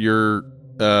your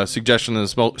suggestion in the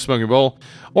smoking bowl,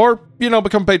 or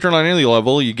become a patron on any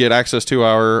level. You get access to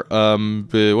our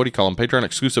what do you call them? Patreon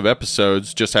exclusive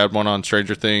episodes. Just had one on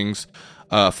Stranger Things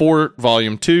 4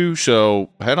 Volume 2. So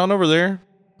head on over there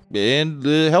and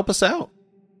help us out.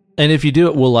 And if you do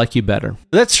it, we'll like you better.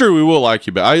 That's true. We will like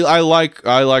you better. I like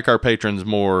our patrons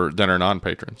more than our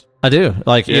non-patrons. I do.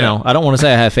 Like, I don't want to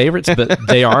say I have favorites, but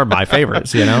they are my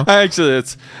favorites, Actually,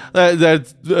 it's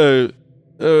that's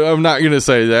I'm not going to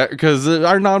say that because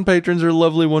our non-patrons are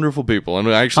lovely, wonderful people. And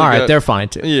actually, all right, they're fine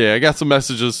too. Yeah, I got some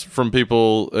messages from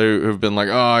people who've been like,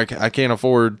 "Oh, I can't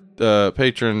afford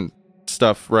patron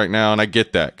stuff right now," and I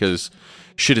get that because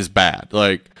shit is bad.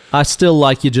 Like, I still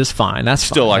like you just fine. That's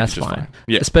still fine. like That's you just fine.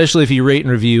 Yeah, especially if you rate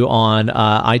and review on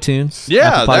iTunes.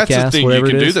 Yeah, Apple Podcasts, that's the thing you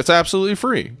can it do. is. That's absolutely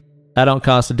free. That don't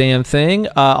cost a damn thing.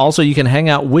 Also, you can hang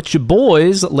out with your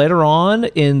boys later on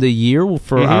in the year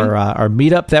for our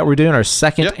meetup that we're doing, our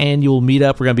second annual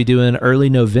meetup. We're going to be doing early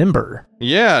November.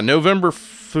 Yeah, November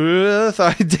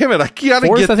 5th. Damn it, I gotta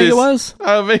 4th, get this. I think it was.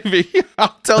 Maybe.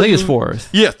 I'll tell you. I think it's 4th.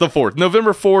 Yes, the 4th.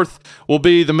 November 4th will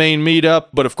be the main meetup.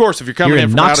 But of course, if you're coming in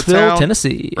from Knoxville, out of town,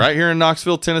 Tennessee, right here in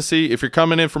Knoxville, Tennessee, if you're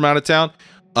coming in from out of town,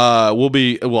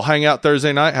 we'll hang out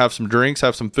Thursday night, have some drinks,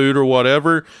 have some food or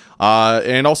whatever,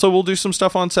 and also we'll do some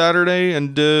stuff on Saturday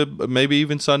and maybe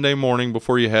even Sunday morning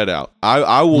before you head out.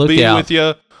 I will be with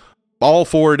you all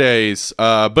 4 days.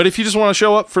 But if you just want to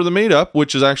show up for the meetup,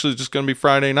 which is actually just going to be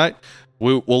Friday night,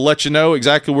 we'll let you know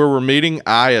exactly where we're meeting.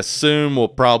 I assume we'll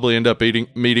probably end up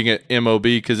meeting at MOB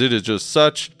because it is just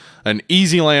such an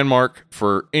easy landmark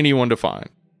for anyone to find.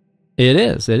 It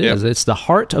is. It is. It's the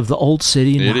heart of the old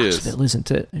city, Knoxville, isn't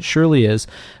it? It surely is.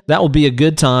 That will be a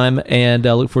good time, and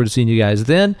I look forward to seeing you guys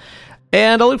then.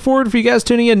 And I look forward for you guys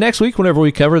tuning in next week whenever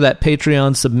we cover that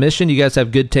Patreon submission. You guys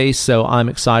have good taste, so I'm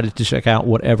excited to check out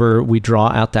whatever we draw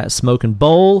out that smoking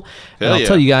bowl. And I'll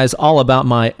tell you guys all about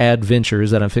my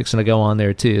adventures that I'm fixing to go on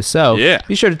there, too. So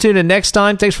be sure to tune in next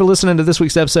time. Thanks for listening to this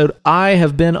week's episode. I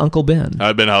have been Uncle Ben.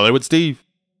 I've been Hollywood Steve.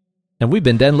 And we've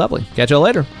been Dead and Lovely. Catch y'all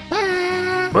later. Bye.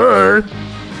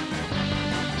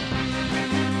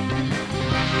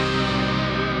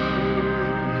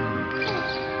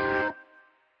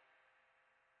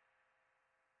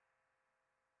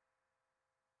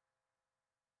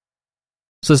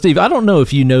 So, Steve, I don't know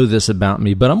if you know this about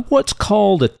me, but I'm what's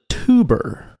called a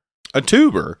tuber. A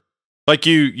tuber? Like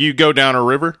you go down a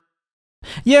river?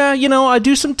 Yeah, I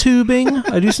do some tubing.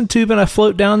 I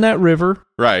float down that river.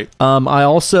 Right. I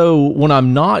also, when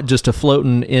I'm not just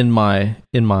floating in my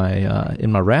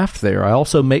raft there, I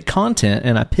also make content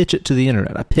and I pitch it to the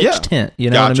internet. I pitch tent. You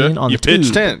know what I mean? On you the tube.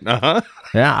 pitch tent.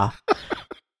 Yeah.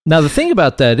 Now the thing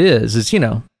about that is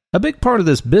a big part of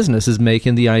this business is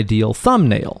making the ideal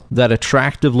thumbnail, that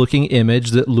attractive looking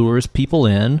image that lures people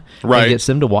in and gets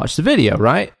them to watch the video.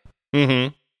 Right.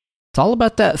 Mm-hmm. It's all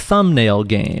about that thumbnail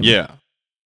game. Yeah.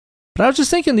 But I was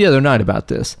just thinking the other night about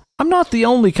this. I'm not the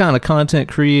only kind of content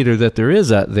creator that there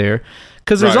is out there,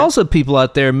 because there's also people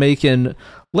out there making,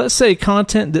 let's say,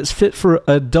 content that's fit for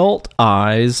adult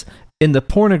eyes in the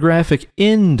pornographic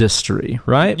industry,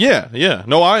 right? Yeah.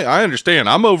 No, I understand.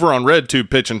 I'm over on RedTube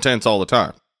pitching tents all the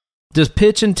time. Just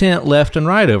pitching tent left and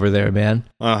right over there, man.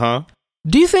 Uh-huh.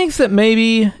 Do you think that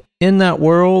maybe in that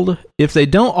world, if they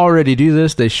don't already do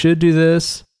this, they should do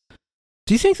this?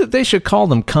 Do you think that they should call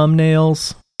them cum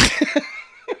nails?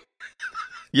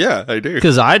 Yeah, I do.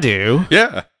 Because I do.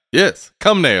 Yeah. Yes.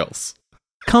 Cum nails.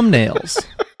 Cum nails.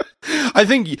 I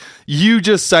think you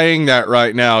just saying that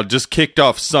right now just kicked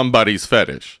off somebody's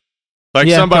fetish. Like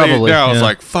Yeah, somebody probably, now is yeah.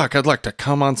 like, fuck, I'd like to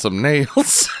come on some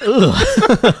nails.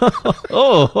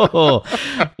 Oh,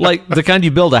 like the kind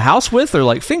you build a house with, or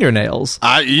like fingernails?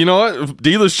 You know what?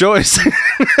 Dealer's choice.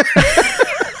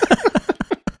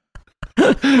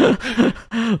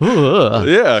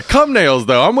 Yeah, cum nails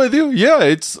though. I'm with you.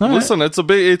 Yeah, listen, it's a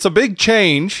big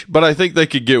change, but I think they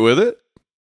could get with it.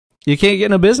 You can't get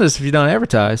no business if you don't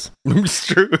advertise. It's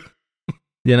true.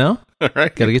 You know, All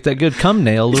right. got to get that good cum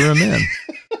nail, lure them in.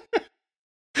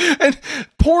 And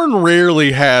porn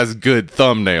rarely has good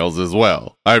thumbnails as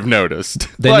well. I've noticed.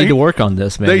 They need to work on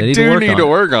this, man. They need do to work need on to it.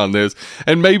 work on this,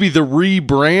 and maybe the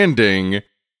rebranding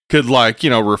could, like,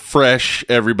 refresh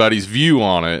everybody's view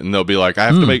on it, and they'll be like, I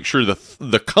have to make sure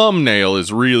the cum nail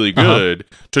is really good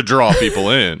to draw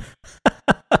people in.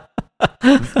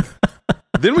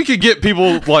 Then we could get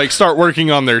people like start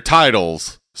working on their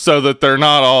titles so that they're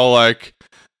not all like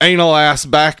anal ass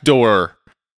backdoor.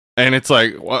 And it's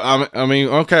like, well, I mean,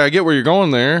 okay, I get where you're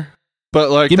going there, but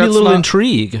like, Give me a that's little not,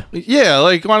 intrigue. Yeah,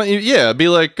 like, why don't you, be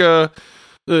like,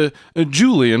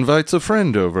 Julie invites a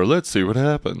friend over. Let's see what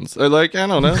happens. Like, I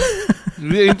don't know.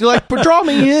 Like, draw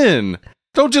me in.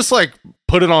 Don't just like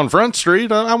put it on Front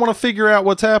Street. I want to figure out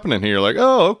what's happening here. Like,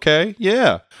 oh, okay,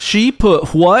 yeah. She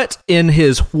put what in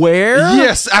his where?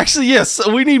 Yes, actually, yes.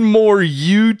 We need more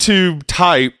YouTube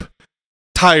type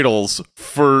titles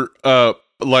for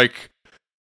like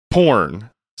porn.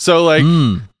 So like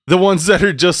the ones that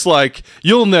are just like,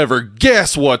 you'll never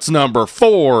guess what's number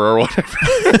 4 or whatever.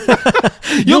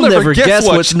 You'll never guess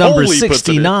what what's number Holy puts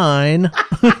it in. 69.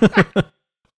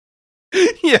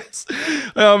 Yes.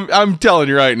 I'm telling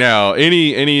you right now,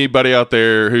 anybody out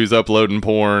there who's uploading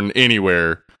porn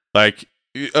anywhere, like,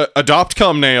 adopt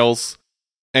cum nails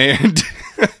and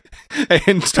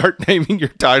and start naming your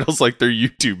titles like they're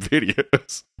YouTube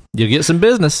videos. You'll get some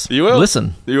business. You will.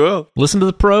 Listen You will. to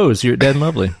the pros here at Dead and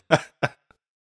Lovely.